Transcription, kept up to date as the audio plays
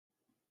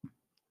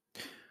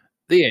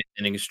The eighth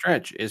inning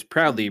stretch is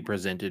proudly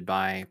presented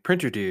by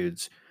Printer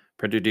Dudes.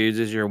 Printer Dudes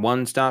is your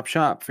one stop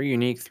shop for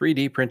unique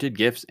 3D printed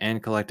gifts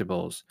and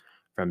collectibles.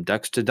 From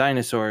ducks to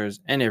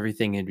dinosaurs and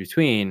everything in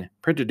between,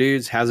 Printer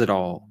Dudes has it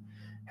all.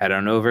 Head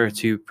on over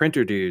to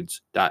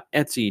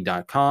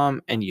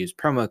printerdudes.etsy.com and use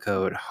promo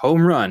code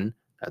HOMERUN,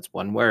 that's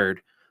one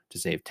word, to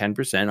save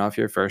 10% off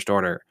your first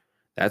order.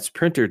 That's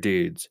Printer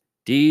Dudes,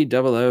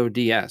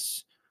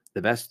 DOODS,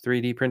 the best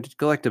 3D printed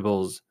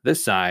collectibles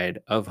this side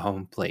of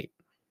home plate.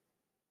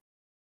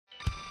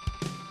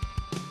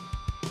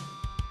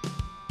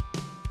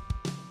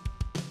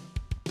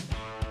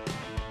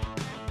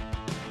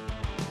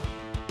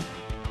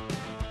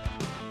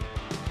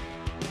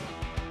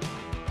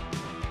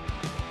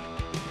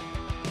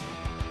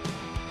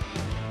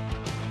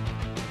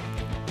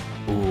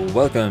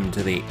 Welcome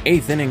to the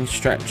 8th inning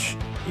stretch,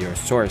 your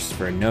source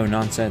for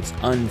no-nonsense,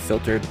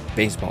 unfiltered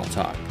baseball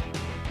talk.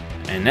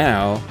 And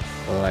now,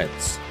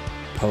 let's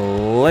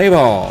play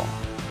ball.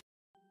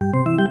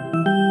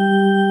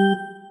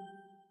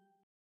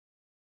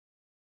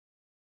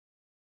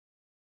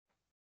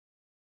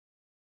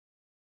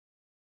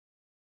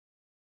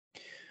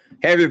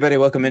 Hey everybody,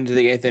 welcome into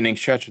the 8th inning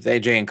stretch with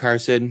AJ and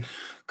Carson.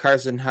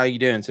 Carson, how you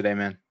doing today,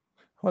 man?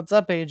 What's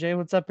up, AJ?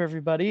 What's up,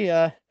 everybody?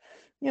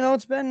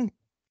 It's been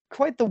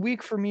quite the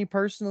week for me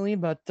personally,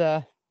 but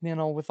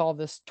with all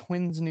this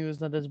Twins news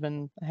that has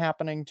been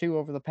happening too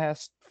over the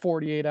past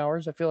 48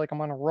 hours, I feel like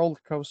I'm on a roller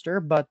coaster.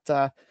 But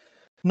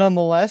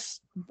nonetheless,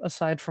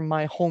 aside from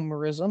my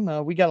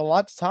homerism, we got a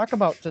lot to talk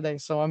about today,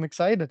 so I'm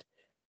excited.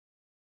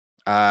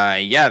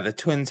 Yeah, the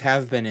Twins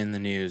have been in the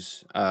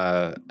news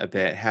a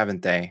bit,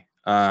 haven't they?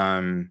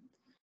 Yeah,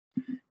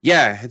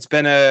 it's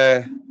been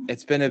a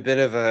bit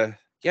of a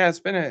it's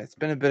been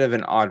a bit of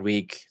an odd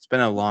week. It's been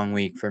a long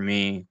week for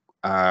me,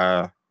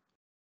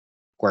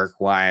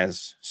 work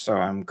wise. So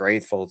I'm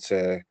grateful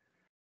to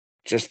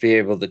just be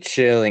able to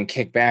chill and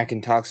kick back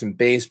and talk some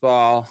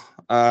baseball.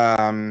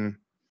 But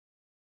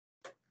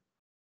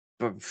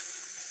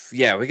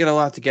yeah, we got a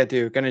lot to get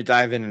to. We're going to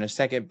dive in a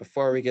second.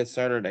 Before we get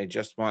started, I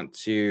just want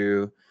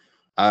to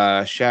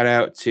shout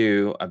out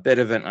to a bit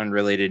of an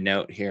unrelated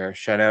note here.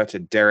 Shout out to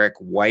Derek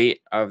White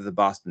of the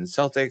Boston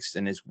Celtics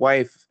and his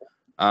wife.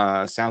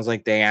 Sounds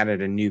like they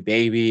added a new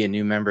baby, a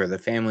new member of the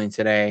family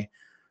today.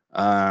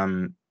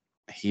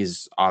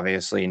 He's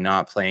obviously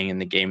not playing in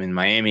the game in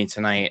Miami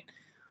tonight.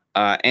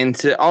 And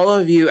to all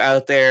of you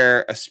out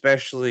there,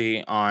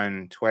 especially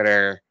on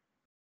Twitter,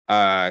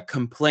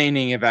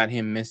 complaining about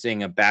him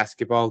missing a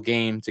basketball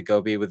game to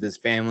go be with his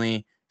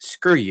family,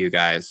 screw you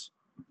guys.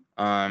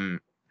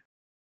 Some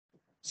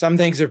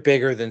things are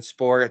bigger than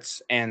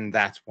sports, and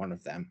that's one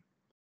of them.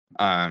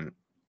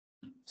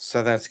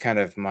 So that's kind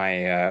of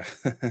my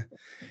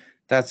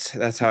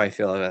that's how I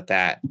feel about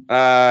that.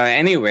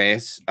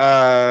 Anyways,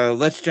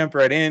 let's jump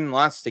right in.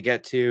 Lots to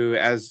get to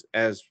as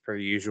per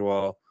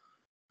usual.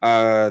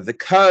 The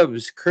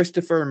Cubs,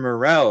 Christopher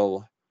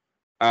Morel,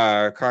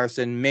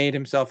 Carson made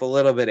himself a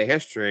little bit of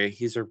history.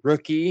 He's a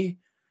rookie.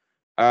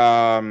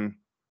 Can't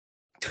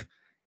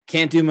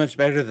do much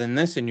better than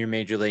this in your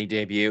major league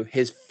debut.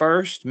 His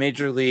first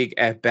major league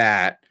at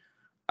bat,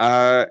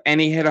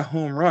 and he hit a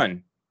home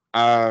run.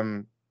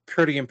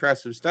 Pretty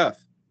impressive stuff.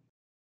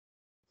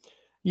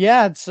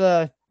 Yeah, it's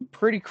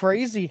pretty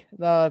crazy.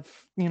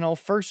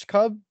 First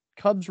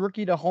Cubs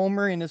rookie to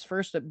homer in his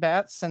first at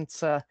bat since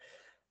just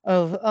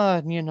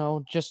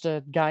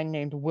a guy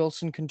named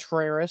Wilson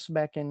Contreras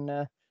back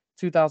in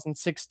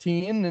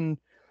 2016, and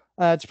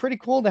it's pretty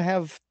cool to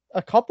have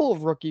a couple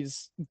of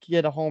rookies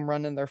get a home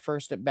run in their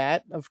first at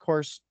bat. Of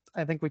course,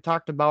 I think we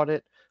talked about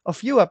it a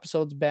few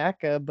episodes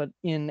back, but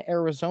in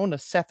Arizona,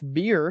 Seth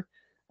Beer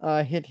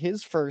hit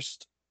his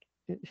first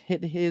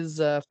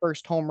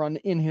home run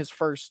in his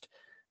first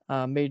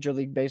Major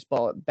League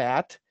Baseball at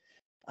bat.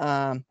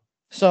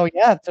 So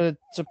yeah,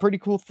 it's a pretty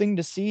cool thing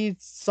to see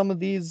some of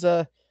these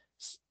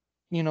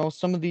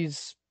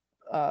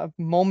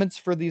moments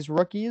for these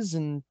rookies,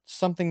 and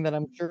something that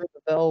I'm sure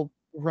that they'll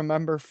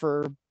remember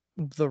for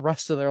the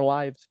rest of their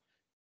lives.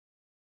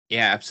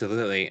 Yeah,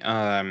 absolutely.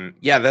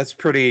 Yeah, that's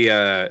pretty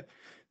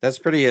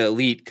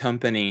elite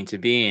company to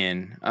be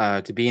in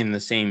the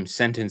same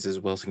sentence as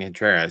Wilson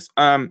Contreras.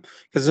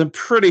 Because I'm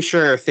pretty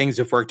sure things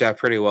have worked out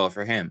pretty well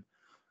for him.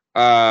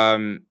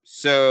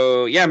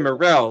 So yeah,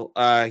 Morel,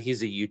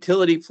 he's a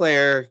utility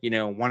player,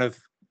 one of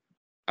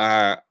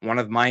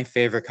my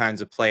favorite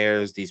kinds of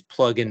players, these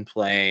plug and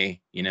play,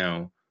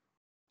 you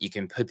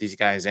can put these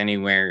guys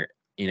anywhere,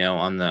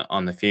 on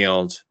the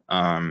field.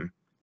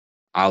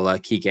 A la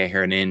Kike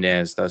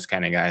Hernandez, those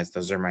kind of guys.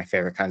 Those are my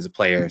favorite kinds of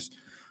players.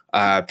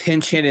 Came up to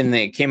pinch hit in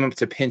the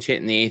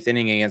 8th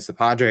inning against the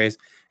Padres,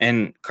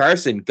 and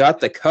Carson got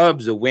the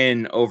Cubs a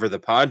win over the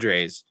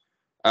Padres.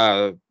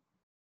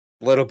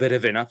 Little bit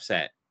of an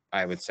upset,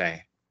 I would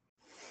say.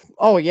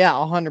 Oh yeah,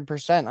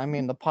 100%. I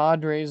mean, the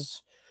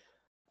Padres.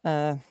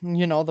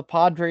 The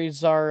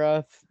Padres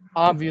are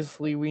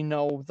obviously, we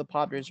know the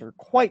Padres are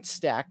quite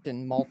stacked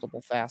in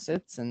multiple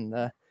facets, and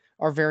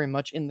are very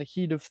much in the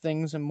heat of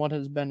things in what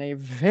has been a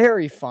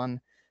very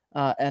fun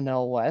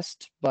NL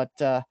West. But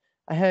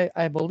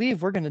I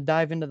believe we're going to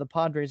dive into the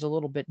Padres a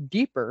little bit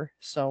deeper,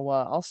 so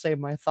I'll save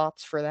my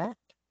thoughts for that.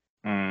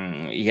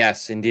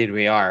 Yes, indeed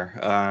we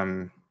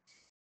are.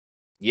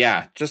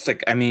 Yeah, just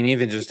like I mean,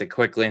 even just a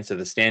quick glance at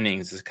the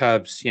standings, the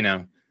Cubs,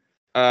 the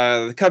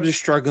Cubs are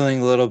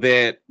struggling a little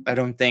bit. I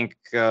don't think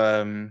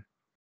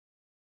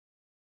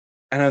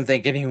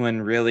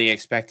anyone really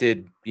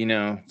expected,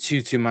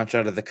 too much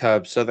out of the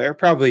Cubs. So they're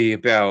probably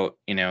about,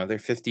 they're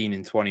 15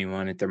 and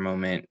 21 at the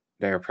moment.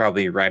 They're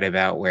probably right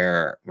about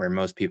where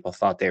most people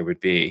thought they would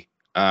be.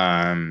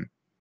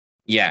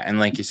 Yeah, and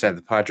like you said,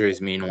 the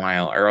Padres,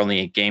 meanwhile, are only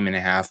a game and a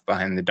half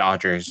behind the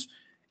Dodgers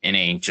in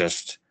a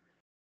just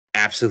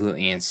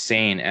absolutely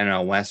insane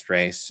NL West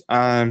race.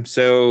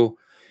 So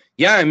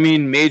yeah, I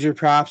mean, major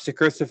props to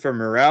Christopher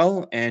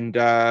Morel, and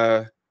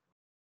uh,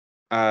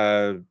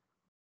 who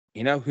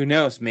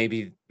knows?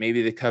 Maybe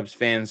the Cubs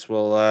fans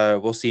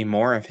will see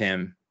more of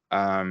him.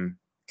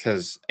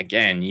 Because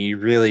again, you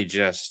really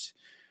just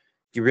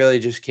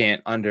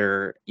can't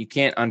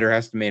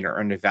underestimate or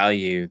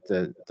undervalue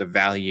the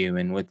value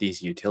in what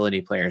these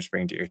utility players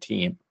bring to your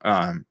team.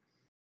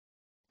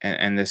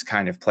 And this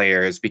kind of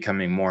player is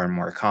becoming more and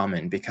more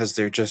common because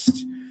they're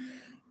just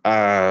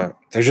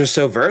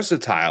so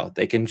versatile.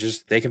 They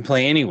can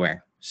play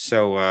anywhere.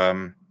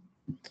 So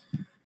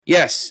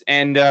yes,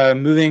 and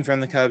moving from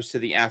the Cubs to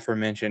the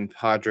aforementioned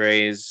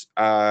Padres.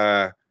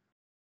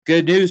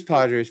 Good news,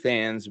 Padres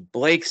fans.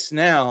 Blake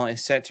Snell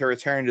is set to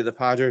return to the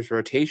Padres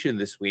rotation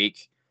this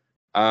week.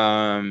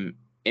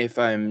 If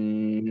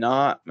I'm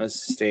not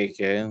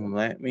mistaken,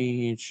 let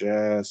me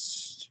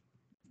just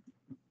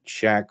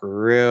check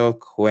real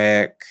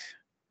quick.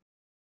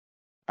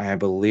 I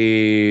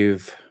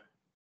believe.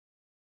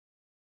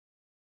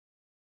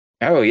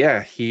 Oh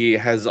yeah, he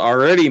has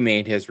already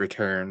made his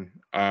return.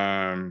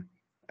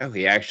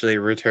 He actually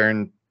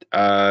returned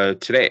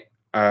today,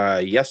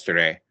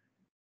 yesterday.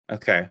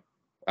 Okay.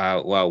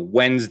 Well,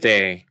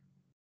 Wednesday.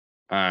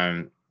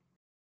 Um,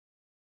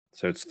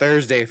 so it's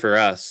Thursday for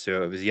us,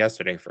 so it was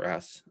yesterday for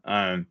us.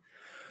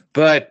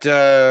 But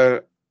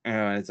it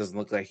doesn't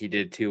look like he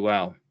did too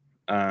well.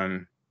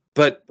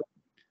 But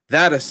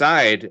that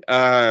aside,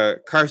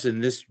 Carson,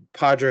 this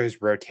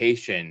Padres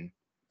rotation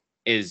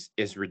is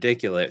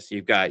ridiculous.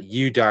 You've got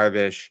Yu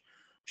Darvish,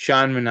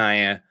 Sean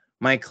Manaea,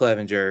 Mike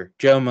Clevenger,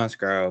 Joe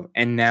Musgrove,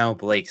 and now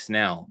Blake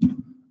Snell.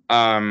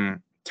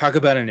 Talk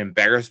about an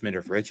embarrassment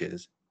of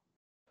riches.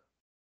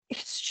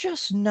 It's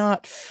just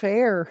not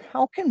fair.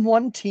 How can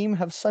one team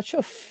have such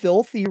a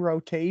filthy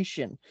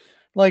rotation?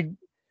 Like,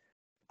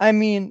 I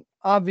mean,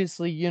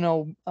 obviously,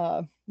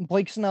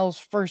 Blake Snell's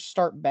first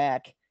start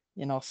back,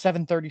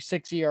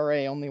 7.36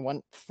 ERA, only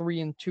went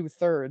 3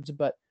 2/3,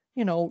 but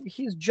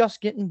he's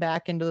just getting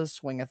back into the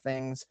swing of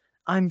things.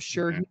 I'm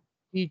sure Mhm. he'll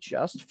be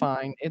just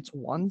fine. It's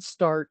one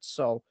start,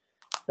 so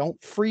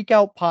don't freak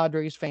out,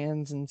 Padres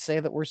fans, and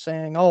say that we're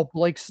saying, oh,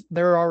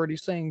 they're already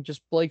saying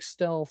just Blake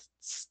still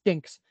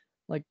stinks.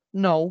 Like,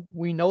 no,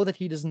 we know that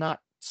he does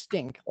not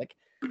stink. Like,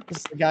 this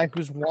is the guy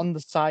who's won the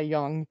Cy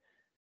Young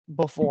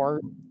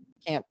before.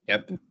 Can't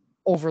Yep.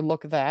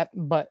 overlook that.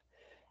 But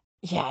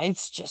yeah,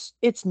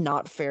 it's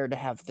not fair to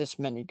have this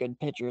many good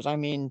pitchers. I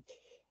mean,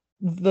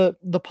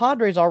 the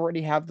Padres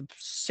already have the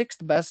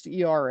sixth best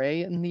ERA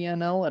in the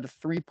NL at a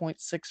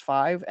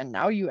 3.65, and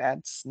now you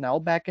add Snell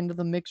back into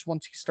the mix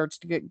once he starts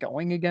to get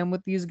going again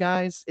with these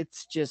guys.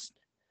 It's just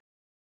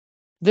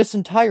this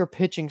entire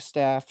pitching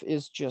staff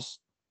is just,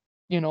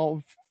 you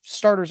know,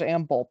 starters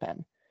and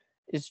bullpen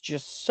is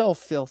just so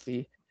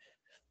filthy.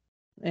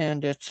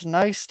 And it's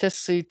nice to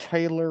see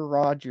Taylor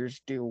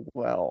Rogers do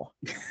well.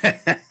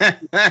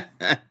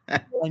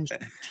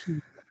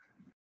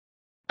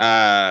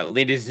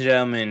 Ladies and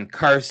gentlemen,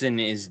 Carson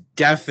is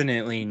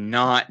definitely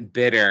not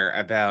bitter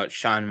about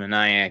Sean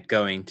Manaea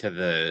going to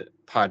the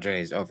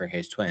Padres over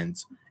his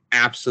Twins.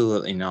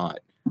 Absolutely not.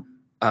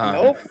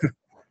 Nope.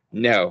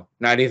 No,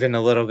 not even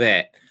a little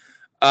bit.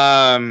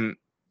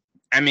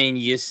 I mean,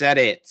 you said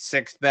it.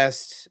 Sixth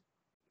best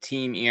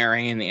team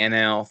ERA in the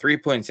NL,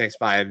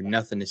 3.65,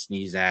 nothing to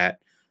sneeze at.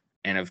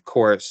 And of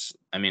course,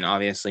 I mean,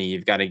 obviously,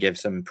 you've got to give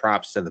some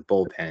props to the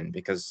bullpen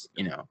because,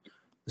 the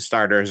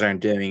starters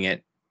aren't doing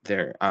it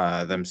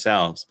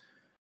themselves.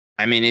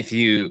 I mean,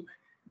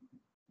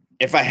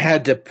 if I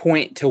had to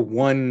point to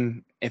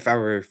one, if I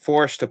were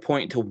forced to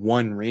point to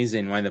one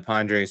reason why the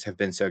Padres have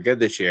been so good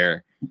this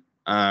year,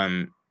 I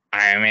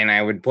mean,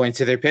 I would point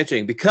to their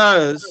pitching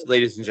because,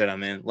 ladies and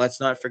gentlemen,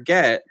 let's not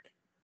forget,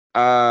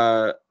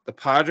 the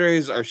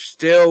Padres are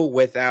still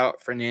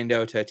without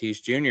Fernando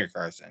Tatis Jr.,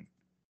 Carson.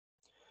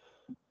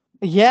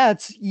 Yeah,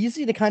 it's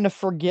easy to kind of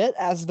forget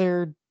as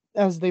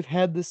they've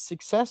had this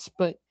success,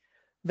 but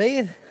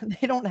they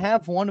they don't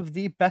have one of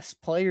the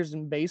best players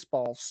in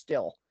baseball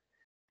still.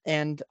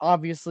 And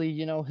obviously,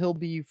 he'll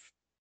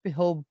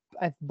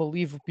I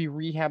believe be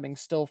rehabbing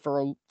still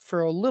for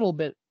a little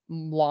bit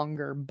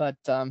longer, but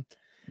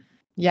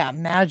yeah,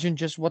 imagine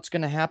just what's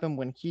going to happen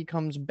when he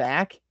comes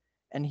back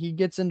and he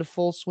gets into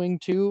full swing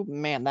too.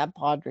 Man, that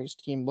Padres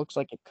team looks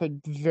like it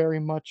could very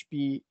much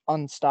be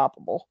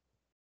unstoppable.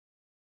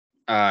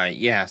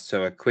 Yeah,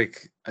 so a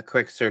quick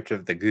search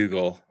of the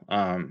Google.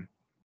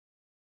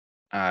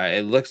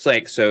 It looks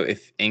like, so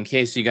if in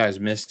case you guys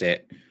missed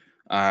it,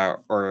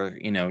 or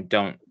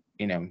don't,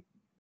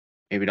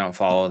 maybe don't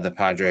follow the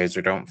Padres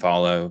or don't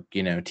follow,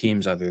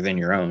 teams other than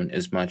your own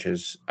as much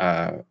as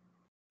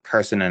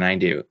Carson and I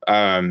do.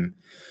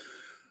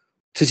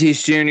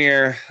 Tatis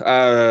Jr.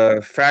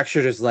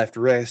 Fractured his left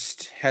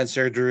wrist, had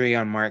surgery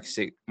on March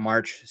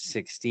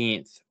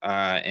 16th,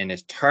 and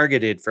is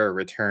targeted for a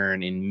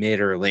return in mid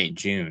or late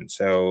June.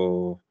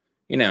 So,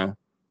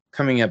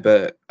 coming up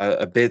a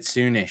bit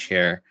soonish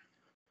here.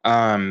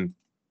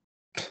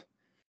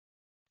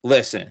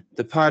 Listen,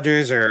 the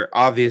Padres are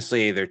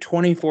obviously, they're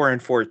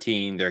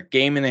 24-14. They're a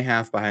game and a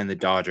half behind the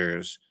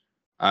Dodgers,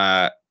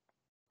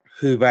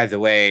 who, by the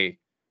way,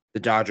 the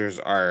Dodgers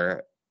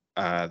are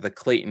the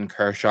Clayton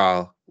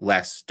Kershaw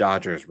less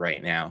Dodgers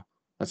right now.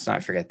 Let's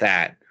not forget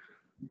that.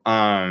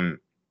 Yeah,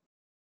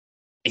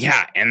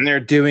 and they're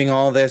doing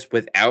all this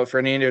without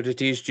Fernando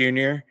Tatis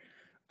Jr.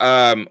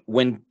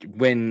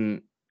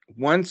 When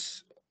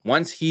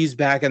once he's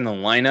back in the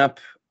lineup,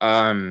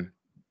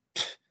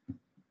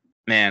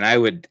 man, I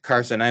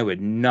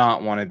would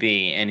not want to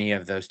be any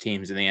of those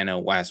teams in the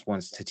NL West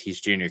once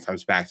Tatis Jr.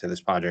 comes back to this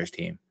Padres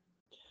team.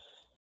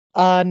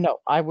 No,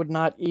 I would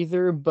not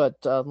either, but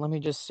let me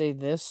just say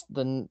this.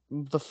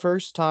 The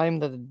first time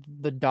that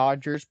the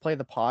Dodgers play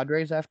the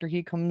Padres after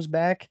he comes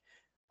back,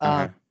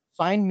 Uh-huh.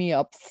 sign me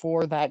up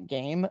for that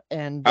game.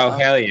 And Oh,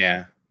 hell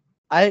yeah.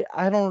 I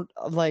don't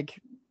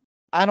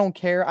I don't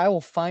care. I will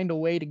find a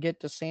way to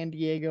get to San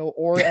Diego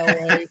or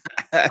LA.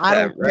 I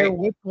don't care Right.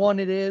 which one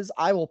it is.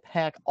 I will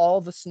pack all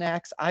the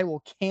snacks. I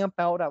will camp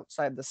out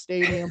outside the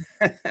stadium.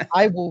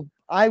 I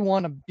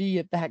want to be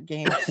at that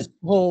game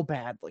so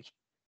badly.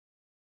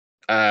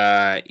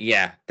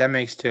 Yeah, that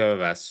makes two of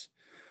us.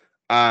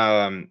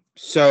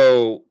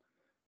 So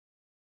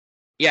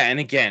yeah, and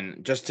again,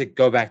 just to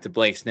go back to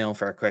Blake Snell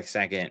for a quick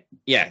second.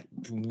 Yeah,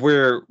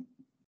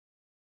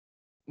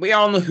 we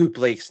all know who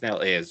Blake Snell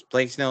is.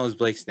 Blake Snell is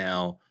Blake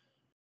Snell.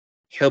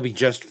 He'll be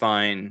just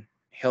fine.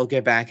 He'll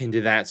get back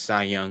into that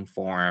Cy Young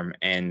form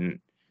and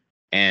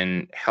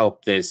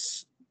help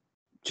this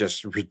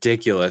just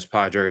ridiculous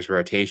Padres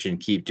rotation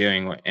keep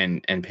doing what,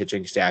 and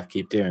pitching staff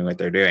keep doing what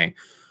they're doing.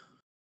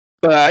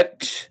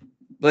 But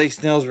Blake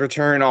Snell's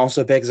return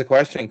also begs a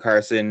question,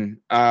 Carson.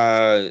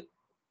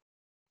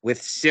 With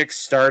 6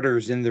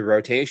 starters in the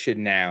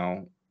rotation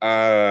now,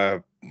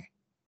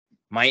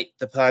 might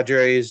the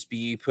Padres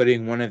be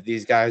putting one of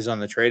these guys on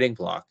the trading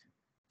block?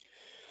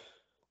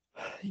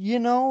 You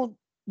know,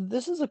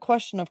 this is a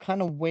question I've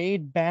kind of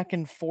weighed back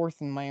and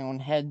forth in my own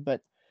head,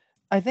 but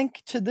I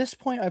think to this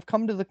point I've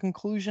come to the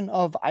conclusion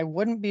of I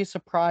wouldn't be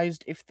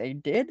surprised if they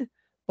did,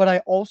 but I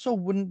also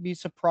wouldn't be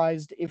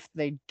surprised if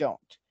they don't.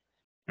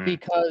 Hmm.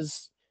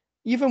 Because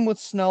even with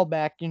Snell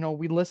back,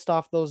 we list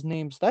off those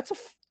names. That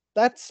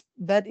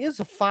is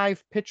a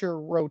 5 pitcher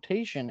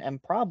rotation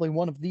and probably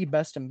one of the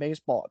best in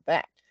baseball at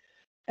that.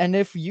 And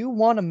if you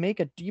want to make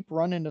a deep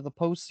run into the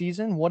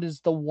postseason, what is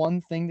the one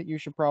thing that you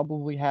should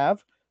probably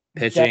have?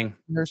 Depth Pitching.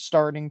 in your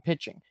starting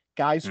pitching.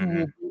 Guys who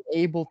will Mm-hmm. be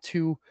able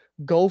to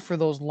go for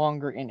those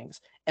longer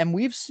innings. And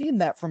we've seen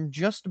that from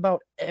just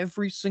about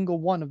every single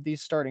one of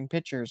these starting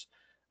pitchers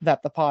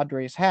that the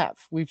Padres have.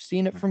 We've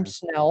seen it from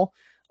Mm-hmm. Snell,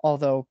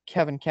 although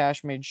Kevin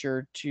Cash made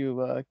sure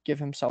to give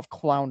himself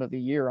Clown of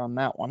the Year on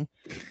that one.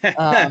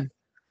 Um,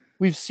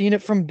 We've seen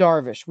it from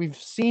Darvish. We've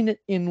seen it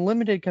in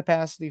limited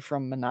capacity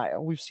from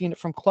Manaea. We've seen it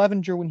from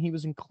Clevenger when he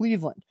was in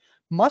Cleveland.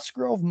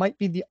 Musgrove might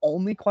be the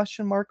only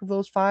question mark of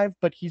those 5,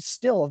 but he's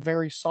still a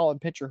very solid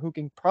pitcher who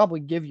can probably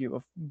give you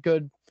a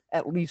good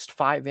at least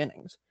 5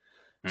 innings.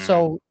 Mm-hmm.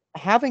 So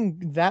having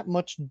that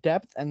much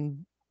depth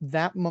and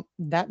that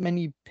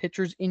many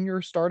pitchers in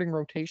your starting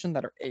rotation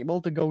that are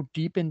able to go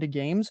deep into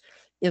games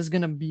is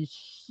going to be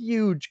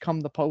huge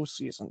come the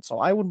postseason. So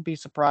I wouldn't be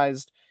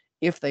surprised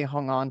if they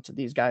hung on to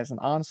these guys. And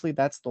honestly,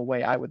 that's the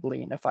way I would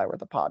lean if I were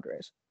the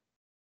Padres.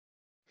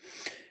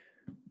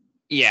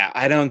 Yeah,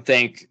 I don't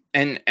think,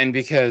 and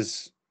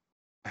because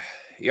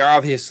you're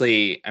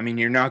obviously, I mean,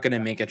 you're not going to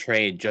make a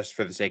trade just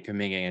for the sake of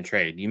making a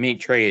trade. You make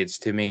trades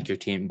to make your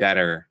team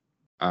better,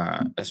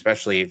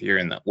 especially if you're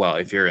in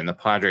the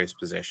Padres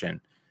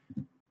position.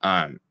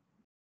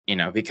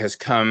 Because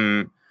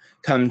come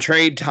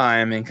trade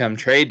time and come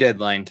trade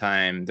deadline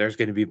time, there's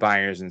going to be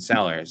buyers and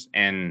sellers.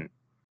 And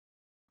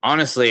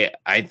honestly,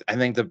 I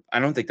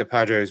don't think the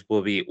Padres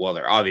will be, well,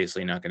 they're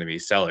obviously not going to be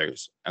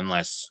sellers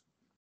unless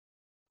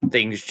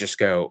things just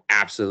go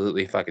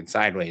absolutely fucking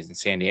sideways in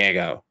San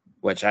Diego,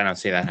 which I don't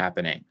see that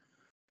happening.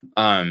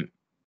 I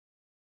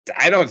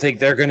don't think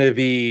they're going to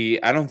be,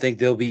 I don't think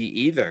they'll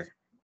be either.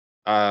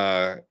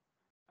 I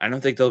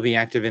don't think they'll be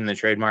active in the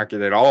trade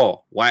market at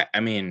all. Why?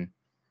 I mean,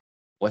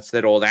 what's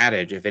that old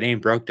adage? If it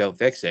ain't broke, don't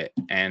fix it.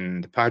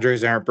 And the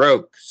Padres aren't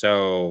broke,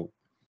 so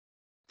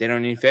they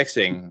don't need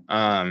fixing.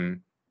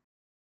 And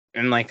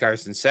like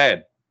Carson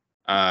said,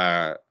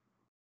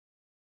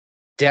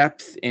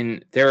 depth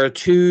in there's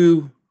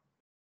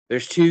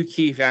two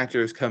key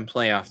factors come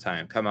playoff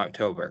time, come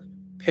October: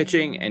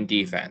 pitching and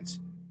defense.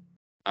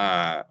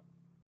 I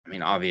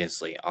mean,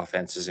 obviously,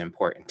 offense is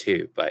important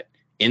too, but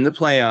in the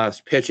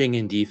playoffs, pitching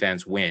and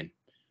defense win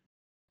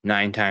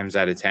 9 times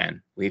out of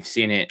 10. We've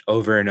seen it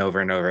over and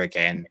over and over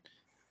again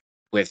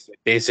with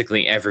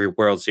basically every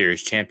World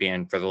Series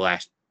champion for the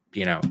last,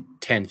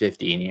 10,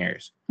 15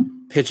 years.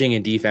 Pitching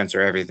and defense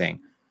are everything,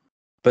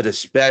 but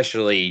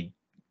especially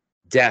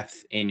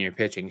depth in your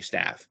pitching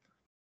staff.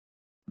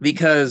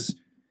 Because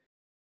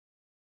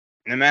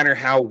no matter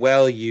how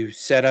well you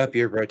set up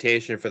your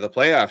rotation for the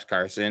playoffs,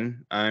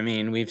 Carson, I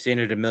mean, we've seen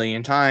it a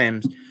million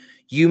times.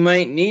 You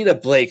might need a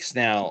Blake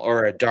Snell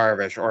or a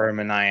Darvish or a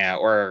Manaea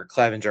or a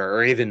Clevenger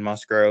or even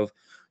Musgrove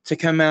to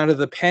come out of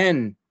the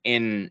pen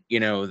in,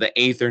 the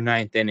 8th or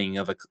 9th inning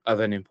of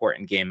an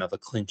important game, of a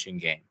clinching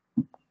game.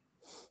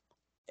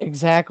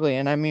 Exactly.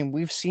 And I mean,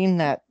 we've seen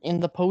that in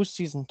the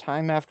postseason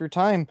time after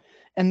time.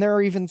 And there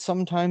are even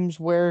some times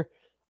where,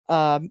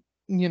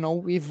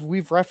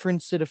 we've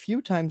referenced it a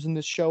few times in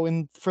this show.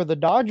 And for the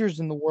Dodgers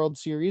in the World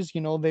Series,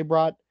 they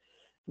brought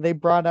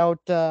out,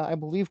 I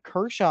believe,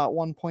 Kershaw at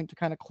one point to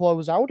kind of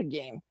close out a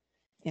game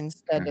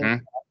instead of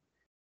Mm-hmm.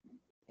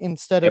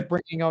 instead of Yep.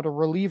 bringing out a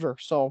reliever.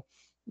 So,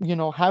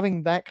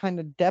 having that kind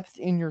of depth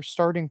in your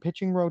starting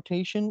pitching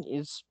rotation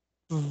is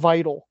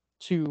vital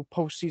to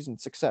postseason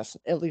success,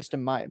 at least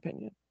in my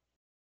opinion.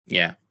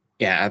 Yeah.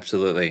 Yeah,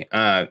 absolutely.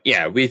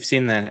 Yeah, we've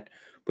seen that.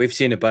 We've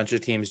seen a bunch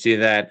of teams do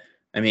that.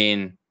 I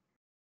mean,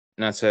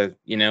 not to,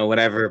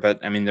 whatever,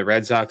 but I mean, the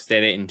Red Sox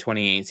did it in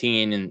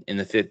 2018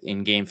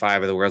 in Game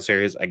 5 of the World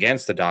Series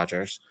against the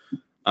Dodgers.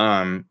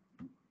 Who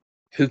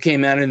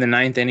came out in the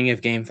 9th inning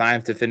of Game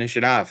 5 to finish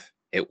it off?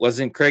 It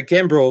wasn't Craig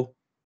Kimbrell.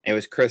 It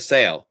was Chris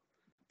Sale,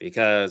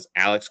 because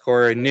Alex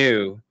Cora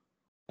knew,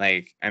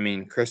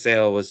 Chris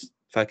Sale was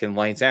fucking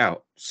lights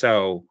out.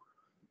 So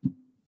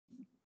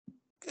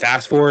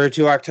fast forward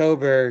to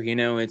October,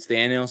 it's the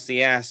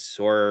NLCS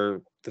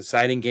or the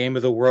deciding game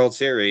of the World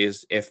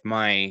Series. If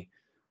my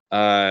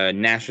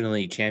National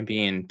League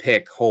champion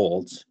pick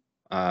holds,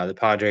 the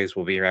Padres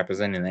will be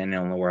representing the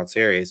NL in the World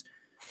Series,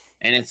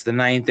 and it's the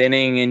 9th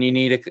inning, and you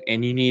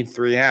need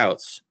 3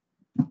 outs.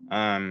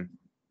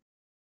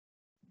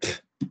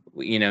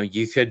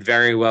 You could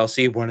very well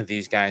see one of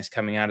these guys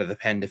coming out of the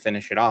pen to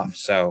finish it off.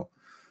 So,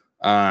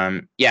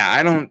 yeah,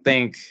 I don't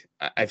think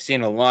I've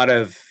seen a lot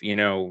of,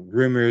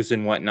 rumors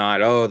and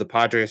whatnot. Oh, the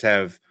Padres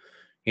have,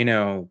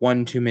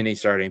 one too many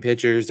starting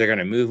pitchers. They're going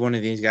to move one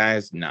of these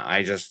guys. No,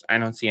 I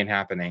don't see it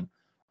happening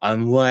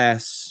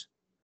unless,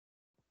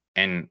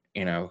 and,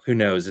 who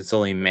knows? It's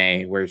only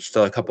May. We're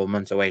still a couple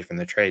months away from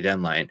the trade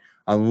deadline.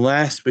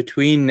 Unless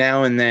between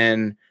now and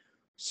then,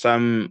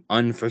 some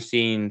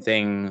unforeseen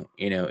thing,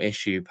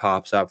 issue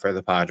pops up for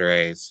the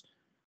Padres,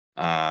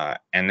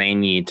 and they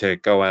need to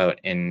go out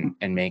and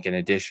make an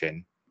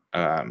addition.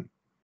 That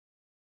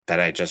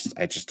I just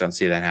don't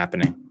see that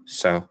happening.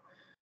 So,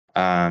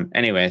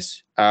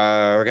 anyways,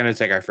 we're gonna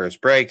take our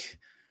first break.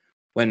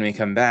 When we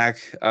come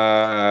back,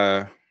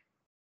 we're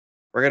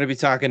gonna be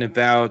talking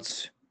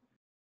about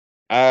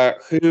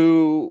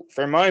who,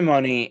 for my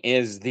money,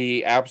 is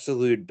the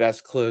absolute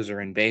best closer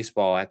in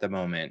baseball at the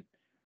moment.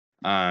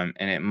 And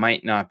it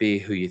might not be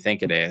who you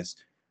think it is.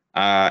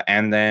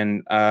 And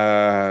then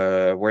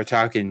we're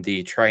talking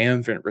the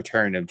triumphant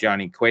return of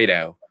Johnny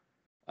Cueto,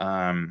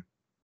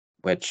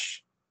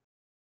 which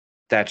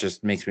that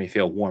just makes me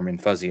feel warm and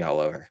fuzzy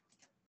all over.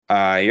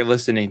 You're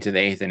listening to the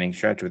 8th Inning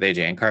Stretch with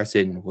AJ and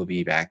Carson. We'll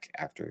be back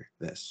after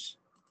this.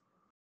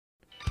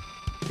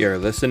 You're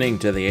listening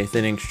to the 8th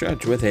Inning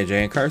Stretch with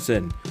AJ and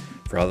Carson.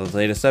 For all the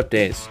latest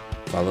updates,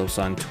 follow us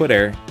on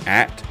Twitter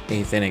at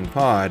 8th Inning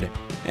Pod,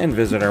 and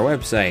visit our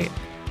website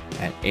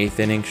at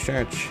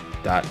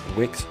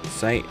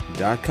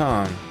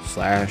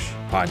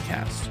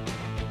 8thinningstretch.wixsite.com/podcast.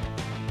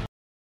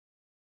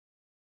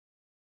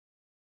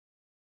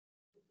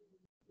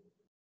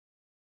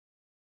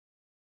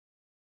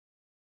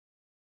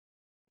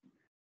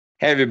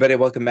 Hey everybody,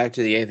 welcome back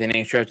to the 8th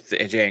Inning Stretch with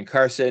AJ and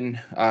Carson.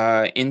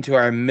 Into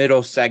our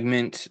middle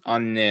segment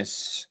on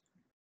this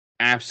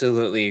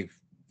absolutely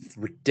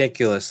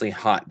ridiculously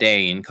hot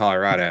day in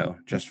Colorado,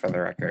 just for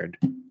the record.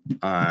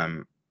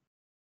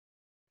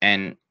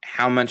 And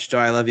how much do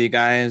I love you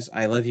guys?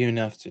 I love you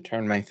enough to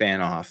turn my fan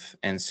off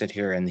and sit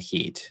here in the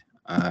heat,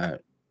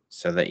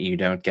 so that you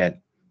don't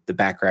get the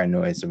background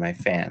noise of my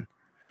fan.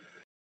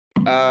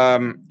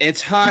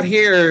 It's hot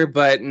here,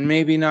 but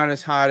maybe not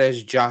as hot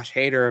as Josh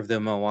Hader of the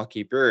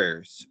Milwaukee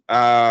Brewers.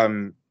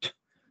 Carson,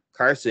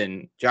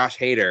 Josh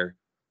Hader,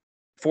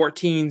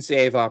 14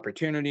 save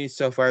opportunities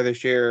so far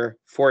this year,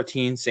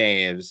 14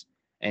 saves.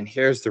 And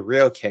here's the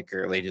real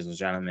kicker, ladies and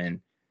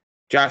gentlemen.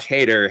 Josh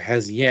Hader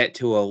has yet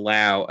to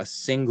allow a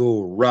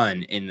single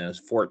run in those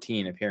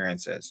 14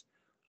 appearances.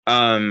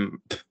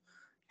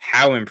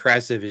 How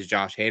impressive is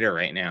Josh Hader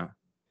right now?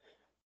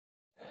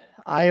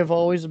 I have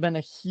always been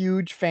a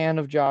huge fan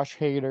of Josh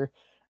Hader.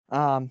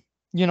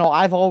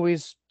 I've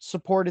always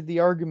supported the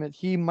argument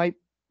he might,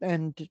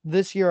 and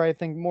this year I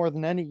think more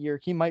than any year,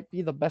 he might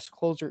be the best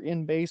closer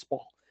in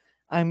baseball.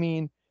 I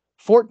mean,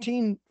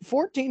 14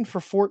 for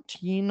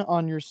 14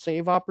 on your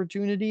save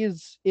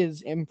opportunities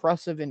is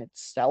impressive in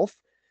itself.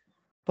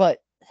 but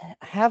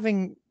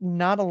having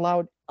not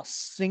allowed a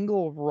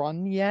single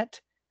run yet,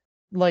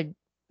 like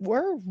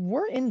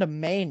we're into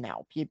May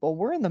now, people.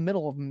 We're in the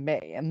middle of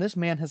May, and this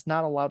man has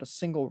not allowed a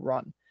single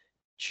run.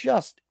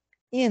 Just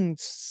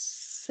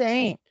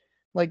insane.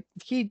 Like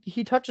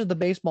he touches the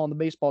baseball and the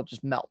baseball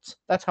just melts.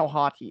 That's how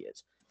hot he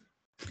is.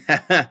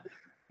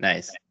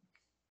 Nice.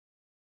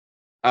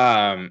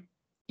 Yeah,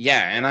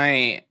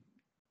 and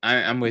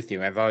I'm with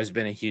you. I've always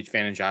been a huge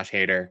fan of Josh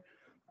Hader.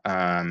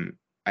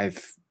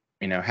 I've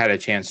had a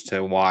chance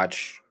to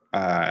watch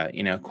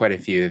quite a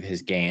few of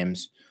his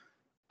games.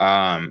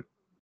 Although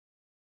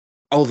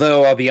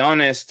I'll be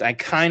honest, I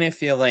kind of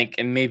feel like,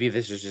 and maybe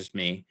this is just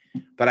me,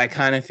 but I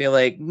kind of feel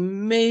like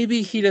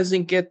maybe he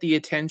doesn't get the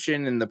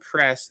attention and the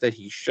press that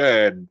he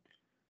should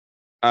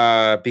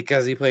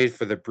because he played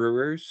for the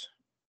Brewers.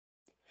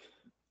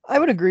 I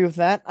would agree with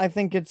that. I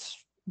think it's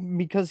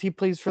because he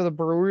plays for the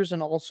Brewers,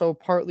 and also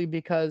partly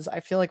because I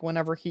feel like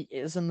whenever he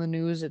is in the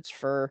news, it's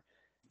for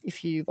if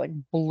he like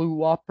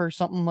blew up or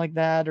something like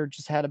that, or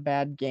just had a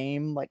bad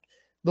game. Like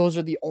those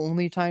are the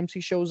only times he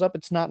shows up.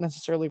 It's not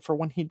necessarily for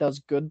when he does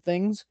good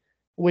things,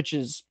 which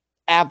is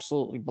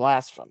absolutely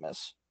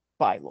blasphemous,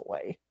 by the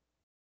way.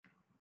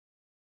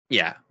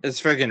 Yeah,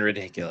 it's freaking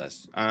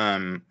ridiculous.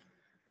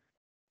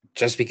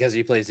 Just because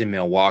he plays in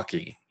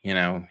Milwaukee,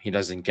 he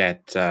doesn't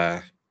get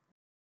the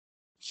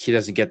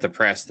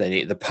press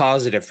the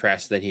positive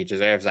press that he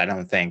deserves, I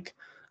don't think.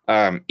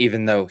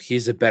 Even though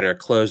he's a better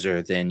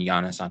closer than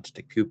Giannis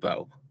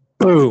Antetokounmpo.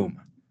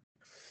 Boom.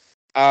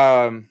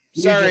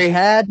 You Sorry. just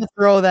had to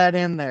throw that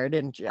in there,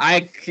 didn't you?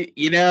 I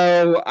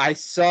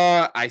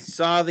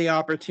saw the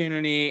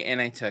opportunity and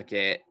I took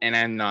it, and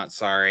I'm not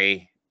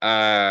sorry.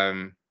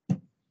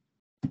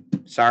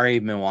 Sorry,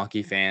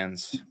 Milwaukee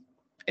fans.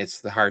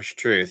 It's the harsh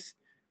truth.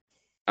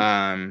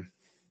 Because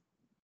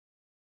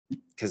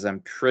I'm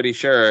pretty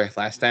sure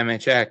last time I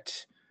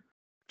checked,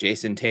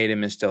 Jason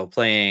Tatum is still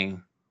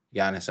playing.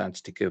 Giannis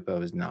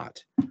Antetokounmpo is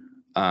not.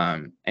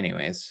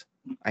 Anyways,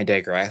 I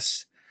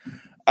digress.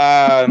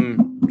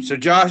 So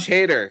Josh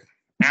Hader,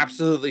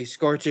 absolutely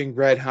scorching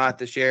red hot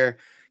this year.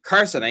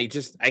 Carson, I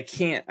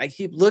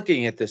keep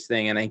looking at this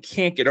thing and I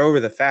can't get over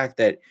the fact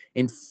that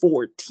in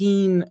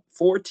 14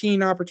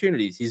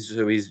 opportunities,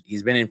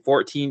 he's been in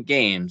 14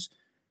 games,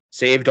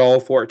 saved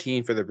all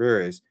 14 for the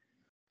Brewers.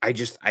 I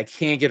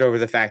can't get over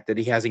the fact that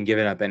he hasn't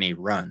given up any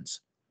runs.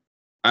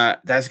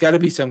 That's got to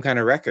be some kind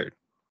of record.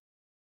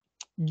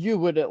 You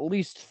would at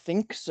least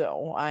think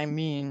so. I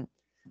mean,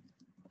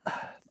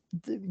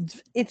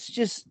 it's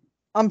just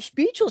I'm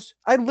speechless.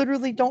 I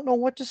literally don't know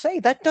what to say.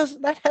 That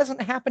hasn't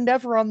happened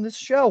ever on this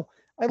show.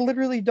 I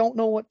literally don't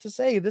know what to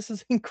say. This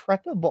is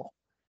incredible.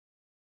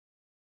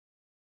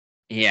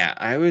 Yeah,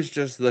 I was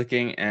just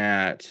looking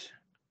at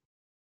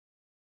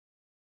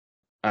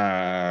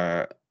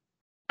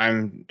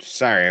I'm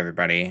sorry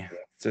everybody.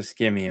 Just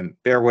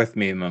bear with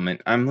me a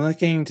moment. I'm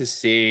looking to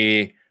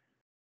see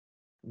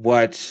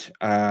what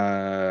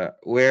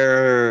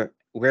where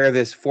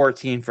this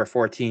 14 for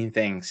 14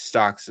 thing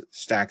stacks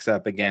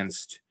up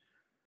against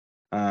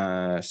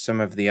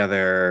some of the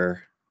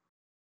other.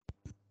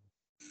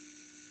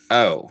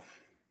 Oh,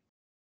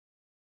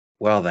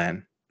 well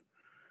then.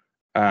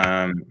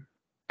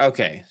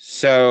 Okay,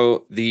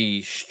 so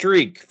the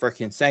streak for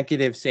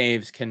consecutive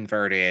saves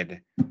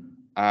converted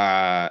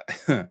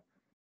was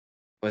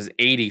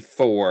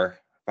 84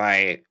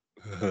 by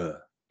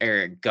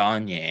Eric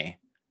Gagne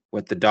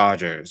with the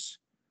Dodgers.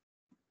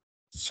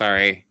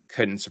 Sorry,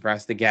 couldn't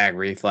suppress the gag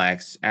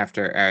reflex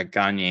after Eric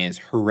Gagne's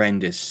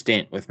horrendous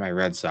stint with my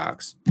Red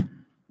Sox.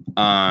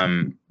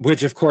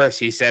 Which of course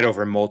he said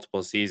over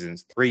multiple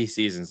seasons, 3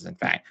 seasons in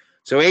fact.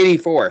 So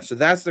 84. So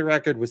that's the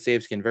record with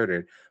saves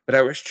converted. But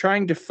I was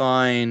trying to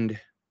find.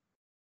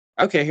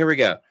 Okay, here we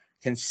go.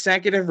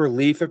 Consecutive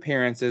relief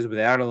appearances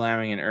without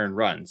allowing an earned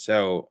run.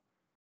 So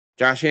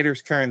Josh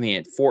Hader's currently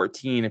at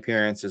 14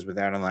 appearances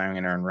without allowing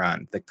an earned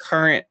run. The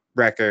current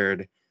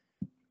record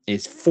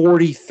is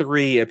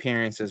 43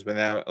 appearances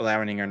without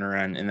allowing an earned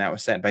run, and that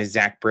was set by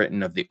Zach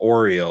Britton of the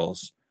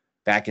Orioles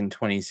back in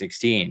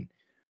 2016.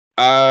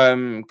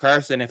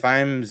 Carson, if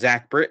I'm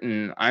Zach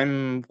Britton,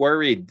 I'm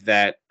pretty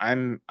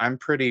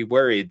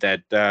worried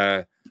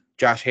that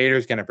Josh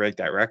Hader's going to break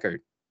that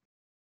record.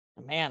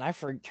 Man,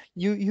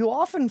 you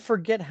often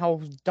forget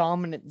how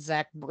dominant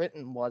Zach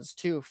Britton was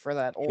too for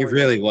that He Orioles.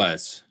 really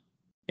was.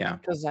 Yeah.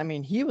 Because I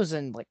mean, he was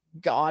in like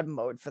god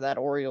mode for that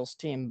Orioles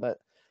team, but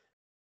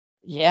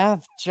yeah,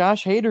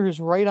 Josh Hader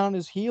is right on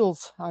his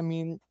heels. I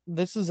mean,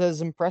 this is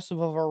as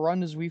impressive of a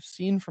run as we've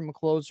seen from a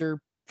closer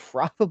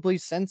probably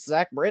since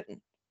Zach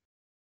Britton.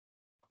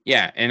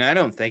 Yeah, and I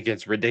don't think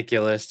it's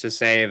ridiculous to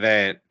say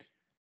that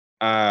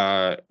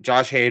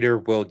Josh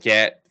Hader will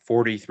get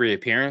 43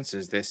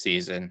 appearances this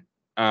season.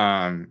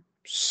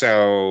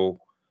 So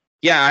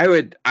yeah,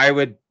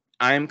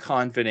 I'm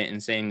confident in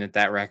saying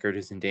that record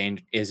is in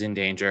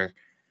danger.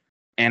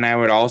 And I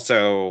would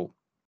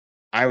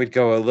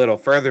go a little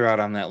further out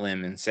on that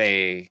limb and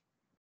say,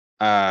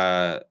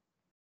 well,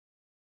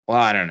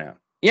 I don't know.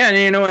 Yeah, and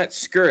you know what?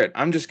 Screw it.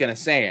 I'm just going to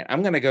say it.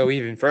 I'm going to go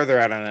even further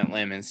out on that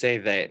limb and say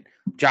that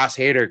Josh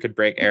Hader could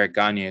break Eric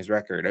Gagne's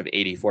record of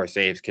 84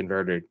 saves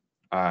converted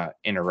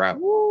in a row.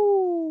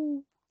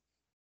 Woo.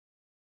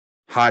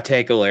 Hot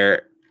take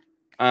alert.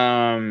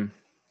 I'm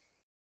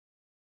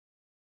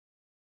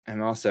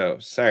also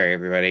sorry,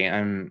 everybody.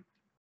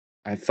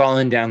 I've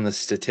fallen down the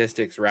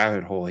statistics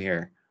rabbit hole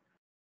here.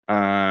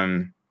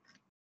 But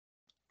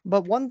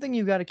one thing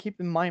you got to keep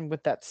in mind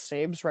with that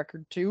saves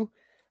record too,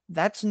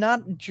 that's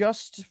not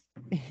just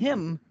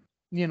him.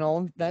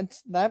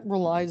 That's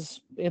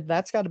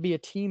got to be a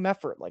team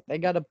effort. Like they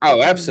got to put Oh,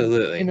 him in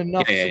absolutely.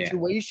 enough Yeah.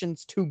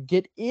 situations to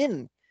get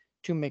in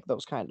to make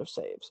those kind of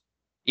saves.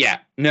 Yeah.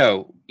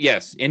 No.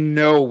 Yes. In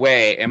no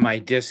way am I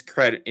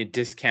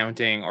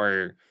discounting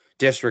or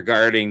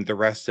disregarding the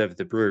rest of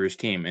the Brewers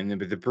team. And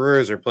the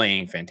Brewers are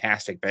playing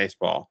fantastic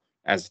baseball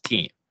as a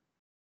team.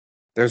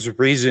 There's a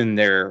reason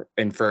they're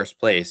in first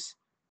place.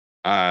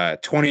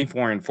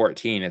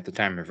 24-14 at the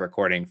time of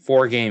recording,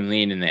 4-game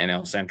lead in the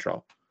NL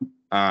Central.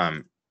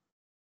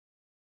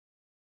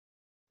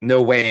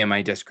 No way am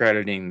I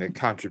discrediting the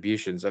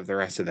contributions of the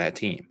rest of that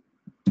team.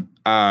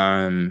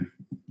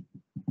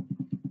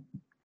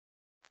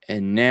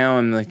 And now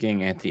I'm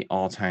looking at the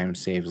all-time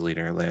saves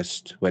leader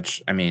list,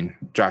 which, I mean,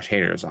 Josh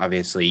Hader is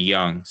obviously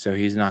young, so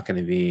he's not going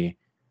to be.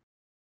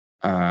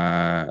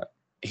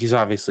 He's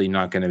obviously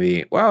not going to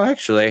be. Well,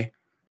 actually,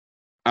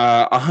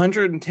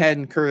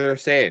 110 career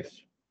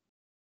saves.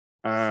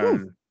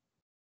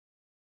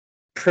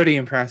 Pretty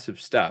impressive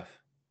stuff.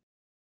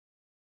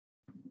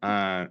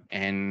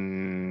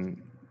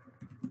 And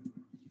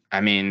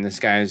I mean, this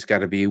guy's got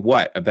to be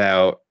what,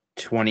 about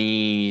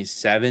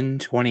 27,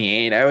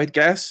 28, I would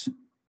guess.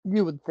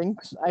 You would think,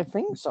 I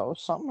think so,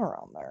 something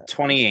around there.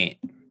 28,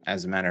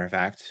 as a matter of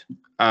fact.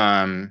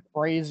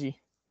 Crazy.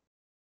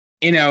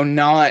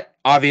 Not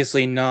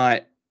obviously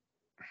not,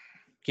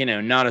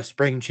 not a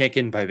spring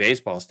chicken by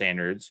baseball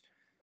standards,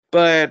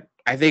 but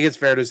I think it's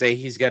fair to say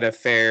he's got a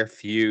fair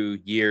few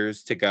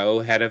years to go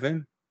ahead of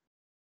him.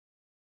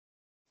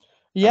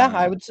 Yeah,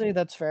 I would say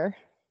that's fair.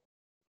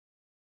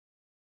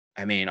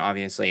 I mean,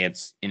 obviously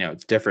it's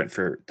different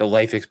for the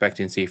life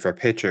expectancy for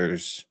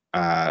pitchers,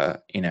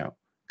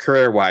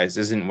 career wise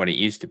isn't what it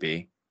used to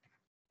be.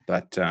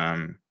 But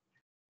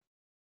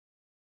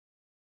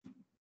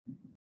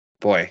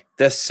boy,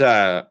 this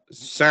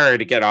sorry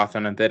to get off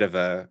on a bit of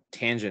a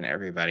tangent,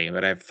 everybody,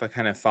 but I've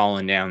kind of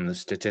fallen down the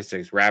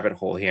statistics rabbit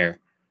hole here.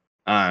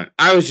 I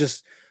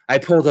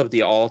pulled up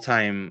the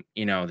all-time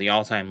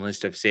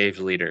list of saves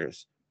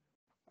leaders.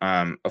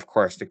 Of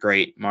course, the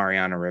great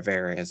Mariano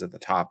Rivera is at the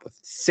top with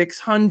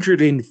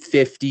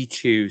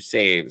 652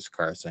 saves,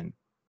 Carson.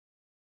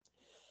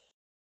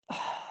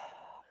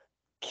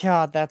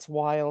 God, that's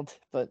wild.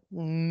 But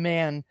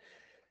man,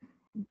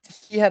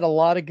 he had a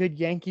lot of good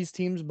Yankees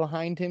teams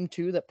behind him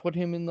too that put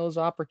him in those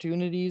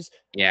opportunities.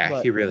 Yeah,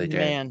 But he really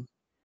did.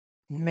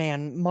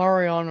 Man,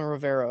 Mariano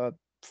Rivera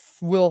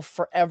will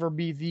forever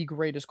be the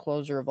greatest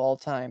closer of all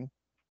time.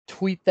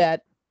 Tweet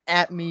that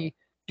at me.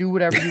 Do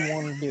whatever you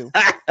want to do.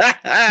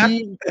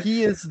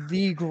 He is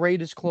the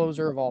greatest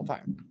closer of all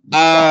time.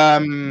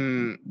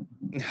 I'm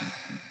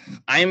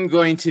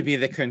going to be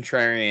the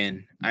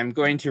contrarian. I'm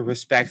going to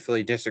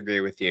respectfully disagree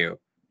with you.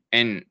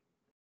 And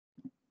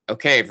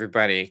okay,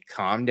 everybody,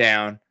 calm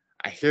down.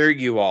 I hear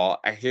you all.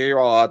 I hear you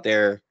all out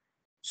there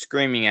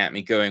screaming at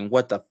me, going,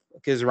 "What the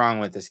fuck is wrong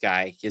with this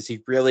guy? Is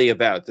he really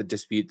about to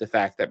dispute the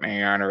fact that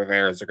Mariano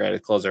Rivera is the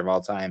greatest closer of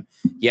all time?"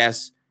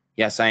 Yes,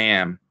 I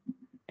am.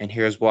 And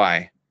here's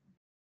why.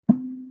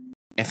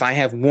 If I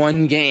have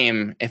one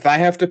game, if I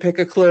have to pick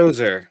a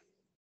closer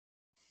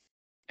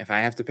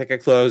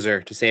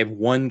to save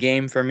one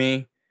game for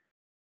me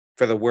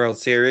for the World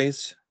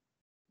Series,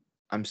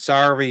 I'm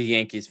sorry,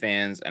 Yankees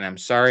fans, and I'm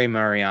sorry,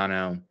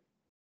 Mariano,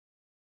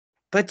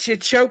 but you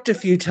choked a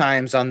few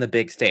times on the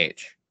big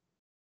stage.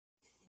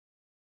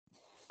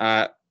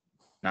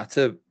 Not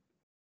to,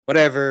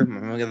 whatever,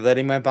 I'm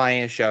letting my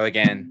bias show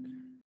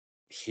again.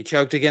 He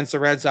choked against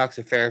the Red Sox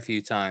a fair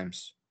few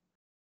times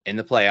in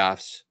the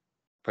playoffs,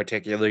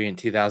 particularly in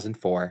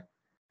 2004.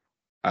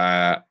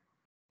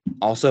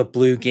 Also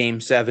blew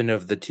Game 7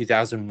 of the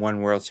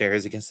 2001 World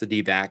Series against the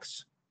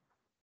D-backs.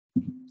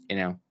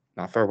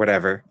 Not for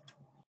whatever.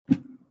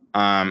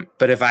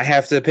 But if I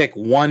have to pick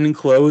one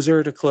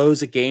closer to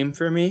close a game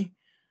for me,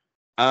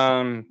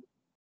 I'm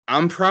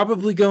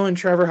probably going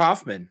Trevor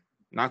Hoffman.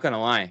 Not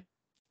gonna lie.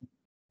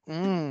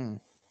 I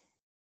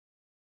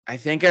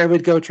think I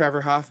would go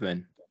Trevor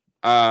Hoffman.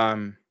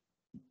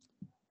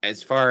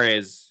 As far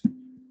as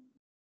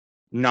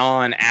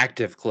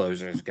non-active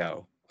closers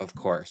go, of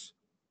course.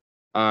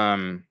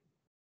 As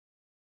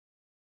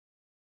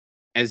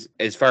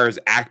far as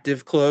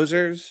active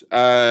closers,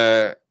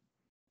 who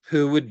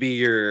would be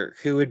your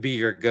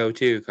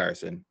go-to,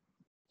 Carson?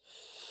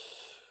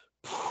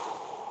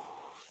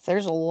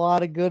 There's a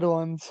lot of good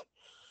ones.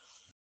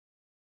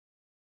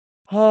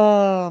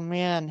 Oh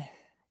man,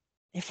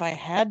 if I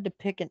had to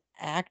pick an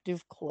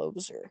active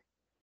closer,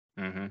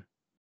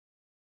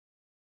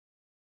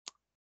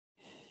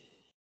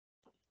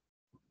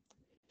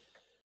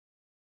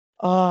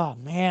 oh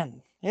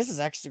man, this is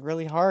actually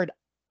really hard.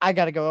 I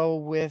gotta go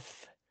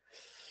with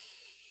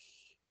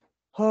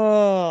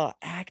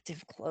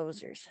active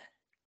closers.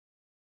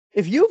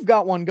 If you've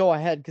got one, go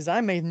ahead, because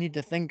I may need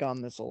to think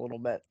on this a little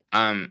bit.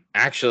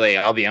 Actually,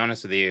 I'll be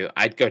honest with you.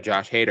 I'd go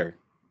Josh Hader.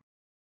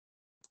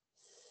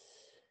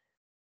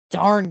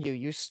 Darn you!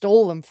 You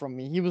stole him from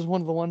me. He was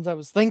one of the ones I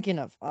was thinking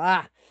of.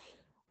 I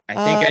think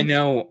I Um,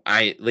 know.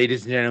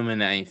 Ladies and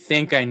gentlemen, I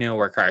think I know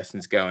where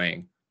Carson's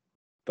going,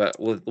 but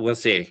we'll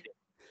see.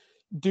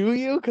 do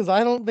you? Because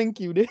I don't think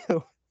you do.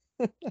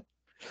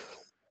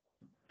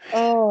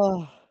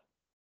 Oh,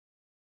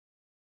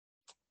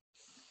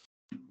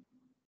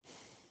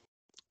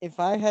 if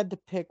I had to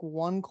pick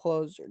one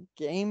closer,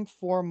 game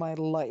for my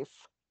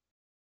life,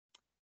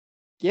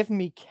 give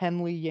me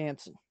Kenley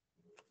Jansen.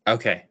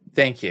 Okay,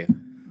 thank you.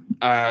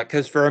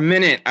 Because for a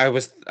minute I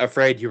was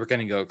afraid you were going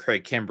to go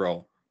Craig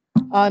Kimbrell.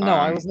 No,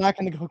 I was not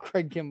going to go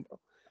Craig Kimbrell.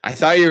 I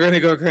thought you were going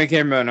to go Craig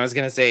Kimbrell, and I was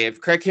going to say, if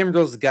Craig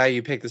Kimbrell's the guy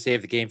you pick to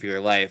save the game for your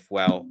life,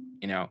 well,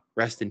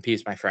 rest in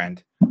peace, my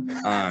friend.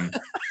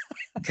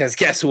 Because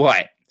guess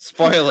what?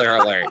 Spoiler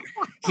alert.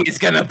 He's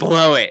going to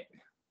blow it.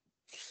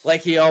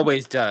 Like he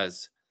always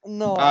does.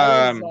 No,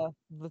 I was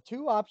the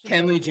two options I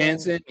was Kenley weighing.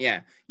 Jansen.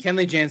 Yeah.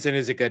 Kenley Jansen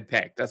is a good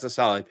pick. That's a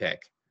solid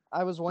pick.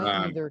 I was weighing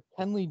either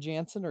Kenley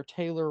Jansen or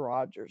Taylor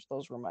Rogers.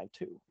 Those were my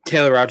two.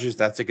 Taylor Rogers,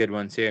 that's a good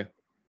one too.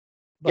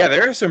 But, yeah,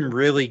 there are some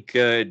really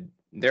good.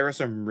 There are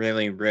some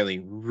really, really,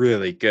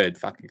 really good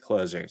fucking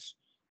closers.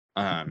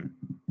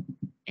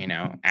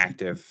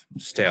 Active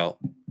still.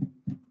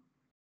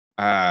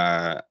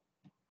 A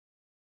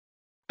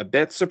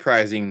bit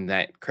surprising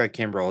that Craig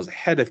Kimbrell is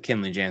ahead of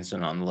Kenley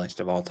Jansen on the list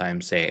of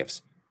all-time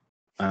saves.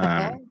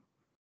 I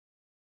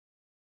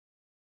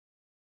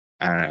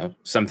don't know,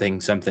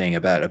 something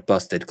about a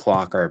busted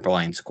clock or a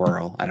blind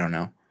squirrel. I don't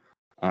know.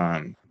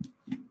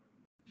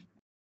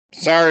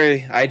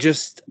 Sorry,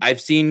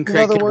 I've seen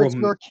Craig in other words,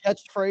 Kimbrell. your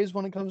catchphrase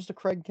when it comes to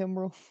Craig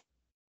Kimbrell.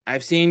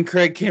 I've seen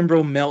Craig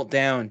Kimbrell melt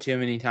down too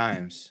many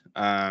times.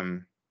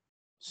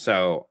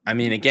 So I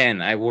mean,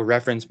 again, I will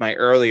reference my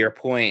earlier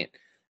point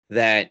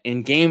that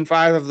in Game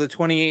 5 of the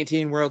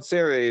 2018 World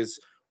Series,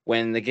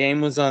 when the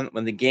game,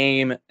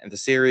 the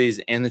series,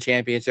 and the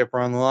championship were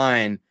on the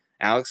line,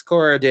 Alex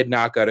Cora did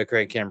not go to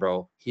Craig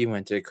Kimbrell. He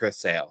went to Chris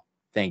Sale.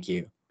 Thank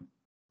you.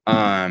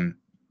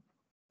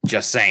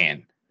 Just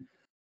saying.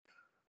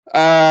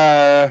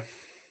 So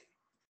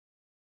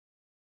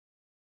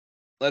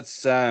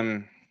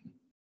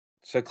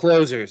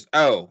closers.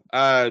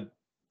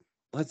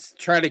 Let's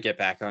try to get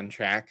back on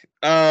track.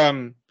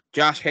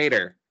 Josh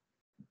Hader.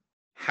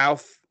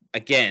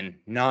 Again,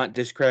 not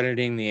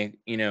discrediting the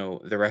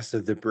rest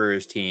of the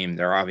Brewers team.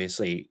 They're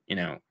obviously,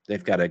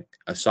 they've got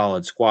a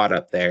solid squad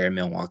up there in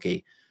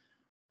Milwaukee.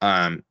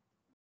 But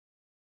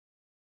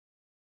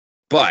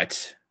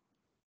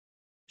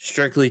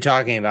strictly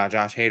talking about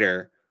Josh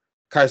Hader,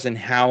 Carson,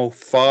 how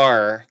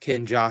far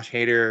can Josh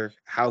Hader,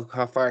 how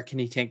far can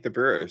he take the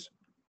Brewers?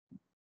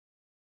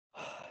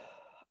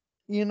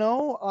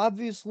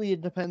 Obviously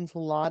it depends a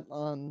lot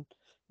on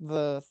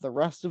the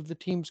rest of the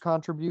team's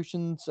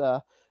contributions.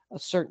 A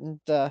certain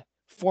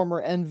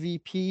former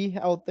MVP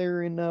out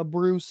there in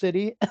Brew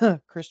City,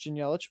 Christian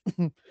Yelich.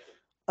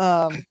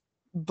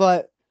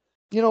 But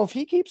if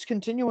he keeps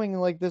continuing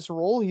like this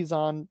role he's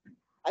on,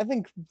 I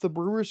think the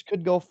Brewers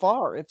could go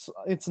far.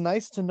 It's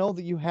nice to know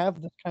that you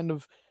have this kind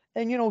of,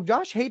 and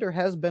Josh Hader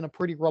has been a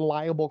pretty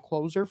reliable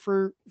closer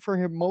for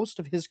him most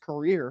of his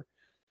career,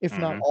 if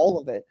not all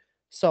of it.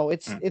 So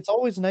it's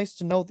always nice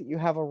to know that you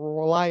have a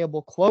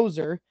reliable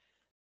closer.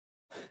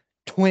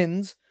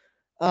 Twins.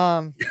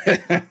 But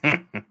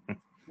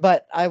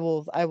I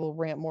will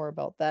rant more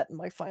about that in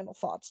my final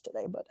thoughts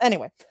today. But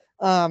anyway,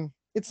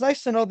 it's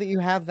nice to know that you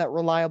have that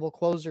reliable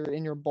closer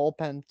in your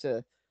bullpen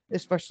to,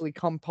 especially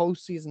come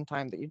postseason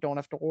time, that you don't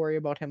have to worry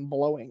about him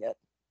blowing it.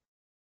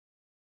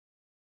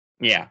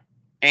 Yeah.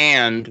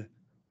 And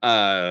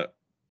Hader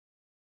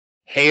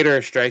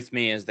strikes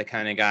me as the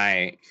kind of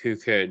guy who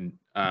could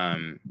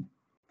and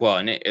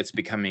it's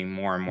becoming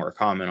more and more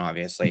common,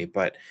 obviously,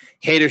 but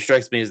Hader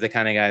strikes me as the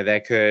kind of guy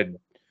that could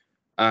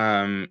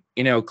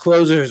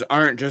closers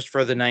aren't just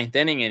for the ninth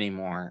inning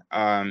anymore.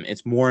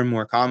 It's more and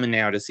more common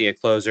now to see a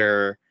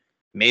closer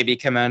maybe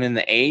come out in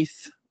the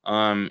eighth.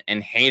 And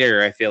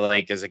Hader, I feel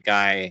like, is a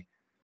guy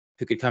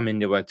who could come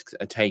into a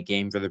tight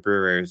game for the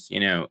Brewers,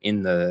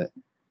 in the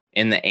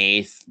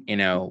eighth,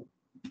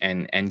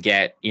 and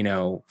get,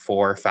 4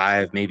 or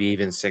 5, maybe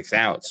even 6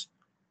 outs,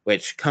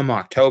 which come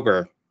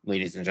October,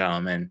 ladies and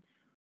gentlemen,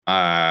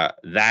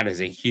 that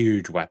is a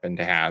huge weapon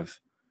to have.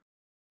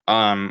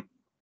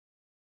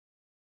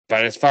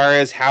 But as far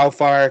as how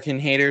far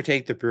can Hader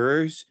take the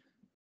Brewers,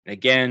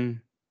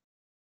 again,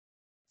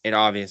 it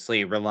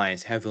obviously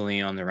relies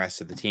heavily on the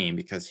rest of the team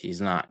because he's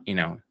not,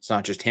 it's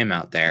not just him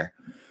out there.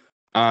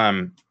 I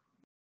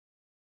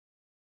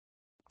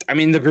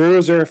mean, the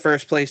Brewers are a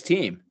first place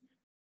team.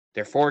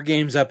 They're 4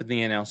 games up in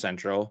the NL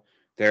Central.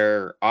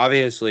 They're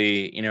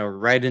obviously,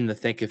 right in the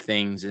thick of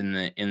things in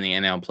the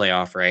NL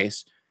playoff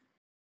race.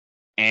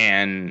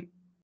 And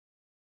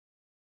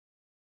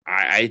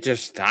I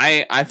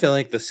feel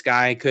like the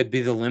sky could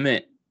be the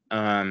limit.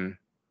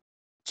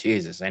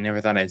 Jesus, I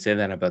never thought I'd say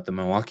that about the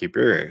Milwaukee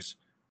Brewers.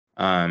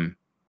 I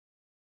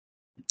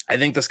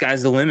think the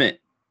sky's the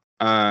limit.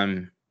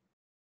 Of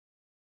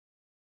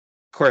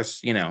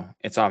course,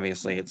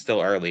 it's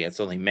still early. It's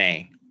only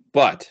May,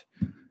 but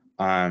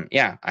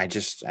yeah, I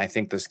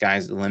think the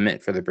sky's the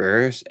limit for the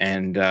Brewers,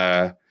 and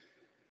I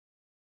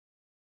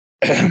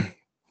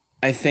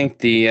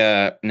think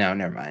no,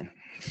 never mind.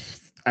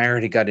 I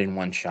already got in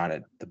one shot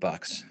at the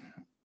Bucks.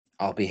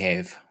 I'll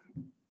behave.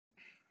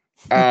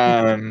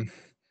 God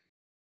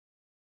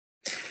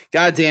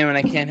damn it,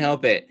 I can't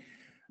help it.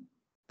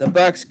 The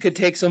Bucks could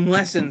take some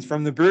lessons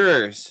from the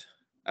Brewers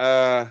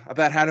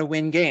about how to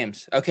win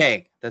games.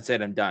 Okay, that's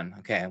it. I'm done.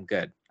 Okay, I'm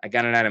good. I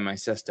got it out of my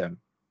system,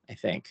 I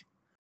think.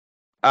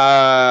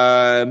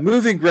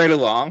 Moving right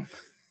along.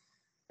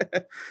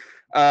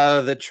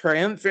 The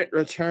triumphant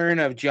return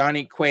of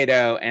Johnny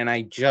Cueto, and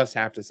I just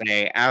have to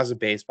say, as a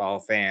baseball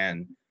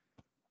fan,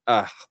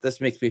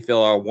 this makes me feel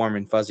all warm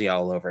and fuzzy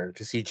all over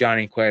to see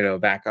Johnny Cueto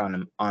back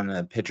on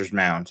the pitcher's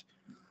mound.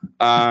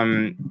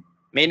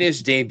 Made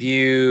his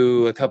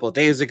debut a couple of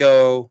days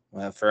ago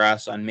for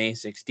us on May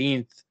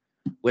 16th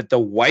with the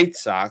White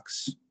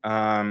Sox,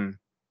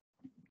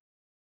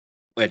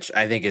 which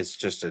I think is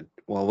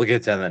we'll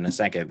get to that in a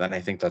second, but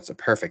I think that's a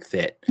perfect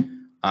fit.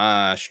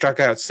 Struck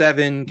out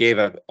 7,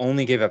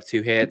 only gave up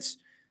 2 hits,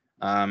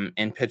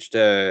 and pitched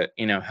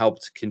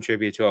helped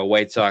contribute to a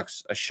White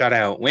Sox a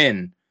shutout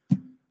win.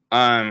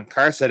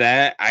 Carson,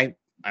 I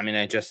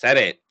just said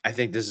it. I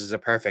think this is a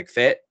perfect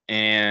fit,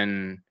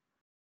 and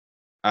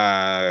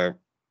I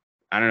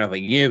don't know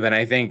about you, but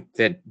I think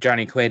that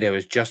Johnny Cueto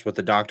is just what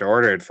the doctor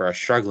ordered for a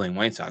struggling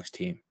White Sox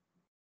team.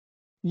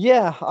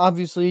 Yeah,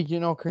 obviously,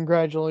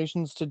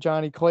 congratulations to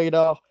Johnny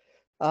Cueto.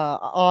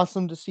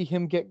 Awesome to see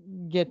him get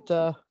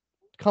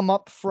come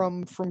up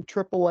from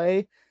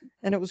AAA,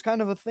 and it was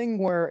kind of a thing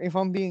where, if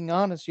I'm being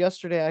honest,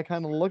 yesterday I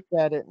kind of looked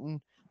at it and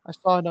I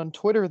saw it on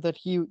Twitter that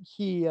he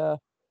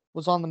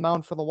was on the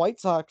mound for the White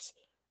Sox,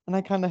 and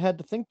I kind of had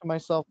to think to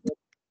myself, like,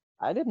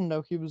 I didn't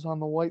know he was on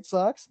the White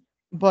Sox,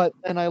 but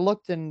then I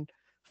looked and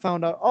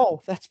found out,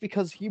 oh, that's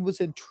because he was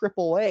in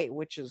AAA,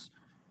 which is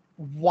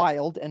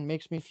wild and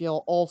makes me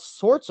feel all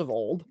sorts of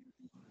old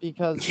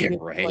because Yeah,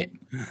 it's like right.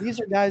 these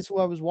are guys who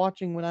I was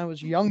watching when I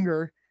was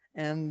younger,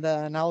 and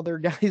now they're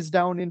guys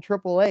down in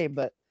AAA.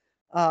 But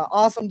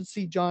awesome to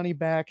see Johnny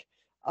back.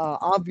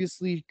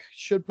 Obviously,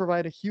 should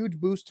provide a huge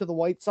boost to the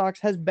White Sox.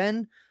 Has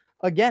been,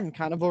 again,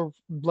 kind of a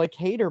like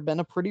Hader,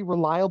 been a pretty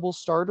reliable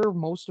starter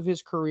most of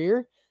his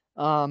career.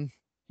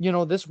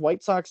 This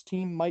White Sox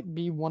team might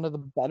be one of the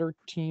better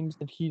teams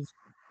that he's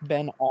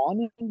been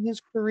on in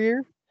his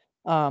career.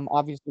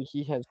 Obviously,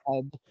 he has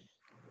had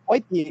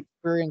quite the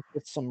experience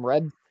with some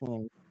Red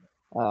teams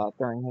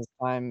during his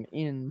time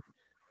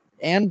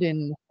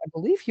I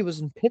believe he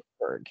was in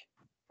Pittsburgh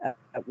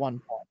at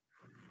one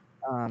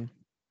point.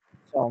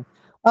 So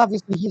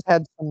obviously he's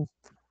had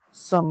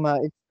some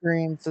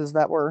experiences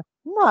that were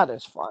not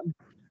as fun,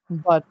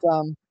 but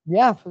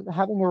yeah,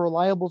 having a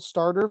reliable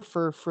starter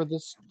for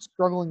this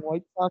struggling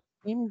White Sox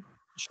team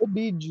should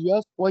be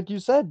just like you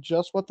said,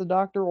 just what the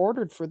doctor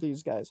ordered for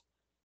these guys.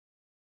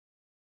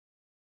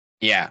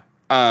 Yeah.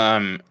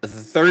 The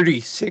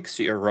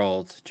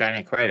 36-year-old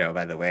Johnny Cueto,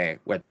 by the way,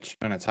 which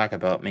I'm going to talk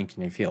about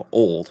making you feel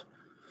old.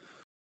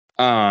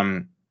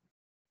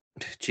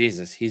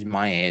 Jesus, he's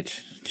my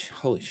age.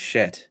 Holy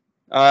shit.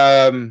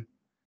 Yeah,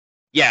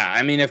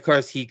 of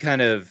course, he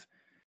kind of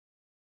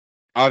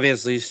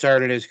obviously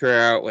started his career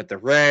out with the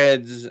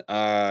Reds.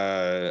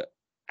 Oh,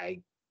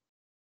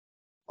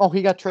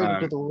 he got traded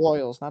to the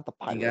Royals, not the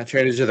He got Pirates.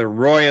 traded to the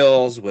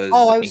Royals. Oh, Was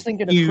I was a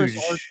thinking of Chris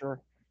huge. Archer.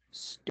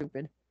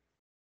 Stupid.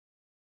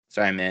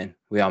 Sorry, man.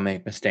 We all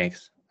make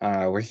mistakes.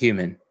 We're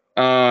human.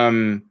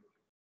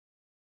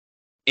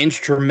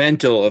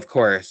 Instrumental, of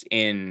course,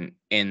 in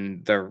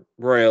the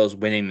Royals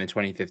winning the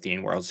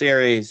 2015 World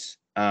Series.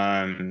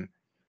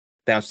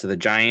 Bounced to the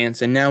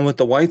Giants, and now with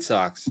the White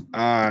Sox.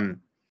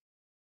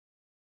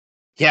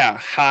 Yeah,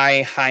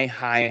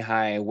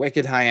 high,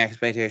 wicked high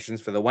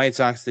expectations for the White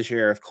Sox this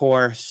year, of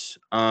course.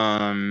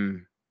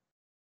 And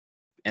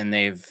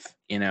they've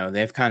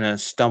kind of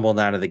stumbled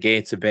out of the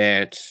gates a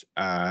bit.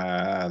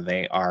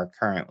 They are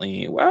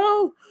currently,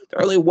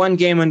 they're only 1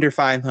 game under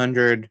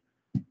 500.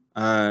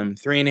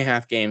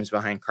 3.5 games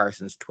behind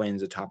Carson's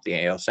Twins atop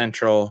the AL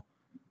Central.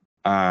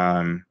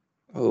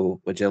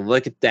 Would you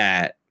look at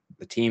that?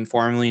 The team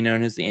formerly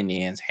known as the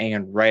Indians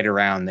hanging right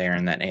around there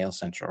in that AL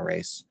Central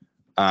race.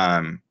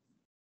 But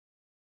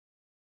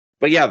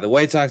yeah, the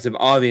White Sox have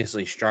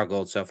obviously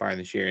struggled so far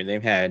this year.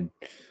 They've had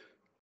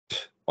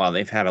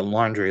a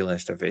laundry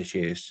list of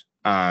issues.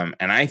 And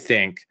I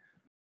think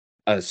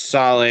a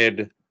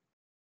solid,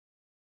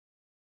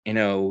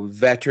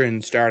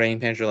 veteran starting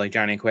pitcher like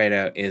Johnny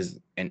Cueto is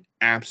an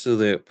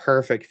absolute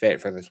perfect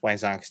fit for this White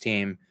Sox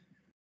team.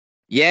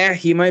 Yeah,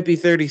 he might be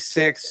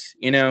 36.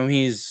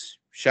 He's,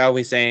 shall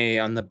we say,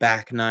 on the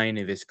back 9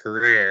 of his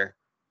career.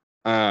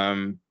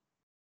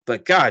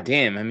 But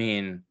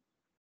goddamn,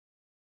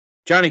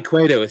 Johnny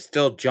Cueto is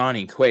still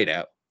Johnny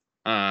Cueto.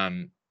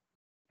 Um,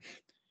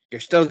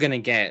 you're still gonna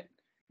get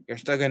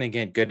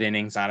good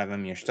innings out of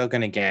him. You're still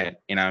gonna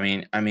get,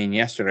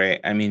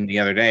 the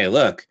other day,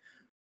 look,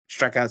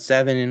 struck out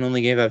 7 and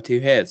only gave up 2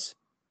 hits.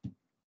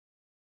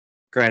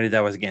 Granted,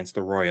 that was against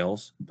the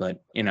Royals,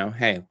 but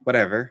hey,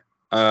 whatever.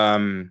 I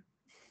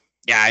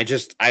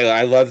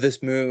love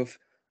this move.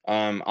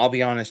 I'll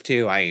be honest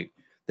too.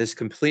 This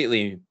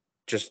completely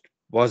just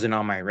wasn't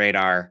on my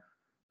radar.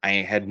 I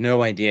had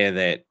no idea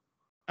that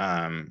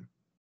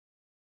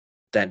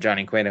that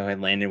Johnny Cueto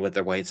had landed with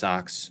the White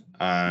Sox.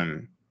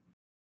 I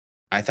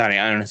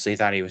honestly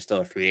thought he was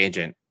still a free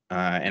agent.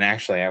 And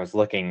actually, I was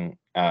looking,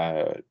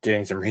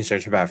 doing some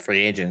research about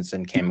free agents,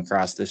 and came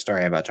across this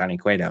story about Johnny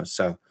Cueto.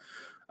 So,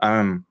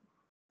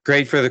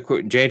 great for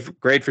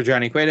great for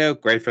Johnny Cueto,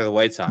 great for the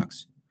White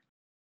Sox.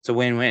 It's a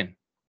win-win.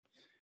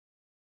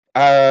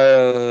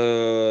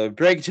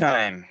 Break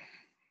time.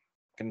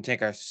 Gonna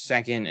take our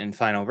second and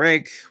final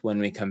break. When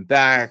we come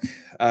back, we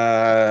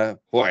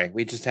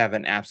just have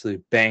an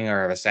absolute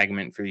banger of a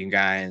segment for you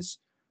guys.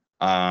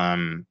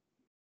 A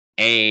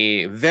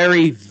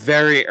very,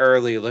 very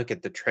early look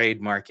at the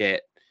trade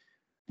market.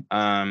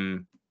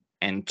 And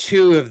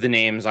 2 of the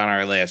names on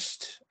our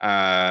list.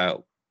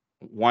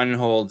 One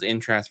holds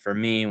interest for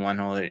me, one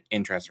holds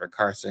interest for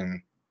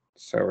Carson.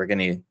 So we're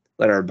gonna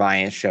let our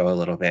bias show a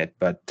little bit,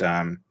 but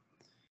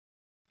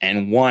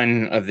and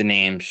one of the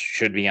names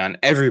should be on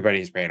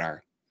everybody's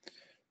radar.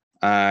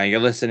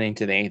 You're listening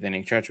to the 8th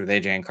Inning Stretch with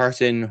AJ and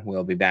Carson.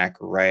 We'll be back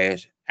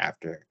right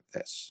after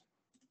this.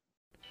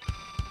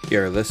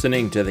 You're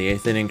listening to the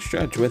 8th Inning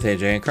Stretch with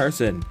AJ and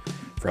Carson.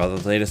 For all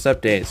the latest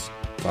updates,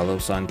 follow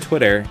us on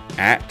Twitter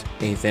at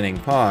 8th Inning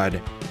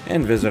Pod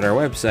and visit our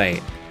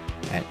website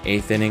at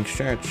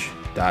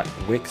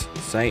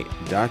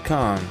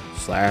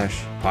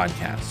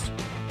 8thinningstretch.wixsite.com/podcast.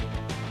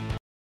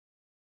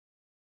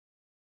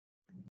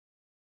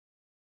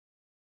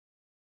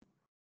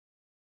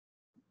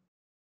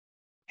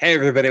 Hey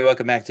everybody,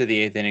 welcome back to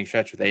the 8th Inning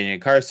Stretch with AJ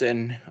and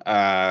Carson.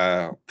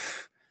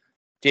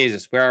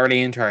 Jesus, we're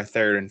already into our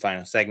third and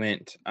final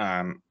segment.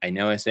 I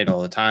know I say it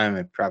all the time.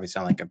 I probably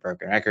sound like a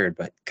broken record,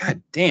 but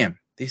god damn,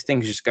 these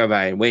things just go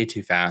by way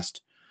too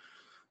fast.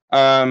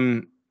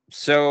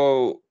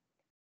 So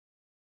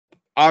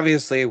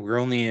obviously we're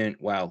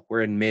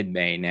in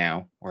mid-May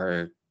now.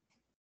 We're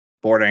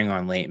bordering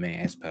on late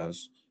May, I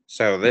suppose.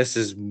 So this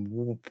is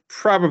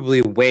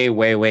probably way,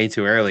 way, way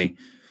too early.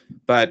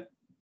 But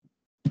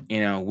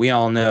we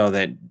all know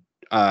that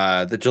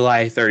the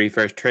July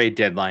 31st trade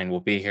deadline will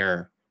be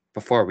here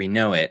before we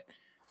know it.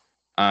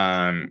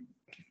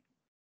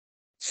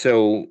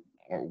 So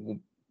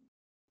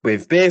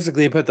we've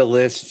basically put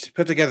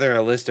together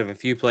a list of a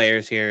few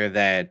players here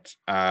that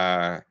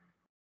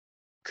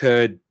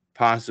could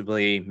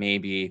possibly,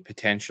 maybe,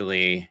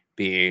 potentially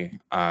be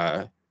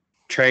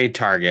trade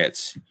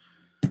targets.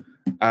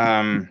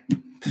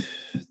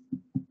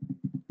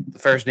 The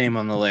first name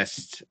on the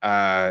list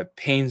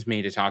pains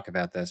me to talk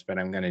about this, but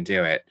I'm going to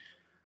do it.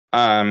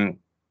 Xander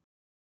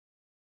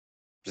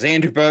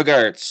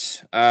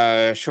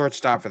Bogaerts,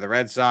 shortstop for the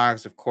Red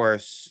Sox, of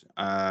course.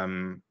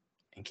 In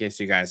case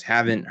you guys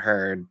haven't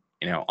heard,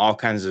 all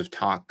kinds of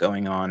talk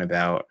going on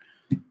about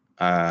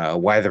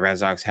why the Red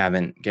Sox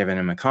haven't given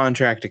him a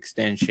contract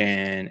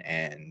extension,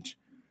 and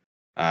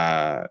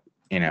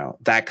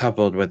that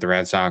coupled with the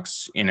Red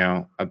Sox,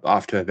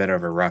 off to a bit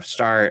of a rough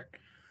start.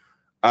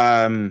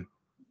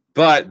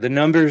 But the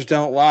numbers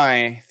don't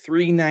lie.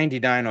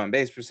 .399 on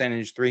base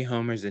percentage, 3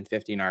 homers and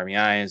 15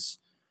 RBIs.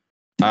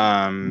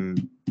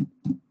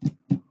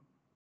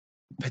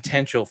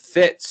 Potential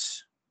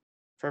fits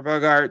for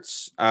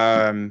Bogaerts.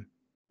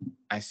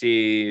 I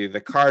see the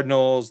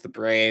Cardinals, the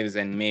Braves,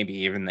 and maybe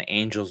even the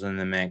Angels in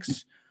the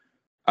mix.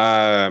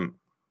 Carson,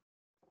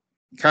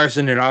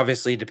 it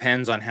obviously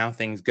depends on how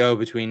things go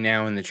between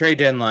now and the trade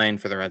deadline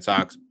for the Red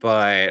Sox,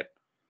 but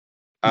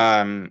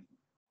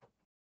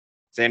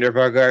Xander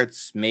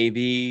Bogaerts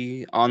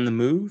maybe on the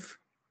move.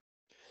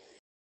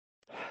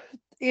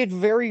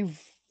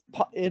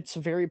 It's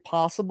very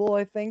possible,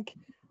 I think.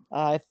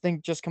 I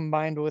think just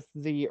combined with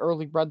the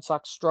early Red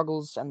Sox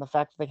struggles and the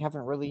fact that they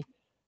haven't really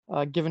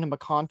given him a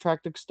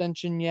contract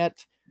extension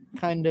yet,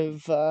 kind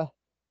of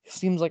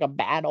seems like a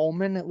bad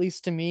omen, at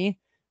least to me,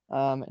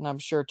 and I'm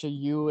sure to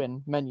you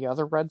and many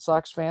other Red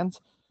Sox fans.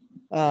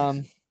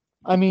 Here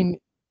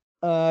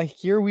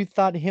we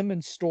thought him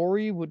and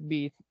Story would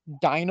be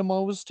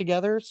dynamos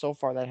together. So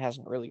far, that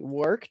hasn't really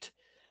worked.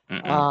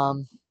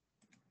 I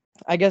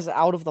guess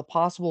out of the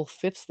possible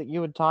fits that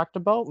you had talked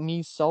about,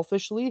 me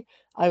selfishly,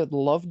 I would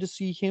love to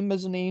see him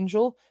as an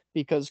Angel,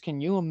 because can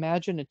you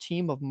imagine a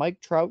team of Mike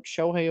Trout,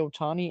 Shohei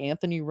Ohtani,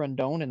 Anthony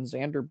Rendon, and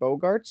Xander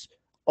Bogaerts?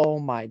 Oh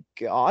my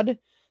god.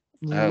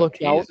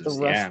 Look out Jesus,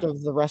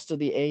 the rest of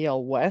the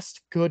AL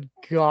West. Good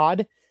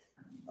god.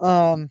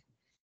 But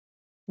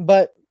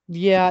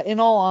yeah,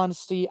 in all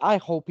honesty, I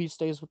hope he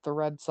stays with the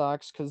Red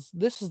Sox, because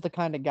this is the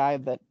kind of guy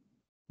that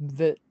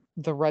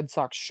the Red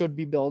Sox should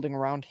be building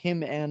around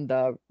him and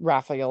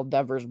Rafael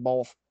Devers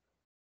both.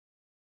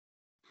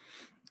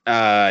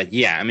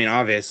 Yeah, I mean,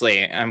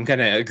 obviously, I'm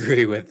gonna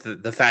agree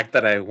with the fact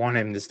that I want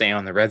him to stay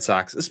on the Red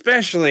Sox,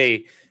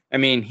 especially. I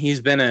mean,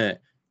 he's a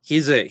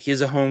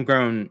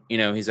homegrown,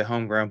 he's a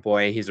homegrown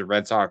boy. He's a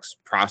Red Sox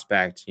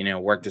prospect.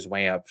 Worked his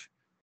way up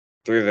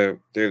through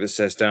the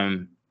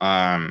system.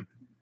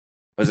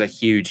 Was a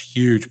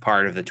huge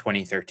part of the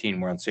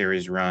 2013 World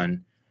Series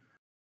run.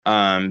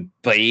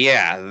 But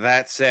yeah,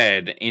 that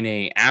said, in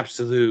a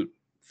absolute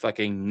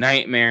fucking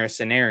nightmare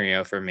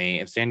scenario for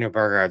me, if Daniel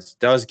Bogaerts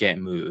does get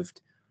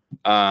moved,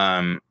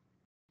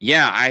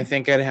 yeah, I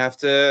think I'd have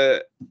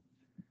to,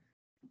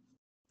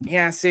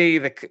 say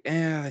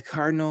the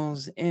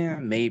Cardinals,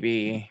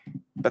 maybe,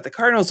 but the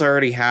Cardinals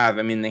already have.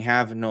 I mean, they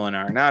have Nolan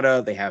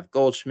Arenado, they have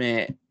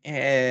Goldschmidt,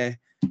 and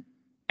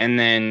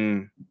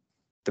then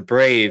the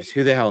Braves.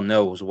 Who the hell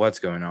knows what's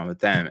going on with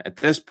them at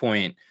this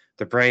point?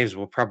 The Braves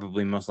will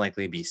probably most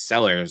likely be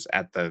sellers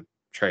at the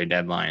trade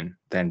deadline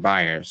than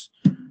buyers.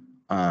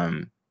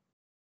 But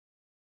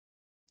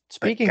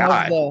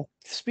God,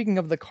 Speaking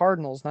of the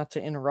Cardinals, not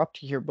to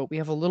interrupt you here, but we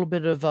have a little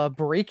bit of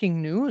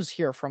breaking news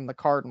here from the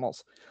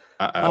Cardinals.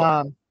 uh-oh.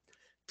 Um,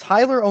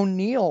 Tyler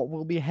O'Neill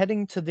will be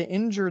heading to the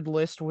injured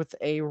list with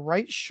a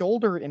right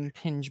shoulder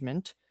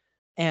impingement,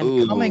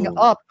 and coming Ooh.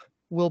 up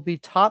will be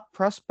top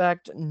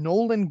prospect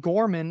Nolan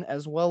Gorman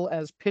as well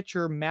as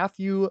pitcher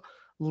Matthew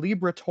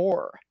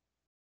Liberatore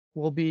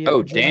will be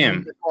Oh, joining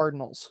damn. the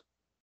Cardinals.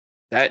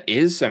 That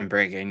is some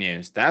breaking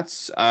news.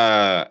 That's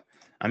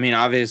I mean,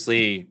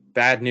 obviously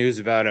bad news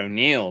about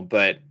O'Neill,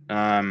 but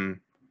yeah,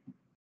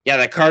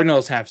 the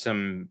Cardinals have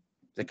some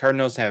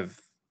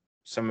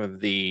of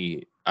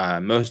the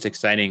most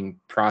exciting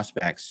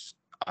prospects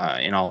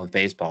in all of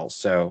baseball.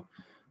 So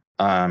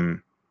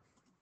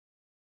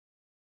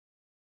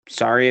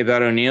sorry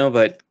about O'Neill,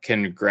 but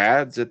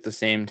congrats at the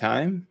same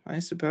time, I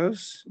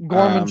suppose.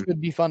 Gorman should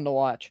be fun to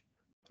watch.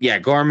 Yeah,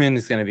 Gorman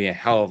is going to be a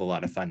hell of a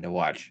lot of fun to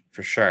watch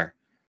for sure.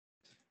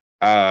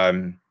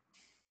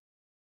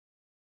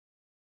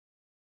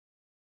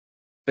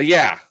 But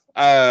yeah,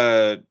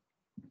 I'm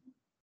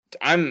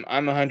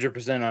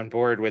 100% on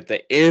board with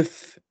the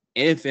if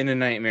in a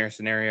nightmare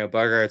scenario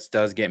Bogaerts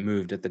does get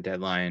moved at the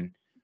deadline.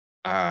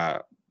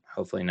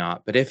 Hopefully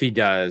not, but if he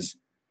does,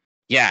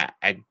 yeah,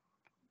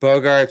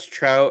 Bogaerts,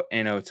 Trout,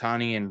 and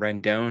Ohtani and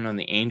Rendon on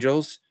the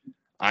Angels,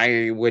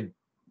 I would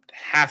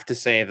have to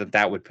say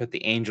that would put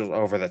the Angels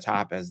over the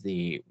top as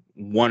the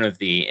one of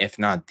the, if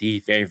not the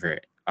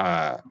favorite,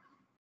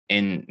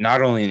 in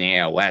not only in the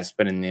AL West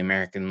but in the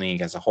American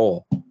League as a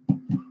whole.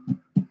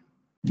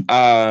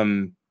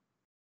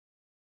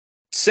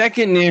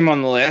 Second name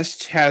on the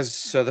list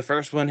the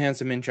first one has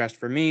some interest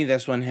for me.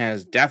 This one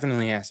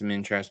definitely has some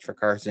interest for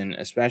Carson,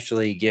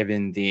 especially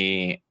given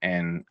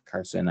and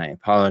Carson, I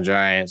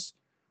apologize,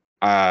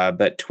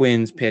 but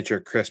Twins pitcher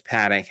Chris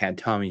Paddock had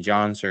Tommy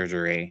John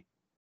surgery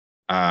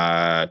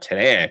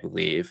today, I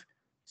believe.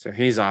 So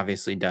he's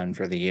obviously done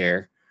for the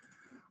year.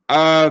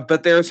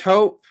 But there's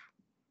hope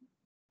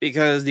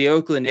because the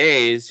Oakland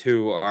A's,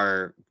 who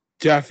are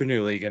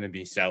definitely going to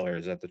be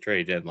sellers at the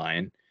trade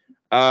deadline,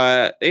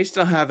 they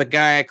still have a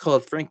guy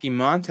called Frankie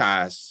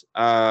Montas.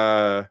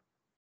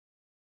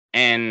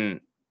 And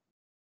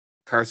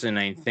Carson,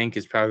 I think,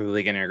 is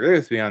probably going to agree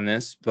with me on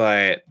this,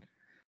 but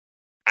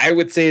I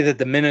would say that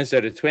the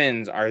Minnesota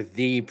Twins are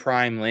the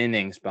prime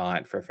landing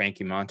spot for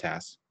Frankie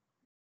Montas.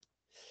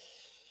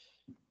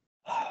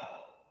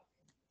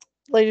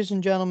 Ladies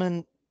and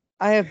gentlemen,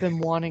 I have been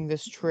wanting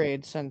this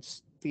trade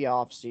since the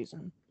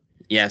offseason.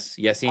 Yes,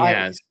 he I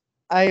has.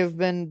 I have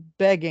been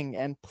begging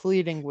and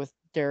pleading with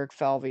Derek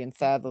Falvey and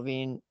Thad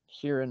Levine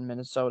here in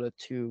Minnesota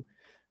to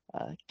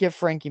get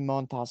Frankie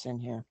Montas in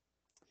here.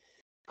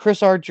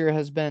 Chris Archer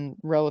has been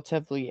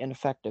relatively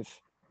ineffective.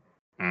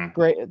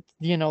 Great,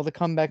 the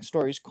comeback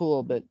story is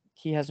cool, but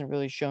he hasn't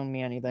really shown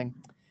me anything.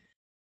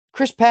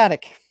 Chris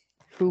Paddock,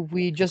 who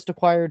we just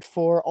acquired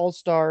for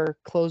All-Star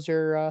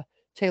closer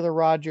Taylor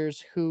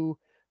Rogers, who,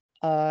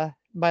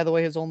 by the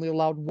way, has only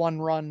allowed one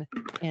run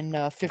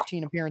in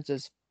 15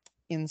 appearances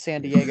in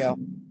San Diego.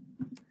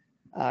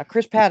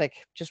 Chris Paddock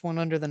just went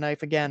under the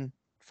knife again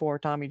for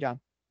Tommy John.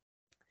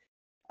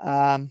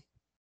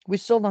 We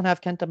still don't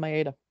have Kenta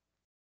Maeda.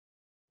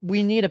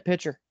 We need a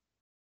pitcher.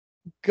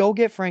 Go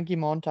get Frankie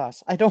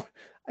Montas.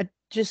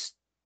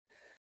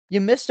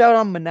 You missed out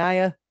on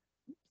Manaya.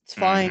 It's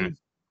fine.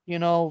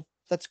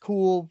 That's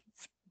cool.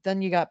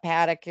 Then you got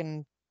Paddock,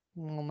 and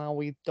well, now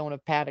we don't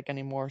have Paddock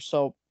anymore.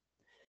 So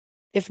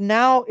if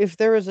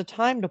there is a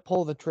time to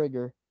pull the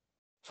trigger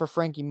for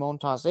Frankie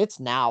Montas, it's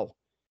now.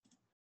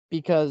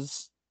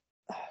 Because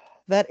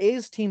that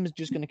A's team is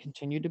just going to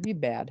continue to be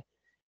bad.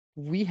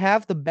 We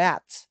have the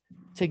bats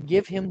to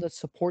give him the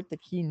support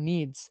that he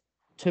needs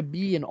to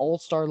be an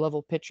all-star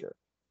level pitcher.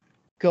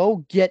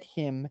 Go get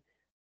him,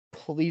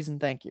 please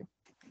and thank you.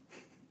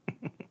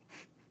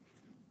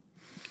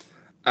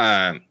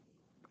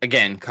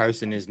 Again,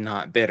 Carson is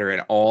not bitter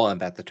at all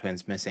about the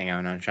Twins missing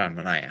out on Sean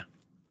Manaea.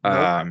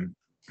 Nope.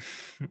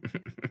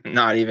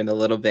 Not even a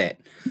little bit.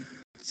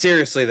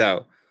 Seriously,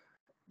 though,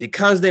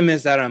 because they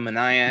missed out on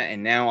Manaea,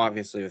 and now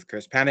obviously with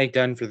Chris Paddock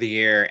done for the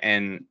year,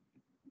 and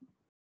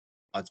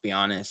let's be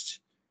honest,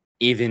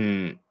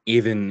 even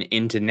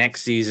into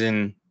next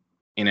season,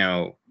 you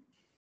know,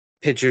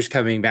 pitchers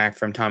coming back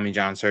from Tommy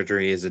John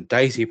surgery is a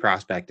dicey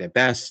prospect at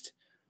best.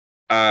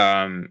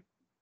 Because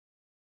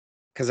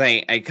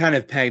I kind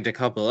of pegged a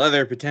couple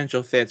other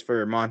potential fits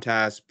for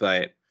Montas,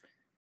 but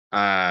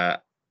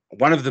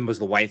one of them was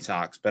the White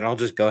Sox. But I'll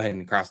just go ahead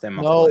and cross them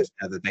off the No, list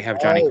now that they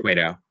have Johnny no.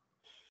 Cueto.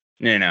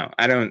 No,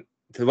 I don't.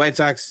 The White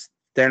Sox,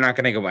 they're not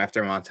going to go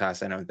after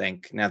Montas, I don't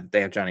think, now that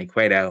they have Johnny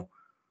Cueto.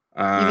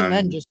 Even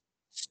then, just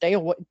stay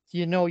away.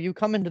 You know, you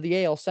come into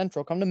the AL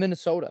Central, come to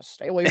Minnesota.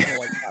 Stay away from the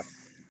White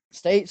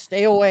Sox.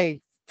 Stay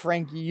away,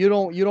 Frankie. You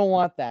don't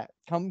want that.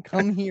 Come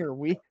here.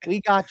 We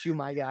got you,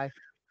 my guy.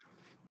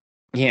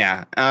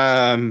 Yeah.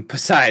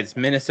 Besides,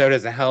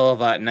 Minnesota's a hell of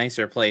a lot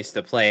nicer place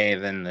to play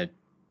than the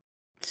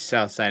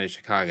south side of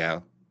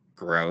Chicago.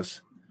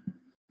 Gross.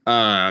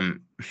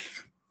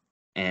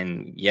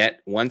 And yet,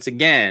 once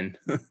again,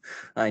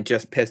 I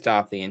just pissed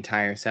off the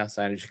entire south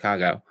side of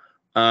Chicago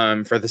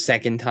for the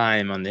second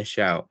time on this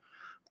show.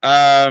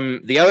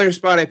 The other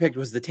spot I picked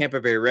was the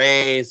Tampa Bay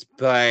Rays,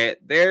 but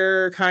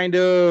they're kind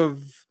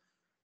of,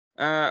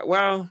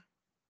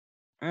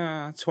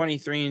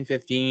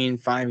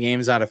 23-15, 5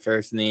 games out of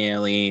first in the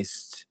AL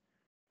East.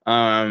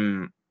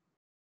 But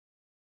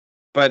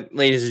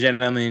ladies and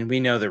gentlemen, we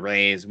know the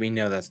Rays. We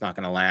know that's not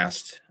going to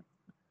last.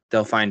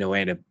 They'll find a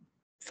way to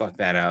fuck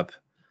that up.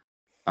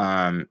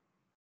 I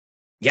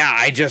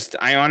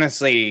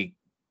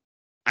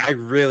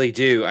really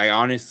do.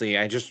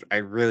 I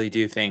really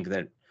do think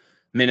that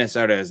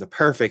Minnesota is the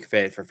perfect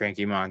fit for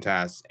Frankie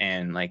Montas.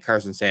 And like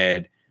Carson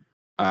said,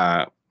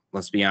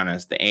 let's be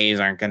honest, the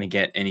A's aren't going to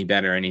get any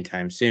better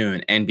anytime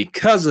soon. And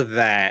because of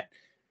that,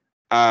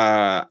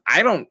 I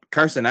don't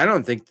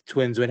think the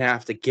Twins would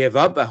have to give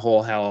up a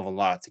whole hell of a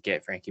lot to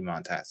get Frankie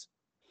Montas.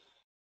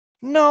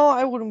 No,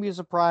 I wouldn't be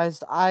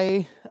surprised.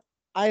 I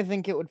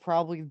think it would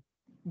probably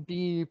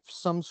be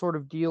some sort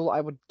of deal, I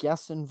would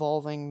guess,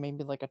 involving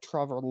maybe like a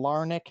Trevor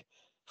Larnach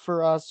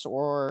for us,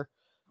 or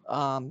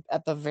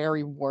at the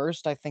very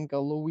worst, I think a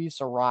Luis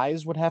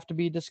Ariz would have to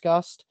be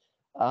discussed.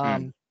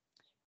 I'm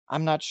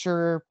not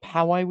sure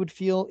how I would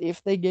feel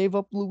if they gave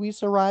up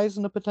Luis Ariz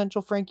in a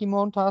potential Frankie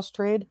Montas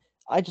trade.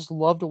 I just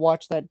love to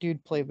watch that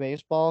dude play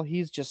baseball.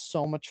 He's just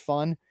so much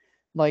fun.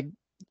 Like,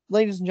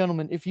 ladies and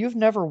gentlemen, if you've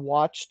never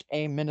watched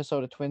a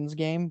Minnesota Twins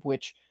game,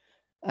 which,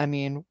 I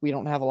mean, we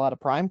don't have a lot of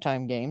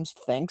primetime games.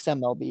 Thanks,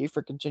 MLB,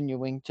 for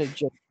continuing to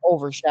just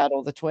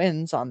overshadow the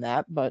Twins on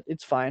that, but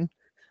it's fine.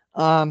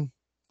 Um,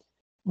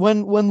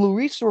 when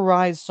Luis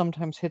Ariz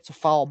sometimes hits a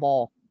foul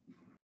ball,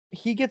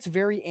 he gets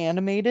very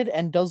animated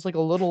and does like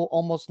a little,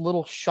 almost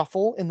little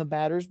shuffle in the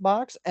batter's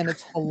box, and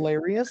it's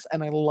hilarious,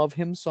 and I love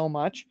him so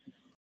much.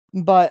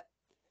 But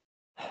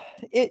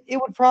it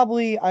would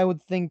probably, I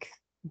would think,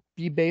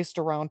 be based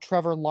around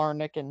Trevor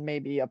Larnach and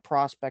maybe a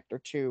prospect or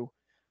two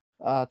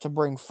to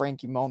bring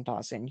Frankie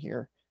Montas in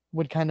here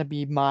would kind of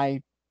be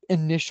my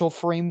initial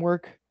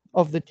framework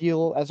of the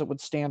deal as it would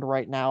stand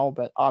right now.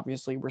 But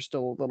obviously, we're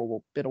still a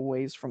little bit of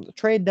ways from the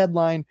trade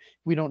deadline.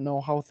 We don't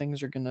know how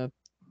things are going to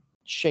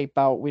shape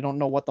out. We don't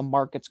know what the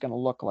market's going to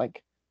look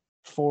like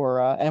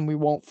and we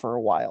won't for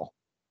a while.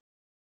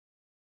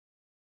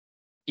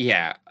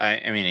 Yeah,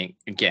 I mean,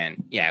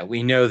 again, yeah,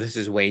 we know this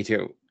is way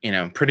too,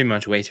 pretty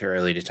much way too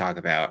early to talk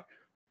about,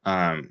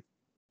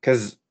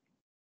 because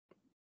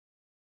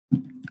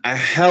a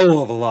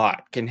hell of a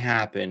lot can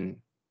happen.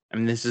 I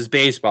mean, this is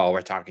baseball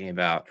we're talking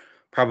about,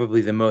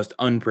 probably the most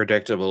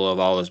unpredictable of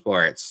all the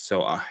sports.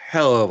 So a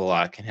hell of a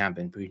lot can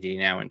happen between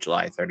now and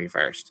July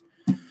 31st.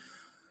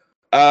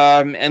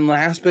 And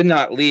last but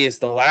not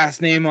least, the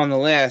last name on the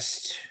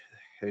list,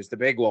 here's the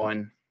big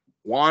one.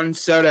 Juan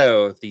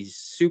Soto, the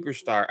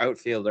superstar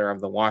outfielder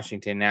of the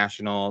Washington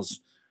Nationals.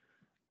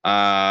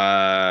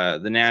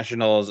 The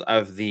Nationals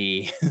of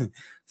the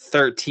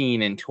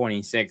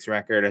 13-26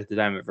 record at the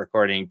time of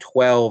recording,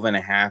 12 and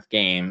a half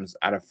games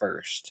out of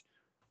first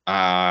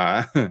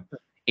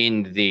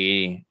in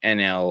the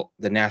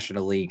the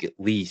National League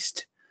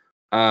least.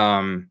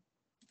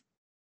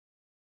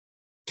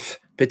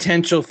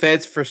 Potential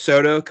fits for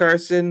Soto,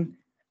 Carson.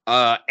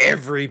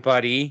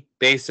 Everybody,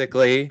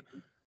 basically.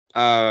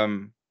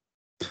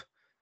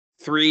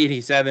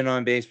 387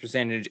 on base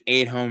percentage,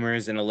 8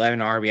 homers, and 11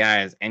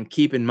 RBIs. And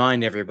keep in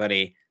mind,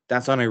 everybody,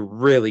 that's on a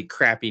really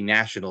crappy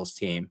Nationals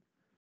team.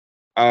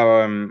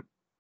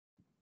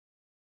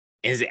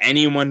 Is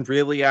anyone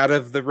really out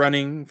of the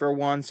running for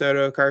Juan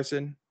Soto,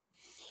 Carson?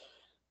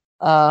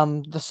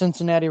 The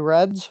Cincinnati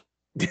Reds.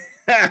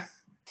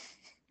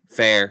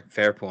 Fair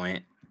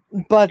point.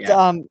 But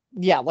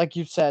yeah, like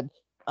you said,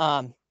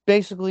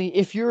 basically,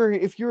 if you're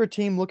a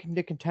team looking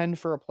to contend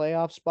for a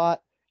playoff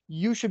spot,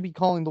 you should be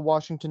calling the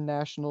Washington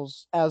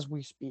Nationals as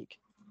we speak,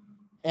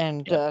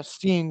 and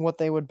seeing what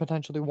they would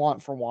potentially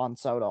want for Juan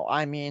Soto.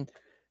 I mean,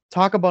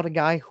 talk about a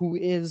guy who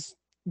is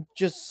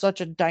just such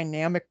a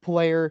dynamic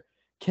player,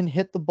 can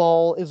hit the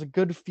ball, is a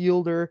good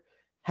fielder,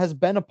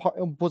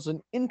 was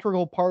an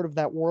integral part of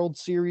that World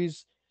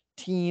Series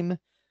team.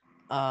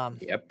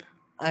 Yep.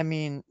 I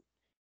mean,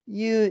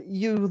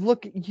 you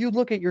look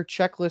at your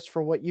checklist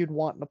for what you'd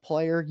want in a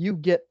player, you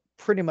get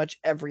pretty much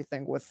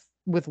everything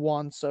with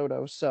Juan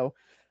Soto. So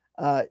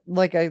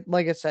like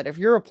I said, if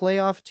you're a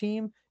playoff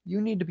team,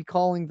 you need to be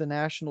calling the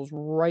Nationals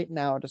right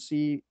now to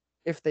see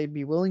if they'd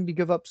be willing to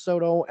give up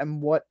Soto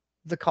and what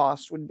the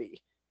cost would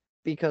be.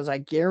 Because I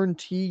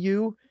guarantee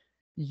you,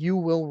 you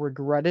will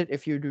regret it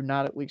if you do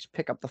not at least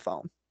pick up the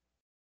phone.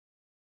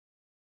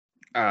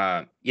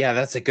 Yeah,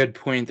 that's a good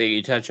point that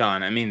you touch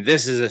on. I mean,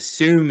 this is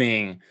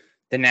assuming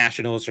the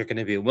Nationals are going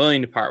to be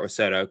willing to part with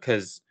Soto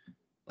because,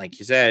 like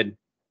you said,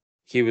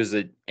 he was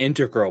an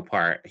integral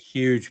part, a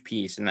huge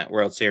piece in that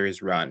World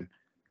Series run.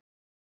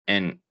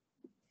 And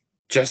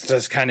just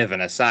as kind of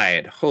an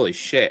aside, holy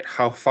shit,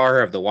 how far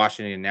have the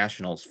Washington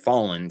Nationals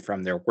fallen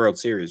from their World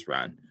Series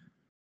run?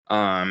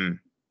 Um,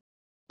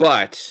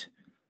 but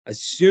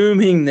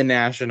assuming the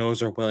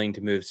Nationals are willing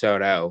to move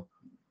Soto,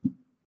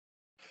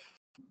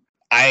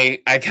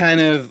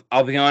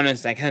 I'll be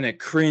honest, I kind of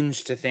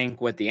cringe to think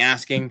what the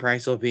asking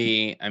price will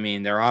be. I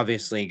mean, they're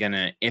obviously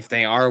gonna, if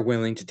they are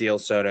willing to deal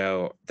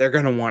Soto, they're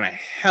gonna want a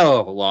hell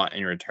of a lot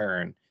in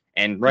return,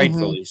 and Mhm.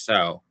 rightfully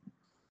so.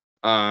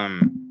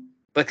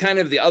 But kind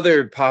of the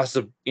other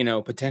possible,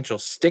 potential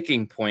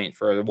sticking point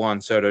for the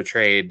Juan Soto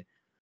trade,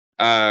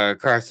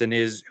 Carson,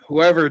 is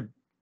whoever,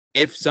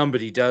 if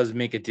somebody does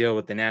make a deal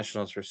with the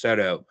Nationals for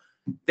Soto,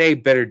 they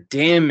better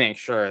damn make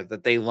sure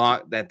that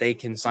they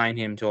can sign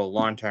him to a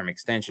long-term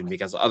extension,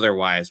 because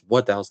otherwise,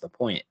 what the hell's the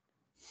point?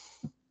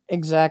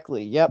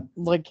 Exactly. Yep.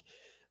 Like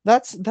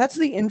that's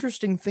the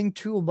interesting thing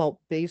too about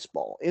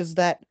baseball is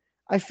that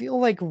I feel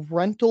like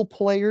rental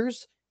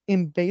players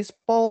in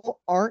baseball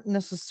aren't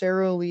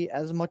necessarily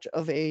as much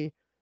of a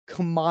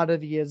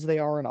commodity as they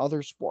are in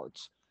other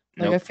sports.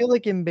 Like I Nope. feel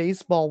like in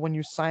baseball when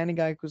you sign a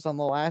guy who's on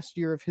the last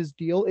year of his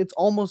deal, it's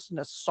almost an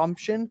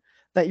assumption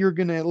that you're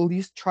going to at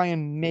least try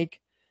and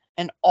make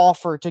an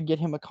offer to get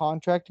him a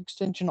contract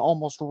extension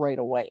almost right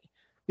away.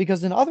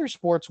 Because in other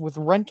sports with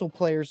rental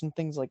players and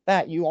things like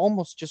that, you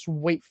almost just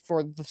wait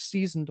for the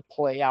season to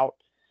play out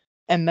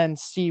and then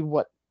see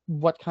what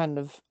kind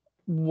of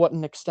what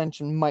an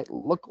extension might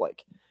look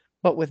like.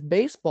 But with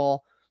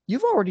baseball,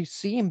 you've already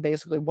seen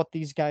basically what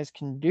these guys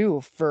can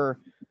do for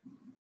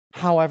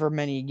however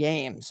many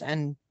games.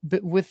 And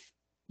with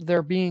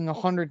there being a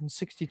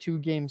 162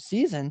 game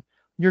season,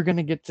 you're going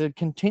to get to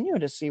continue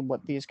to see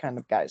what these kind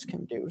of guys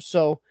can do.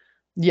 So,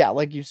 yeah,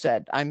 like you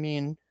said, I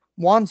mean,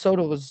 Juan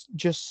Soto was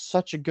just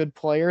such a good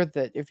player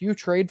that if you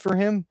trade for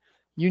him,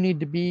 you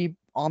need to be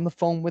on the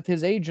phone with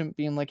his agent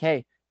being like,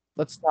 "Hey,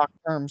 let's talk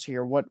terms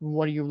here. What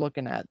are you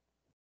looking at?"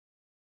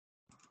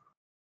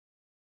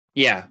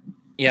 Yeah.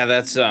 Yeah,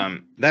 that's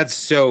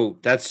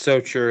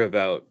so true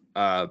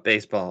about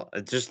baseball.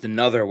 It's just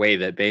another way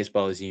that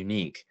baseball is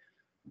unique.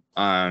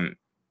 Um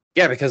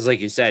yeah, because like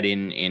you said,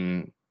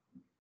 in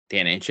the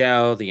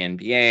NHL, the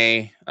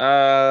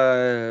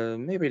NBA,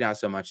 maybe not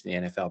so much the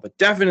NFL, but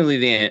definitely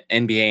the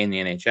NBA and the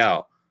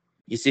NHL.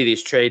 You see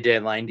these trade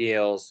deadline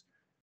deals.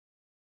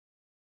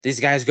 These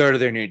guys go to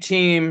their new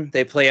team.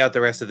 They play out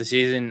the rest of the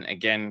season.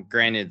 Again,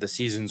 granted, the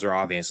seasons are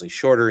obviously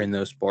shorter in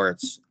those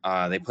sports.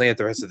 They play out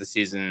the rest of the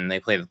season. They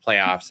play the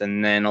playoffs,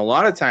 and then a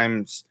lot of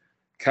times,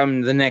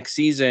 come the next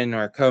season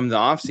or come the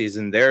off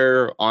season,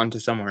 they're on to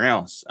somewhere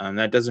else.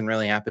 That doesn't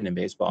really happen in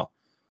baseball.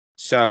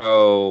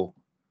 So,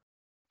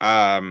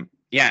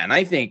 yeah, and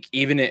I think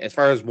even as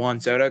far as Juan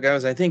Soto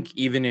goes, I think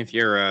even if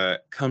you're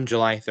come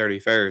July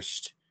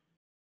 31st,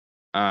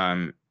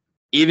 um,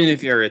 even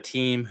if you're a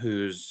team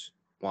who's,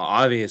 well,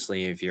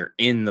 obviously, if you're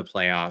in the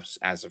playoffs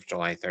as of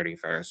July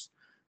 31st,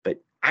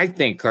 but I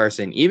think,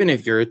 Carson, even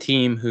if you're a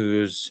team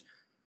who's,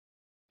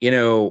 you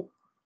know,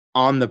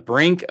 on the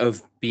brink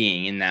of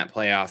being in that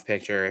playoff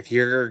picture, if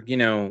you're,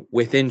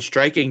 within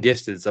striking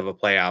distance of a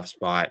playoff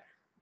spot,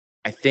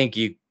 I think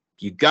you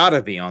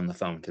gotta be on the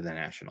phone to the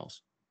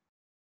Nationals.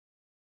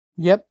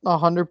 Yep,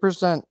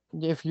 100%.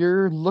 If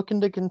you're looking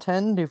to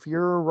contend, if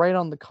you're right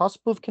on the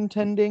cusp of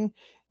contending,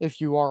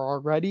 if you are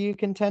already a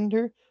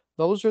contender,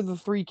 those are the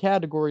three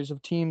categories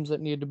of teams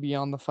that need to be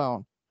on the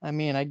phone. I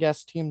mean, I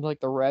guess teams like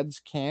the Reds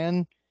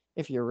can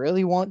if you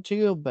really want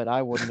to, but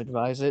I wouldn't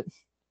advise it.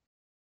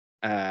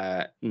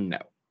 No,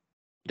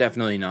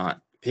 definitely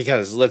not.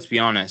 Because let's be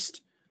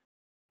honest,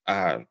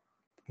 uh,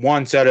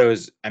 Juan Soto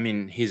is, I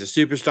mean, he's a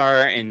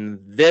superstar, and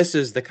this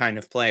is the kind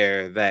of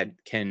player that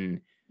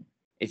can,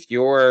 if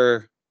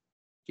you're,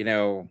 you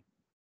know,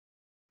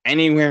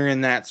 anywhere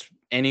in that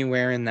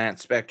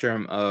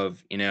spectrum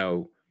of, in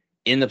the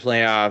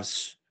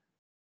playoffs,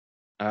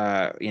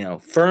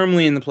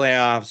 firmly in the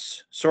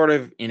playoffs, sort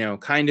of,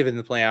 kind of in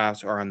the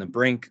playoffs, or on the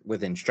brink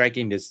within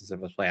striking distance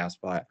of a playoff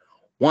spot.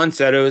 Juan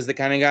Soto is the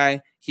kind of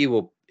guy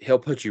he'll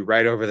put you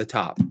right over the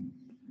top.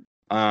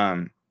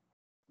 Um,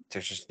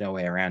 there's just no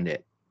way around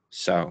it.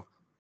 So,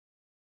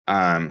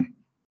 um,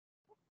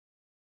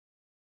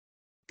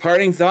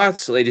 parting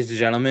thoughts, ladies and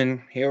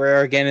gentlemen. Here we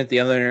are again at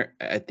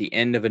the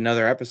end of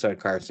another episode,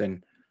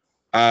 Carson.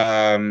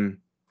 Um,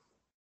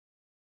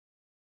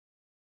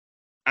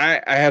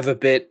 I have a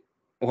bit.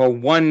 Well,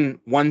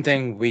 one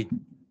thing we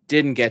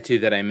didn't get to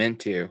that I meant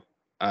to.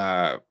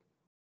 uh,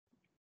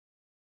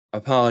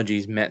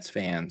 apologies, Mets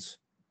fans.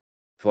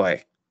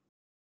 Boy,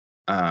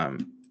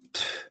 um,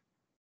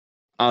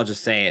 I'll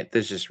just say it.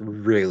 This just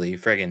really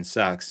friggin'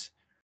 sucks.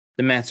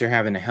 The Mets are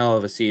having a hell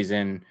of a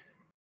season.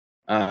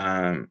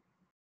 Um,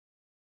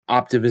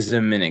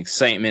 Optimism and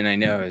excitement, I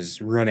know,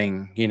 is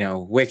running,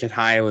 wicked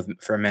high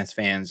for Mets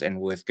fans,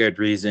 and with good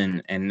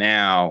reason. And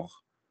now,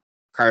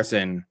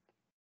 Carson,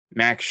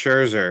 Max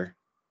Scherzer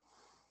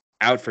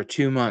out for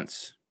 2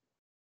 months.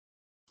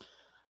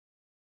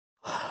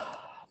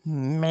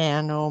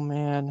 Man, oh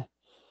man.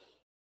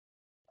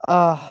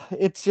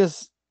 It's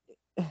just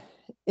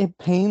it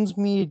pains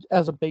me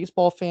as a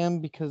baseball fan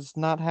because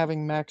not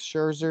having Max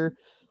Scherzer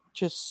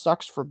just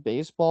sucks for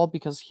baseball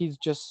because he's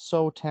just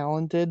so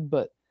talented,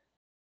 but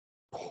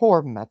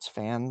poor Mets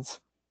fans.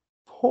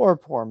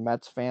 Poor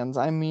Mets fans.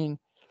 I mean,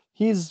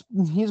 he's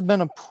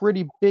been a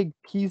pretty big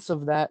piece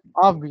of that.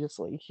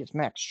 Obviously, he's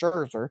Max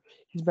Scherzer.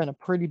 He's been a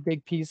pretty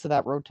big piece of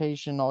that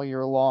rotation all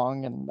year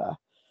long, and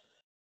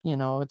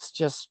it's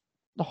just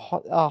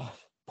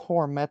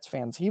poor Mets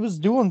fans. He was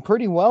doing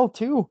pretty well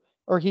too,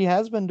 or he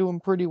has been doing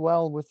pretty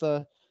well with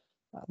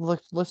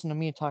listen to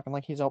me talking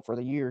like he's out for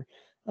the year.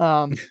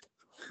 Um,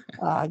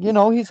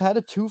 he's had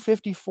a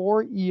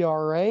 2.54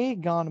 ERA,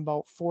 gone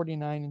about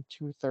 49 and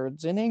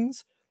 2/3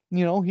 innings.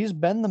 He's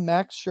been the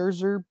Max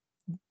Scherzer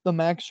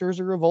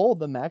of old,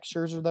 the Max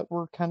Scherzer that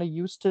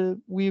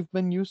we've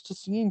been used to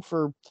seeing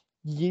for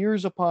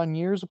years upon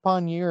years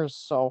upon years.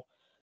 So,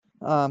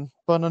 but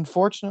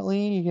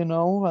unfortunately,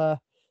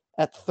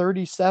 at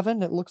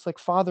 37, it looks like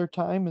Father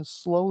Time is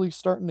slowly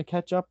starting to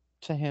catch up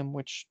to him,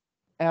 which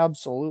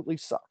absolutely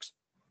sucks.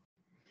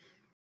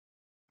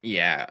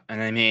 Yeah,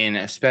 and I mean,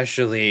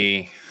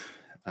 especially,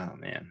 oh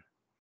man,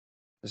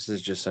 this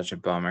is just such a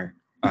bummer.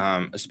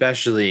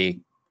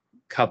 Especially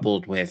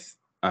coupled with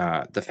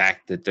the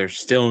fact that there's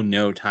still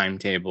no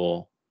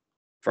timetable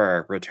for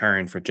a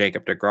return for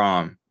Jacob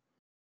deGrom.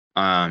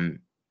 And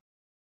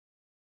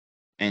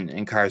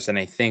Carson,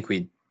 in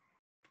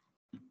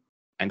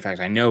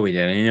fact, I know we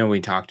did. I know we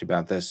talked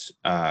about this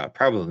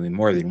probably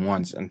more than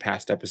once in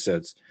past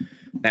episodes,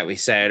 that we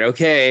said,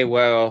 okay,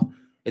 well,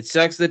 it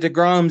sucks that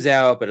deGrom's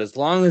out, but as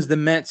long as the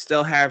Mets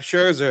still have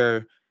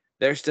Scherzer,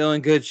 they're still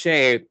in good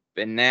shape.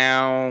 And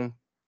now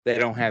they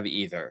don't have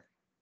either.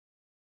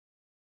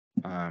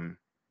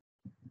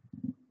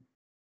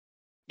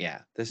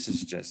 Yeah,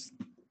 this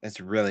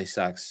really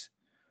sucks.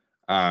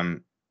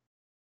 And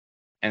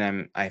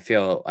I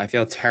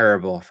feel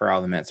terrible for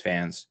all the Mets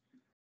fans.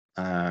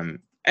 And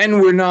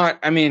we're not,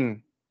 I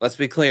mean, let's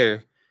be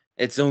clear.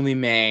 It's only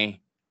May.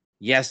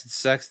 Yes, it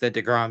sucks that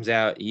deGrom's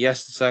out.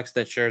 Yes, it sucks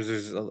that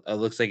Scherzer's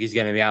looks like he's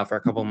going to be out for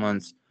a couple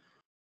months.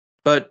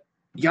 But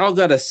y'all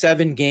got a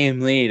 7-game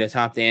lead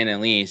atop the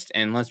NL East,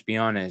 and let's be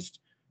honest,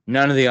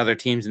 none of the other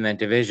teams in that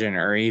division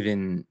are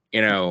even,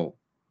 all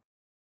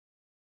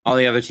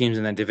the other teams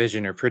in that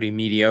division are pretty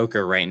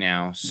mediocre right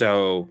now.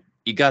 So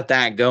you got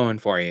that going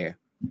for you.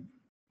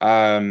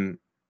 Carson,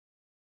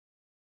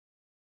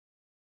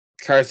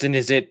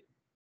 is it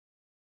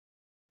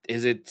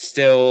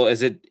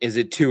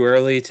too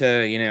early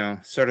to,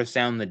 sort of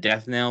sound the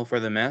death knell for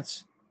the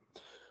Mets?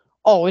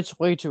 Oh, it's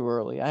way too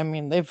early. I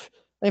mean, they've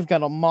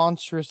got a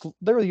monstrous.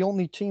 They're the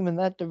only team in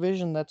that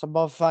division that's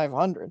above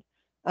 500.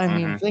 I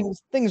mean,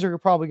 things are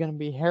probably going to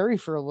be hairy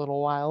for a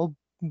little while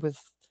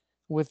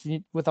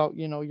without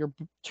your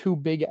two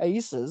big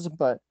aces,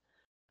 but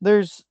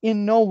there's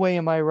in no way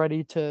am I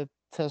ready to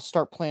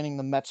start planning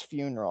the Mets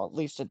funeral, at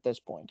least at this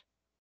point.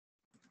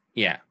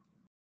 Yeah.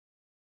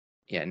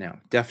 Yeah, no,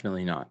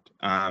 definitely not.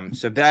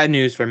 So bad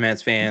news for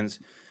Mets fans.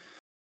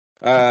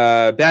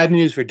 Bad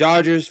news for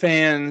Dodgers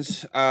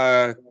fans.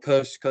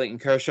 Coach Clayton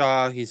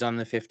Kershaw, he's on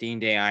the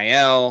 15-day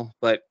IL.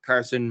 But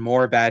Carson,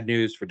 more bad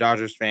news for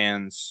Dodgers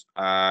fans.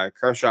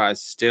 Kershaw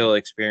is still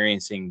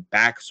experiencing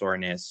back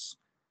soreness.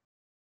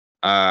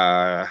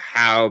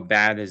 How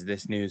bad is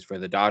this news for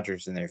the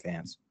Dodgers and their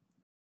fans?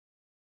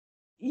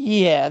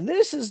 Yeah,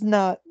 this is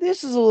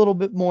a little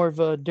bit more of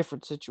a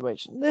different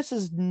situation. This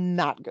is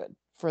not good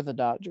for the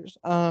Dodgers.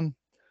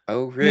 Oh, You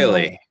know,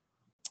 really?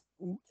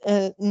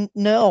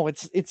 no,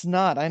 it's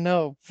not. I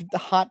know the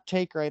hot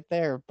take right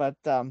there, but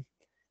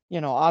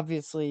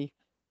obviously,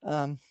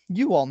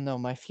 you all know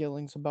my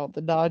feelings about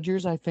the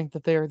Dodgers. I think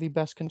that they are the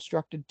best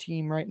constructed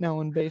team right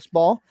now in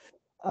baseball.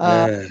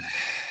 Uh,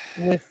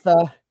 with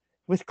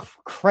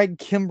Craig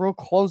Kimbrell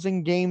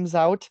closing games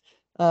out.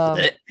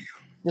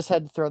 Just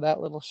had to throw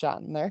that little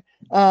shot in there.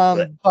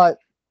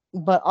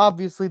 But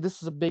obviously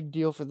this is a big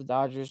deal for the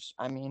Dodgers.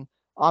 I mean,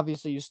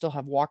 obviously you still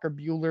have Walker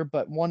Buehler,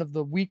 but one of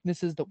the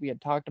weaknesses that we had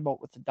talked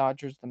about with the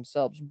Dodgers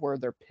themselves were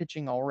their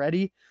pitching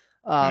already.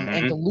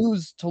 And to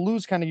lose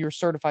kind of your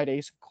certified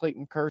ace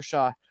Clayton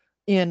Kershaw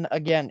in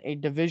again a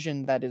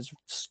division that is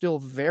still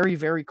very,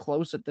 very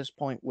close at this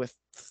point, with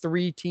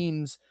three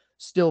teams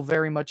still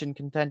very much in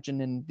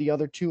contention and the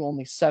other two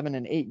only 7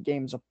 and 8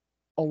 games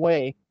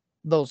away.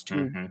 Those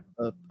two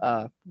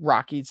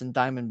Rockies and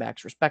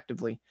Diamondbacks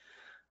respectively.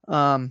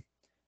 Um,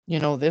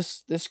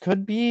 this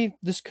could be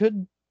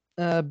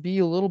a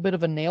little bit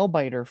of a nail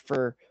biter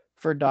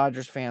for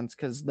Dodgers fans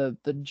because the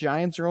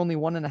Giants are only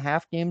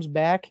 1.5 games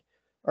back,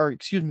 or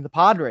excuse me, the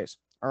Padres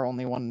are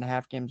only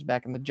 1.5 games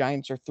back, and the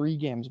Giants are 3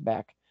 games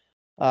back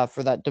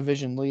for that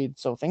division lead.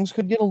 So things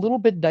could get a little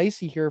bit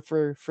dicey here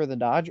for the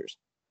Dodgers.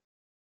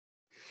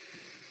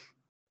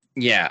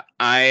 Yeah,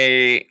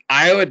 I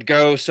would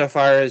go so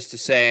far as to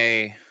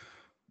say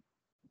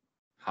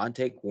hot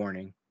take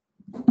warning.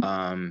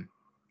 Well,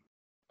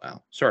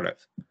 sort of.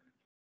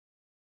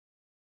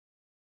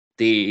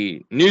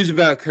 The news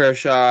about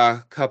Kershaw,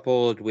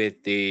 coupled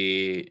with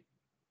the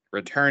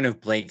return of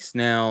Blake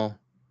Snell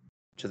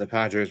to the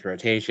Padres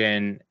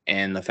rotation,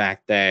 and the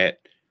fact that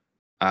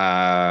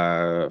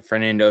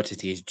Fernando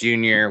Tatis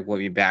Jr. will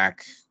be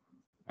back,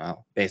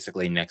 well,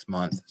 basically next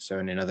month. So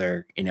in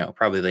another,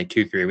 probably like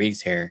 2-3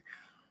 weeks here.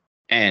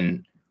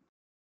 And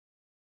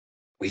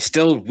we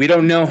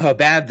don't know how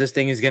bad this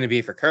thing is going to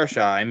be for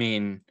Kershaw. I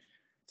mean,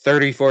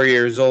 34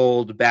 years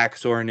old, back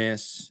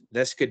soreness.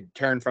 This could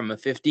turn from a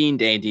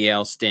 15-day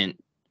DL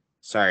stint.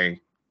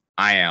 Sorry,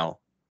 IL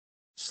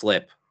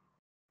slip.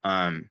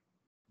 I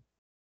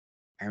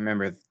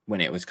remember when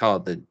it was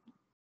called the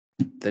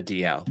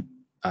DL.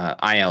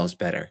 IL is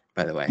better,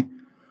 by the way.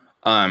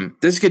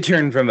 This could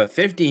turn from a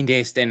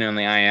 15-day stint on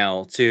the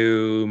IL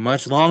to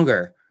much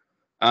longer.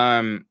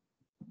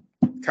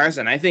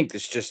 Carson, I think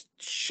this just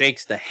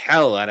shakes the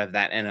hell out of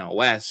that NL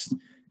West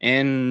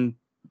and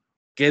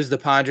gives the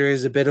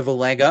Padres a bit of a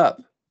leg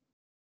up.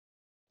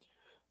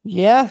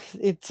 Yeah,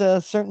 it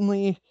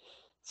certainly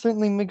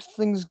makes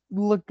things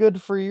look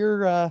good for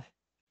your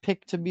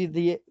pick to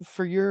be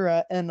for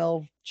your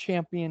NL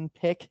champion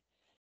pick.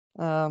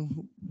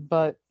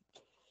 But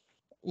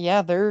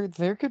yeah,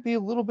 there could be a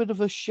little bit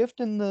of a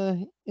shift in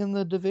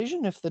the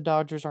division if the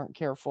Dodgers aren't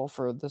careful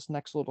for this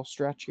next little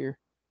stretch here.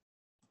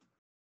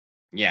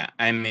 Yeah,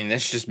 I mean,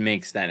 this just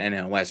makes that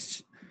NL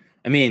West.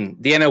 I mean,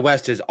 the NL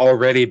West has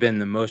already been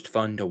the most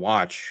fun to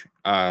watch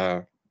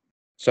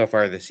so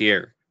far this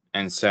year.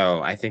 And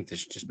so I think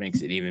this just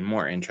makes it even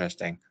more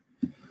interesting.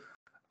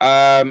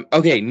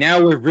 Okay,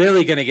 now we're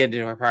really going to get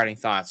into our parting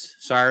thoughts.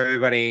 Sorry,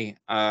 everybody.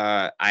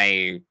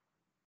 I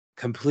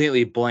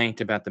completely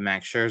blanked about the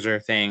Max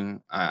Scherzer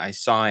thing. I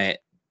saw it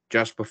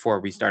just before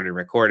we started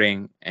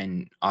recording,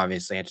 and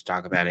obviously had to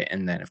talk about it.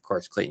 And then, of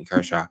course, Clayton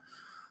Kershaw.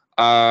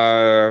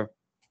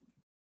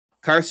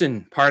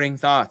 Carson, parting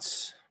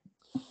thoughts.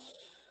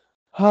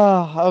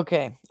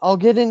 Okay, I'll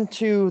get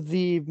into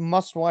the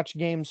must-watch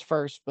games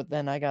first, but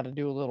then I got to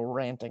do a little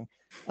ranting.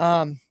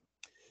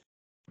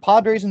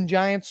 Padres and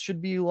Giants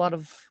should be a lot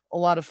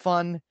of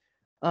fun.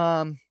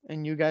 And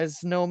you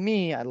guys know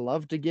me, I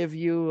love to give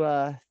you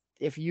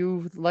if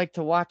you like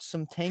to watch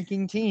some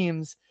tanking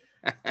teams,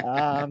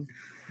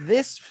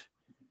 this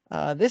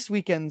this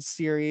weekend's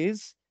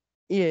series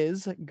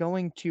is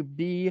going to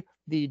be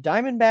the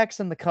Diamondbacks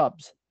and the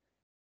Cubs.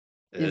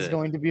 Is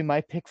going to be my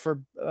pick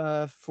for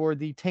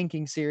the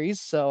tanking series.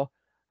 So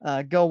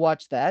go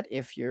watch that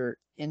if you're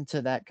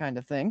into that kind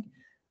of thing.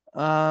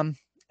 And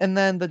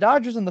then the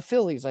Dodgers and the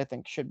Phillies, I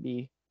think, should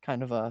be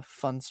kind of a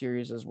fun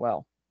series as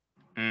well.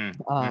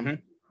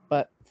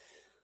 But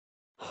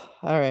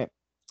all right,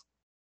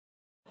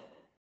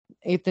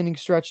 8th inning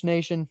stretch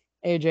nation.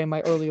 AJ, my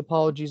early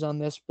apologies on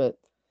this, but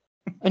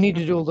I need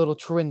to do a little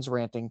Twins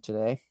ranting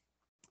today.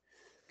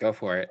 Go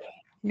for it.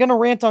 I'm going to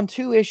rant on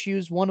 2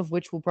 issues, one of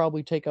which will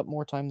probably take up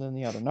more time than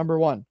the other. Number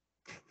 1,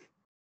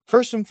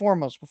 first and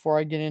foremost, before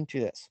I get into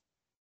this,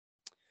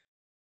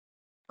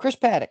 Chris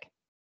Paddock,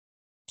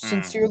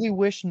 sincerely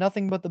wish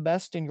nothing but the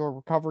best in your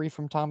recovery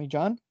from Tommy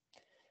John.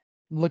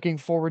 Looking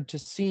forward to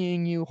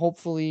seeing you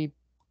hopefully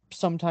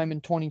sometime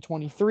in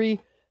 2023,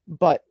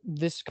 but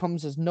this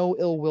comes as no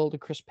ill will to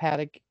Chris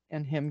Paddock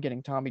and him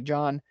getting Tommy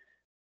John.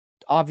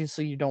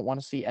 Obviously, you don't want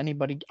to see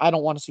anybody. I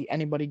don't want to see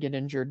anybody get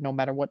injured, no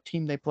matter what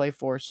team they play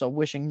for. So,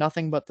 wishing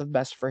nothing but the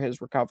best for his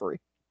recovery.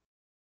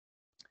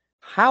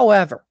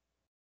 However,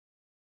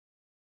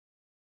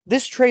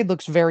 this trade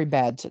looks very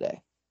bad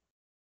today.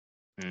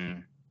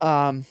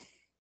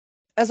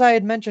 As I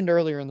had mentioned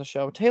earlier in the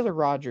show, Taylor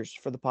Rogers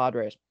for the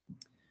Padres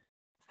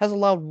has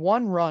allowed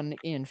 1 run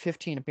in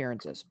 15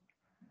 appearances.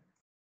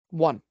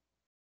 1.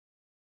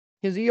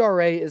 His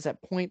ERA is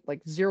at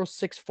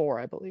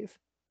 .064, I believe,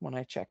 when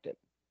I checked it.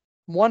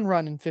 1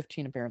 run in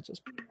 15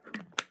 appearances.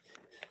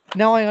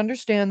 Now, I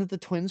understand that the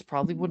Twins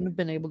probably wouldn't have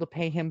been able to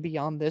pay him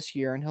beyond this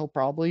year, and he'll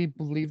probably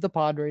leave the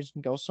Padres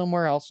and go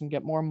somewhere else and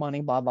get more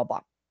money, blah, blah,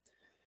 blah.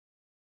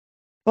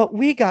 But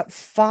we got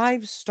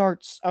 5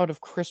 starts out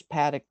of Chris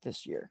Paddock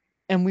this year,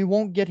 and we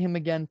won't get him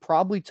again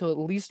probably till at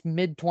least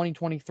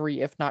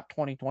mid-2023, if not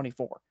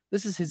 2024.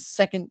 This is his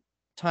second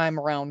time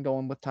around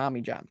going with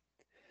Tommy John.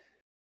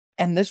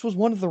 And this was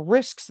one of the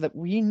risks that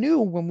we knew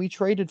when we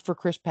traded for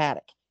Chris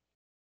Paddock.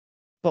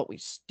 But we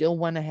still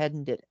went ahead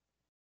and did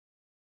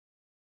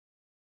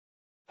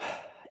it.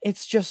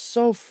 It's just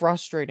so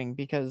frustrating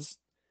because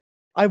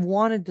I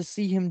wanted to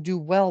see him do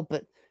well,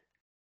 but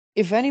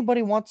if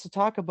anybody wants to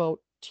talk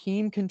about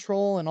team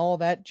control and all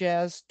that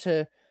jazz,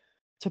 to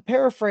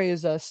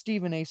paraphrase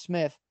Stephen A.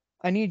 Smith,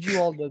 I need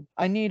all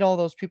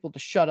those people to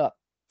shut up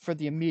for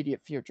the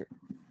immediate future.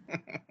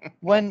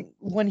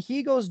 When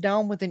he goes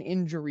down with an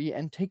injury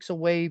and takes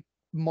away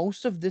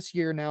most of this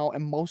year now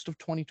and most of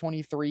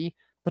 2023,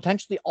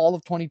 potentially all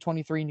of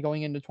 2023 and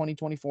going into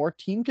 2024,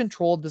 team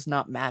control does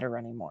not matter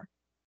anymore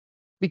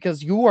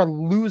because you are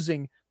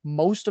losing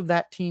most of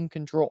that team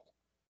control.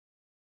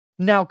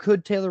 Now,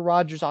 could Taylor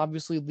Rogers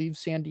obviously leave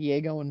San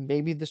Diego and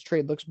maybe this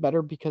trade looks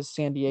better because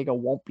San Diego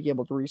won't be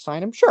able to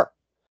re-sign him? Sure.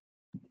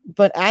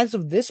 But as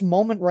of this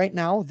moment right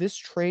now, this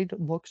trade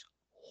looks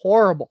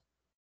horrible.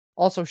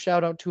 Also,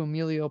 shout out to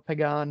Emilio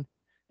Pagan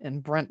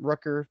and Brent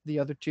Rooker, the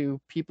other two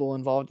people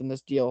involved in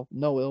this deal.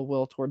 No ill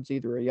will towards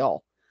either of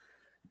y'all.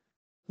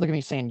 Look at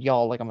me saying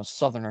y'all like I'm a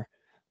southerner.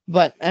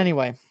 But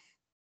anyway,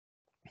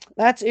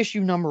 that's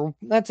issue number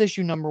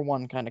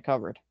one kind of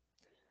covered.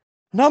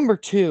 Number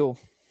two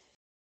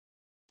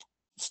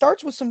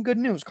starts with some good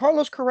news.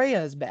 Carlos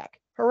Correa is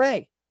back.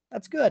 Hooray.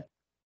 That's good.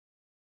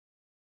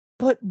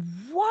 But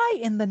why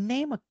in the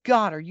name of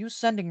God are you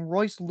sending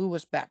Royce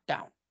Lewis back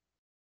down?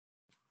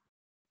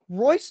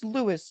 Royce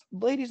Lewis,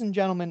 ladies and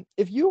gentlemen,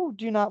 if you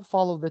do not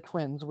follow the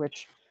Twins,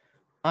 which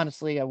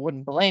honestly I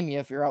wouldn't blame you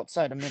if you're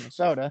outside of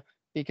Minnesota,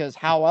 because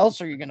how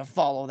else are you going to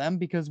follow them?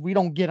 Because we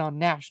don't get on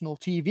national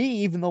TV,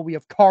 even though we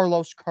have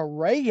Carlos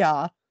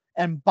Correa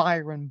and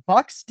Byron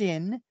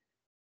Buxton.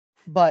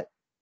 But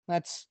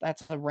that's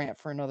a rant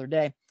for another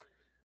day.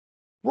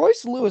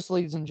 Royce Lewis,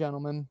 ladies and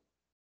gentlemen,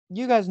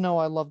 you guys know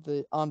I love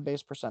the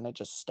on-base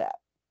percentage stat.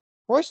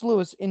 Royce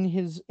Lewis in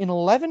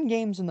 11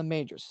 games in the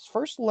majors, his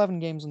first 11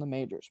 games in the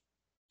majors.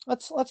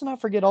 Let's not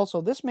forget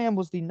also, this man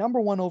was the number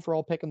 1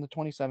 overall pick in the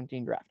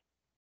 2017 draft.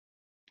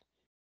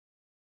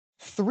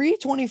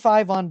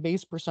 325 on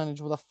base percentage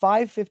with a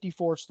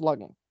 554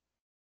 slugging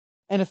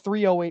and a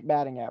 308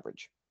 batting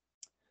average.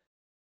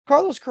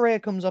 Carlos Correa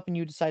comes up and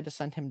you decide to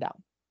send him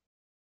down.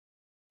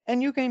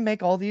 And you can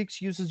make all the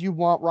excuses you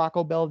want,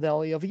 Rocco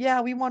Baldelli, of,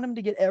 yeah, we want him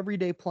to get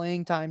everyday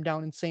playing time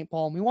down in St.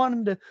 Paul. And we want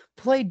him to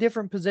play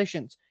different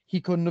positions. He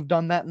couldn't have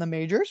done that in the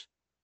majors.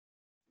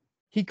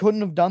 He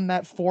couldn't have done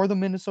that for the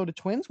Minnesota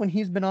Twins when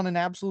he's been on an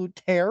absolute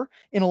tear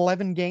in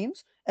 11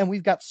 games. And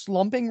we've got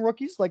slumping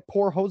rookies like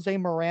poor Jose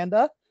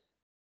Miranda,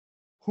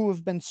 who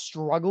have been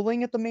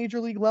struggling at the major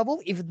league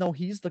level, even though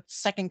he's the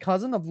second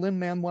cousin of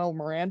Lin-Manuel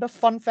Miranda.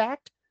 Fun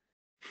fact.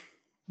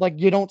 Like,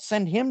 you don't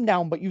send him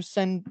down, but you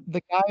send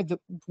the guy that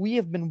we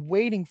have been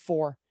waiting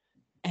for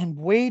and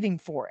waiting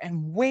for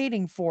and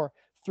waiting for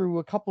through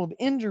a couple of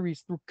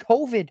injuries, through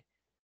COVID.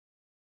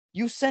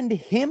 You send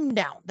him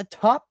down, the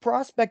top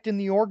prospect in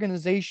the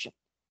organization.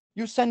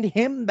 You send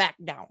him back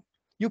down.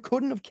 You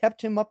couldn't have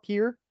kept him up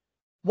here.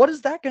 What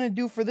is that going to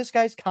do for this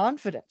guy's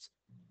confidence?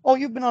 Oh,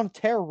 you've been on a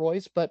tear,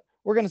 Royce, but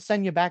we're going to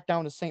send you back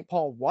down to St.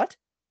 Paul. What?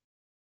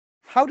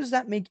 How does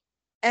that make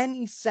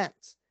any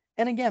sense?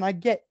 And again, I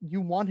get you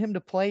want him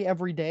to play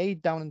every day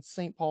down in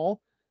St.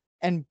 Paul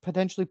and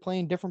potentially play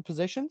in different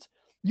positions.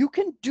 You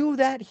can do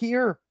that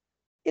here.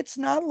 It's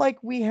not like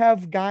we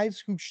have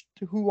guys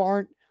who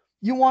aren't.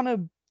 You want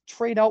to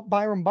trade out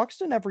Byron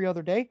Buxton every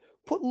other day.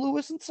 Put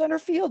Lewis in center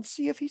field.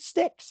 See if he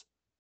sticks.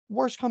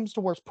 Worst comes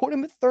to worst. Put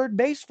him at third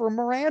base for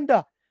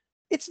Miranda.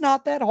 It's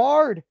not that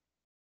hard.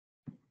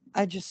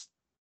 I just.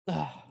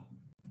 All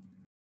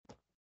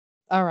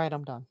right,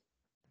 I'm done.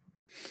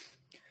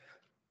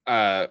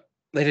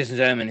 Ladies and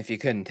gentlemen, if you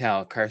couldn't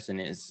tell, Carson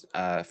is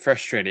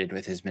frustrated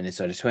with his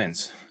Minnesota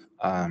Twins.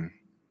 And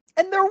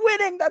they're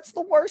winning. That's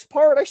the worst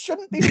part. I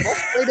shouldn't be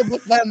frustrated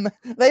with them.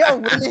 They are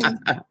winning.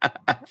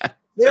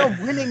 They are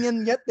winning,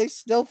 and yet they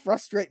still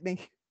frustrate me.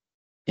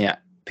 Yeah,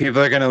 people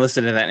are going to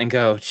listen to that and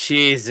go,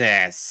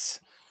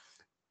 Jesus.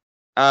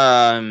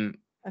 I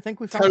think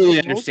we found totally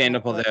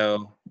understandable,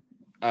 though,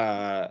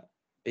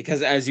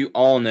 because as you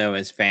all know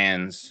as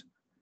fans,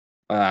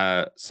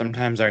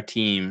 sometimes our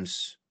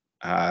teams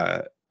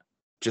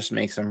just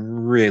make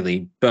some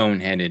really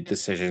boneheaded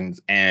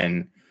decisions,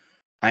 and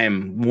I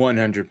am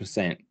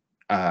 100%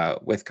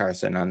 with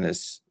Carson on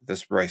this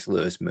Royce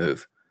Lewis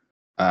move.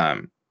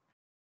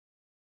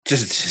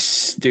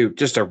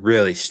 Just a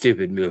really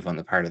stupid move on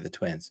the part of the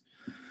Twins.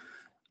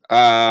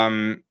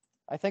 I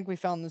think we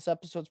found this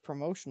episode's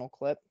promotional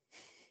clip.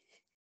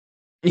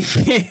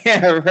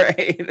 Yeah,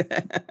 right.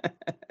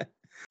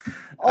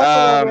 Also,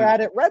 while we're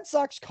at it, Red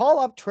Sox call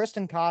up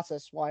Tristan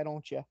Casas. Why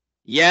don't you?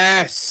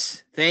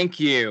 Yes, thank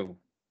you.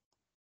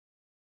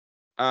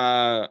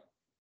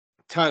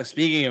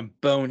 Speaking of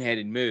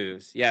boneheaded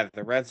moves, yeah,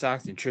 the Red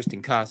Sox and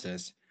Tristan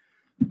Casas,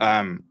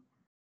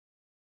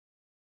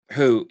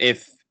 who,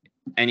 if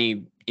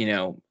any,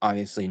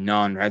 obviously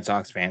non-Red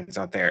Sox fans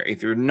out there,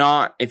 if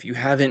you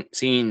haven't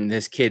seen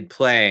this kid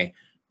play,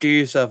 do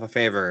yourself a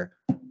favor,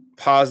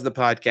 pause the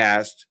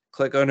podcast,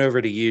 click on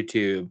over to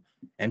YouTube,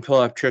 and pull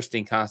up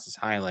Tristan Casas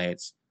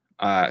highlights,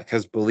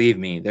 because believe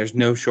me, there's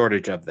no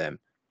shortage of them.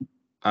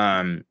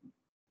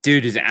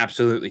 Dude is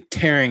absolutely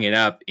tearing it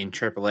up in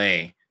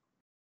AAA.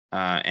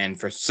 And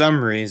for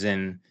some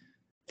reason,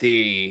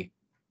 the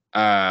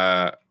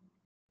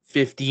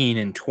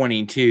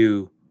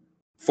 15-22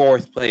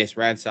 fourth place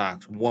Red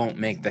Sox won't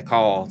make the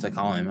call to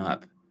call him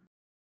up.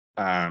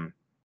 That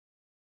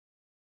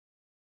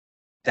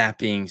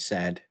being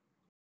said,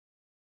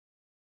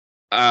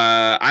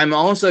 I'm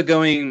also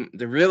going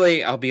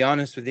I'll be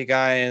honest with you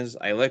guys.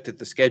 I looked at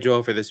the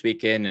schedule for this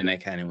weekend and I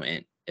kind of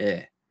went,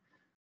 eh.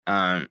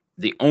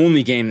 The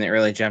only game that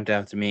really jumped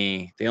out to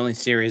me, the only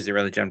series that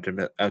really jumped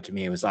out to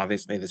me was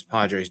obviously this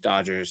Padres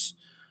Giants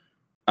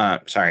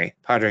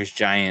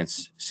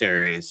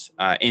series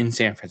in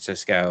San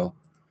Francisco.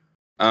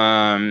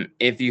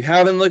 If you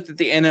haven't looked at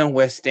the NL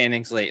West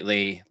standings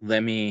lately,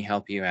 let me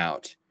help you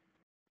out.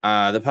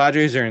 The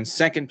Padres are in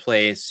second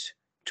place,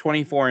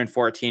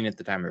 24-14 at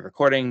the time of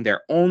recording.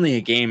 They're only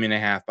a game and a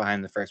half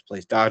behind the first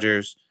place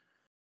Dodgers.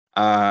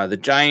 The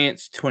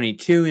Giants,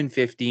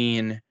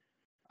 22-15,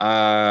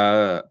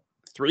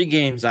 3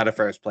 games out of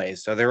first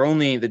place. So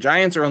the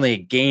Giants are only a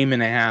game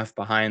and a half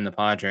behind the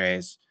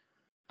Padres.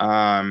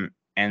 And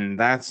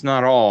that's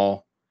not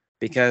all,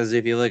 because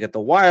if you look at the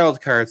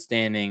wild card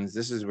standings,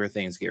 this is where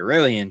things get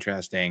really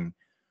interesting.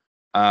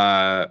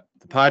 The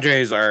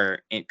Padres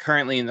are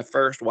currently in the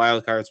first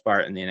wild card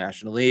spot in the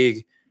National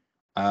League.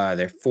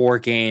 They're 4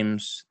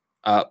 games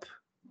up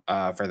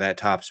for that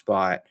top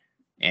spot,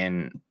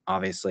 and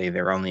obviously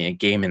they're only a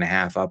game and a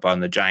half up on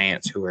the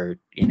Giants, who are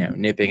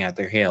nipping at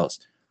their heels.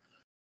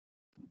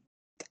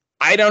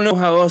 I don't know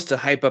how else to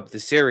hype up the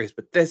series,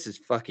 but this is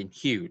fucking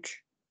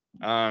huge.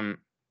 I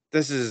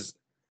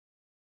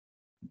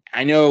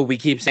know we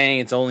keep saying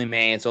it's only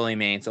May, it's only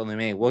May, it's only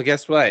May. Well,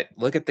 guess what?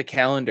 Look at the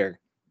calendar.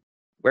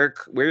 We're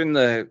in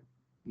the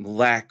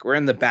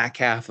back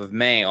half of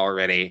May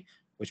already,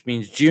 which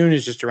means June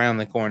is just around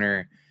the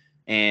corner.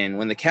 And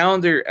when the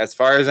calendar, as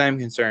far as I'm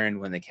concerned,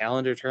 when the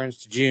calendar turns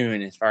to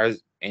June, as far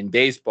as in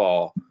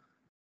baseball,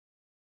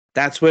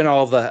 that's when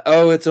all the,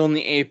 it's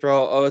only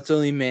April, it's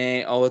only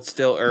May, it's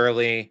still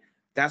early.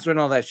 That's when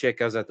all that shit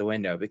goes out the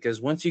window. Because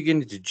once you get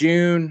into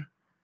June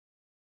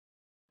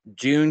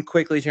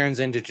quickly turns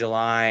into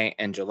July,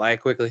 and July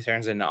quickly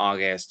turns into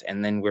August,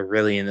 and then we're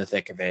really in the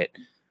thick of it.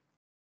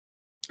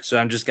 So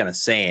I'm just going to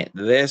say it.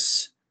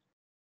 This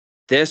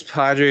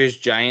Padres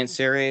Giants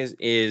series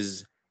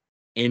is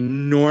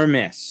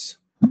enormous.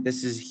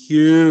 This is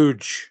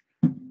huge.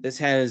 This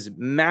has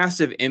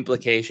massive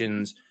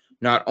implications,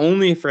 not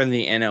only for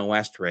the NL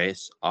West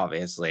race,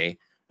 obviously,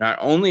 not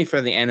only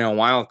for the NL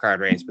wildcard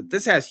race, but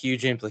this has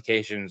huge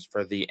implications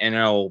for the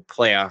NL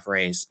playoff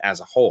race as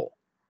a whole.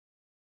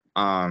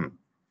 And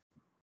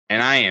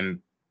I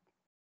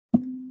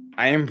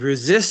am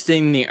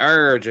resisting the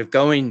urge of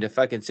going to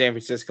fucking San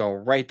Francisco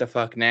right the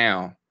fuck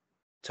now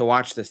to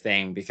watch this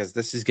thing, because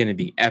this is going to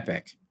be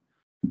epic.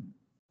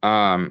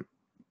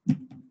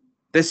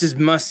 This is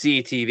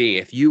must-see TV.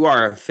 If you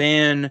are a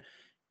fan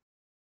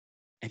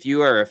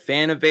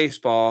of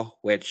baseball,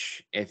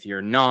 which if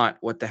you're not,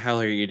 what the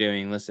hell are you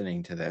doing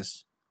listening to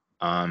this?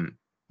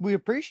 We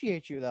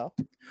appreciate you, though.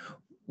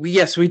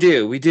 Yes, we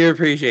do. We do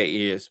appreciate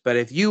you. But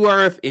if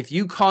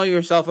you call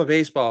yourself a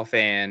baseball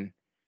fan,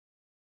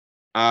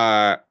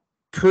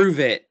 prove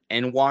it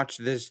and watch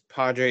this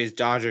Padres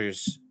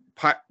Dodgers.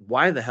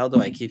 Why the hell do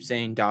I keep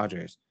saying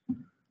Dodgers?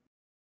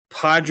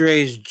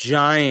 Padres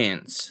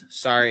Giants.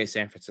 Sorry,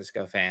 San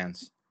Francisco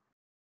fans.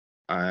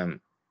 Well,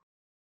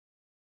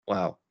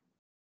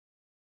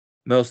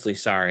 mostly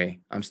sorry.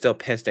 I'm still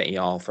pissed at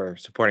y'all for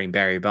supporting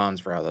Barry Bonds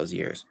for all those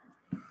years.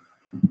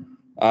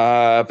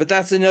 But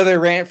that's another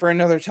rant for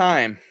another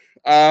time.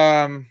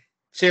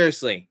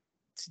 Seriously,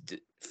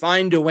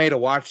 find a way to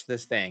watch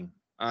this thing.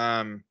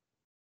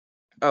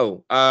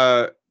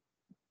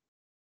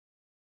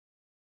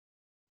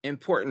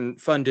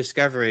 Important fun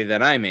discovery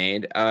that I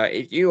made.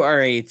 If you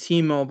are a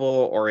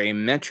T-Mobile or a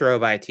Metro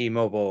by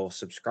T-Mobile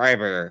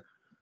subscriber,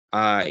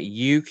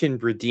 you can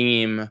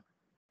redeem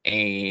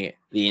the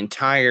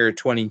entire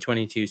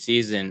 2022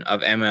 season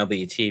of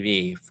MLB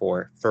TV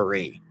for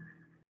free.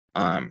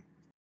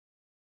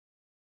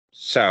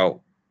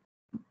 So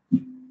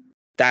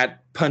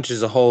that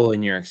punches a hole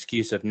in your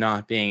excuse of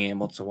not being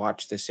able to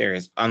watch the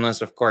series,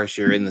 unless, of course,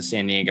 you're in the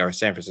San Diego or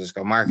San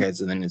Francisco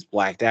markets, and then it's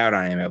blacked out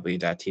on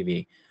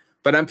MLB.TV.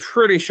 But I'm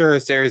pretty sure a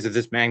series of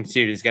this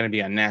magnitude is going to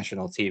be on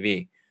national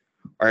TV,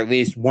 or at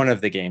least one of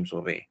the games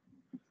will be.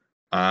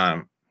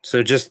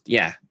 So just,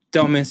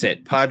 don't miss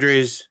it.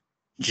 Padres,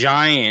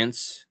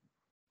 Giants,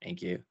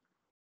 thank you,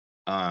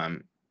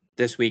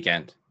 this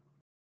weekend.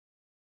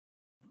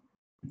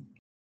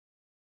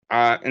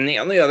 And the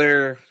only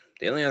other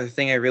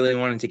thing I really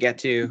wanted to get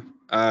to,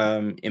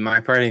 in my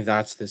parting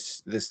thoughts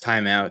this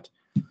time out,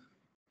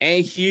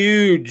 a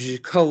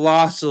huge,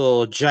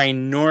 colossal,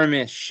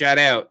 ginormous shout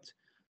out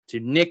to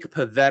Nick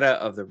Pivetta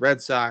of the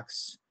Red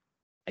Sox.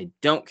 I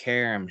don't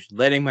care. I'm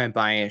letting my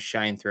bias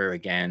shine through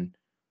again.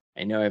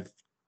 I know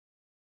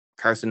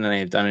Carson and I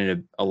have done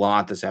it a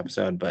lot this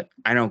episode, but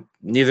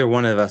neither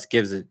one of us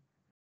gives a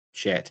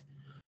shit.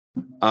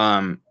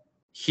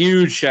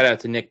 Huge shout out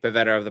to Nick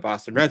Pivetta of the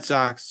Boston Red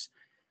Sox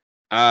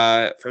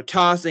for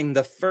tossing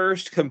the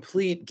first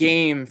complete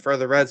game for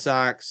the Red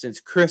Sox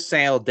since Chris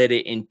Sale did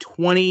it in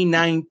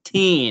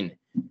 2019.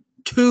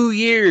 2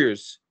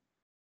 years.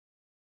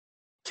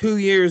 2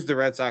 years the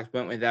Red Sox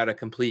went without a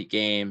complete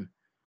game.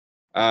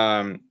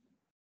 And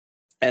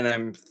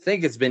I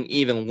think it's been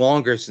even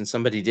longer since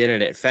somebody did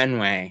it at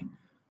Fenway.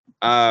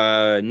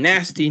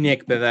 nasty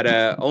Nick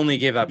Pivetta only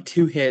gave up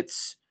 2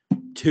 hits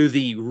to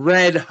the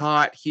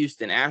red-hot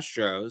Houston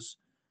Astros,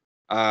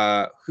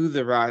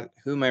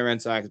 who my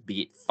Red Sox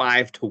beat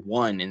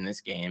 5-1 in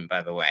this game,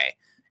 by the way,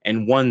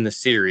 and won the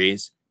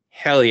series.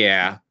 Hell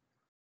yeah.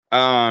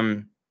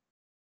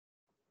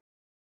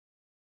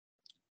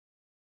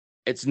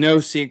 It's no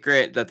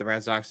secret that the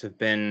Red Sox have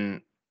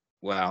been,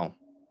 well,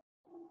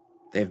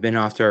 they've been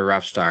off to a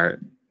rough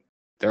start.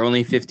 They're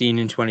only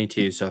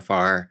 15-22 so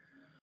far.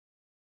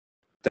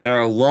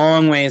 They're a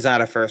long ways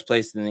out of first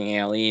place in the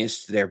AL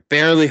East. They're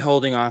barely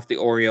holding off the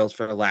Orioles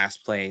for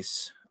last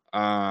place.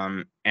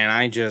 And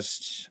I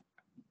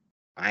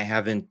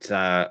haven't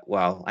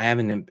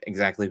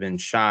exactly been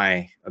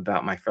shy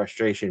about my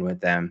frustration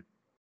with them.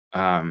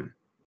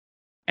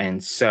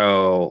 And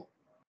so,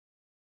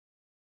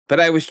 but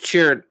I was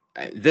cheered.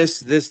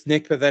 This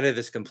Nick Pivetta,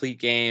 this complete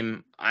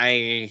game,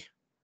 I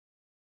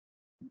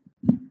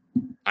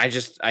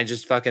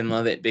just fucking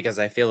love it because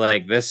I feel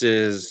like this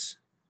is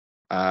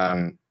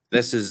a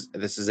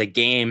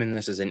game and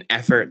this is an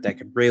effort that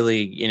could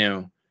really,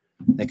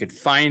 that could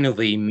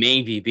finally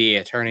maybe be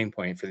a turning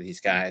point for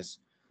these guys.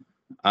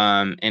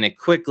 And a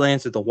quick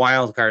glance at the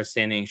wild card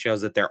standing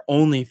shows that they're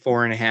only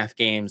 4.5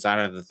 games out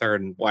of the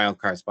third wild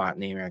card spot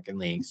in the American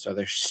League. So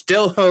there's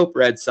still hope,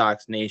 Red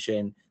Sox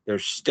Nation.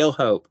 There's still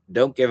hope.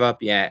 Don't give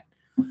up yet.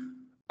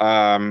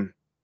 But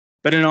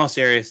in all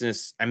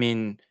seriousness, I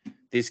mean,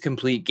 these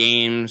complete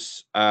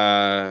games,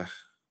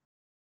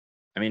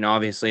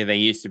 obviously they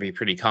used to be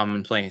pretty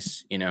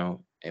commonplace.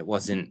 It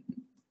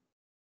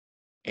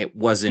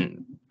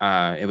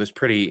was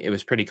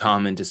pretty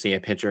common to see a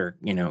pitcher,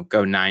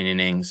 go 9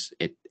 innings.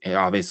 It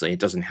obviously it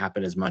doesn't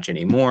happen as much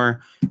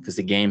anymore because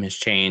the game has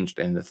changed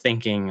and the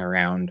thinking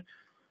around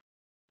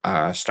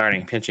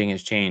starting pitching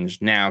has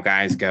changed. Now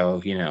guys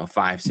go,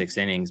 5-6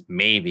 innings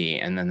maybe,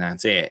 and then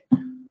that's it.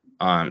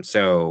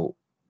 So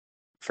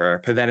for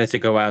Pivetta to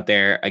go out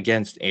there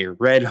against a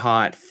red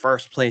hot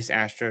first place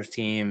Astros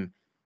team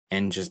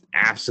and just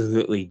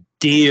absolutely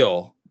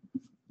deal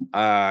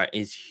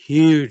is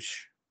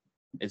huge.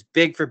 It's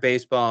big for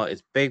baseball.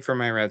 It's big for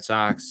my Red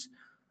Sox.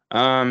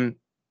 And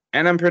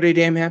I'm pretty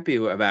damn happy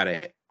about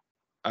it.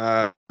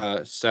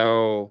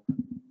 So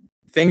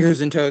fingers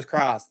and toes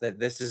crossed that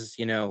this is,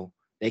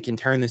 they can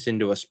turn this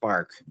into a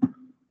spark.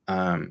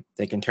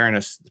 They can turn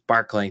a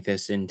spark like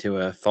this into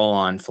a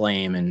full-on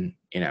flame and,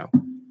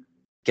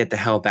 get the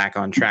hell back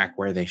on track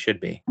where they should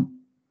be.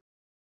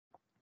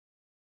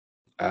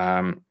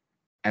 And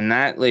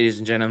that, ladies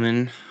and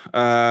gentlemen,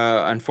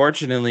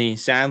 unfortunately,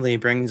 sadly,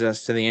 brings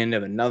us to the end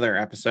of another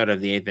episode of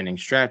the 8th Inning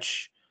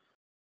Stretch.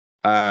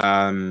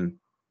 Don't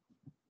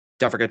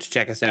forget to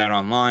check us out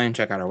online.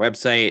 Check out our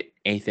website,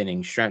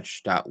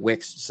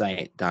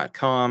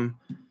 8thInningstretch.wixsite.com.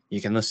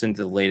 You can listen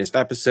to the latest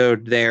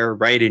episode there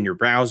right in your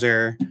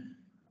browser.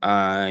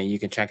 You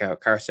can check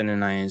out Carson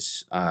and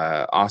I's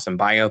awesome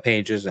bio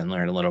pages and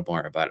learn a little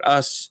more about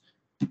us.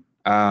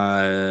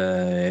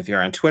 If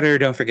you're on Twitter,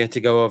 don't forget to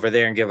go over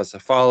there and give us a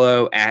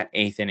follow at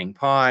 8th Inning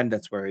Pod.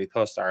 That's where we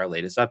post our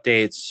latest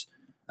updates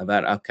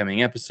about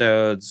upcoming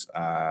episodes,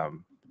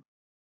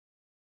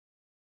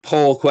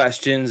 poll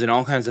questions, and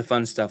all kinds of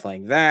fun stuff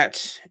like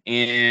that.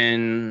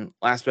 And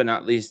last but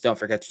not least, don't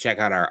forget to check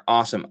out our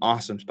awesome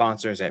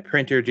sponsors at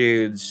Printer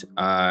Dudes.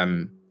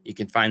 You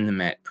can find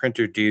them at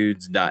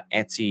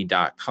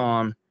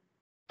printerdudes.etsy.com.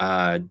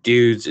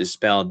 Dudes is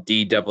spelled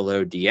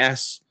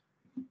DOODS.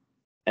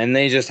 And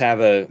they just have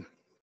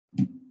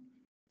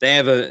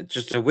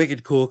just a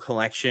wicked cool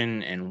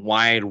collection and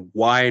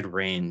wide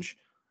range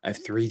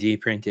of 3D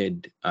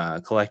printed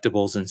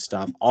collectibles and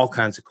stuff, all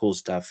kinds of cool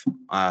stuff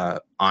on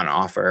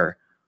offer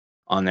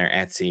on their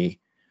Etsy.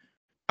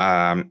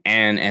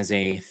 And as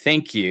a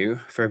thank you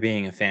for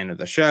being a fan of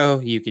the show,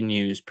 you can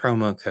use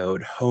promo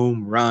code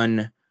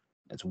HOMERUN.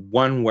 That's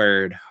one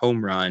word,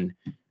 HOMERUN,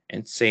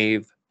 and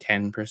save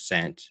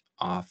 10%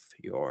 off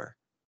your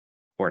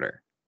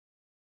order.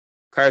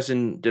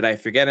 Carson, did I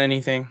forget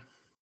anything?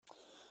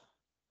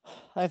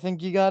 I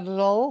think you got it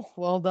all.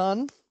 Well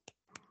done.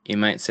 You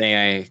might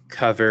say I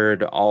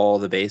covered all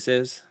the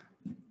bases.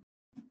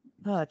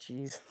 Oh,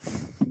 jeez.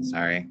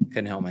 Sorry,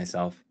 couldn't help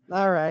myself.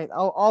 All right,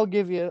 I'll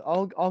give you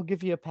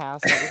a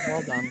pass. That was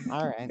well done.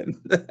 All right.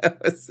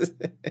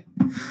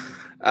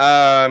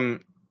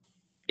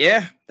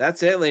 Yeah,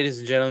 that's it, ladies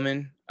and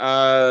gentlemen.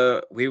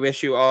 We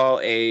wish you all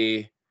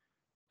a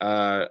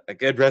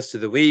good rest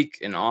of the week,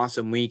 an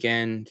awesome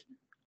weekend.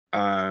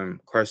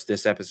 Of course,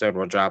 this episode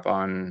will drop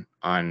on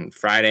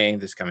Friday,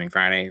 this coming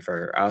Friday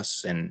for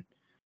us, and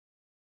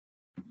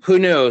who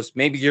knows,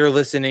 maybe you're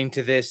listening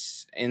to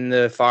this in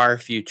the far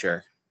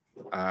future,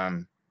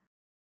 on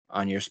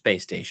your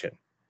space station.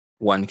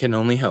 One can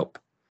only hope.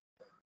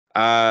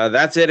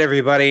 That's it,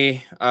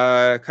 everybody.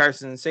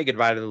 Carson, say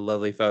goodbye to the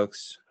lovely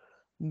folks.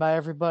 Bye,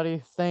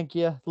 everybody. Thank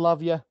you.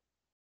 Love you.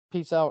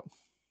 Peace out.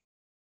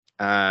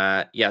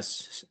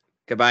 Yes.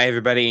 Goodbye,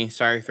 everybody.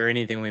 Sorry for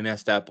anything we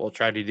messed up. We'll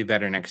try to do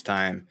better next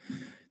time.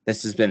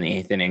 This has been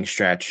the 8th Inning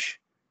Stretch.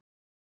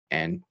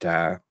 And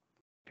goodbye,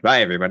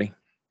 everybody.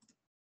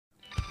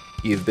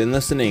 You've been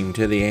listening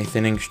to the 8th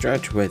Inning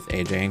Stretch with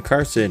AJ and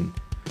Carson.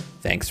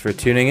 Thanks for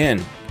tuning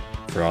in.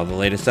 For all the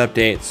latest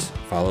updates,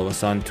 follow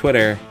us on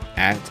Twitter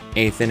at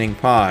 8th Inning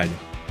Pod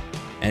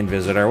and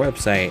visit our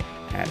website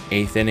at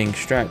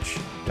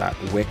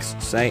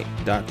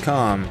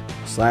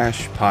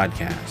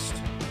 8thInningStretch.wixsite.com/podcast.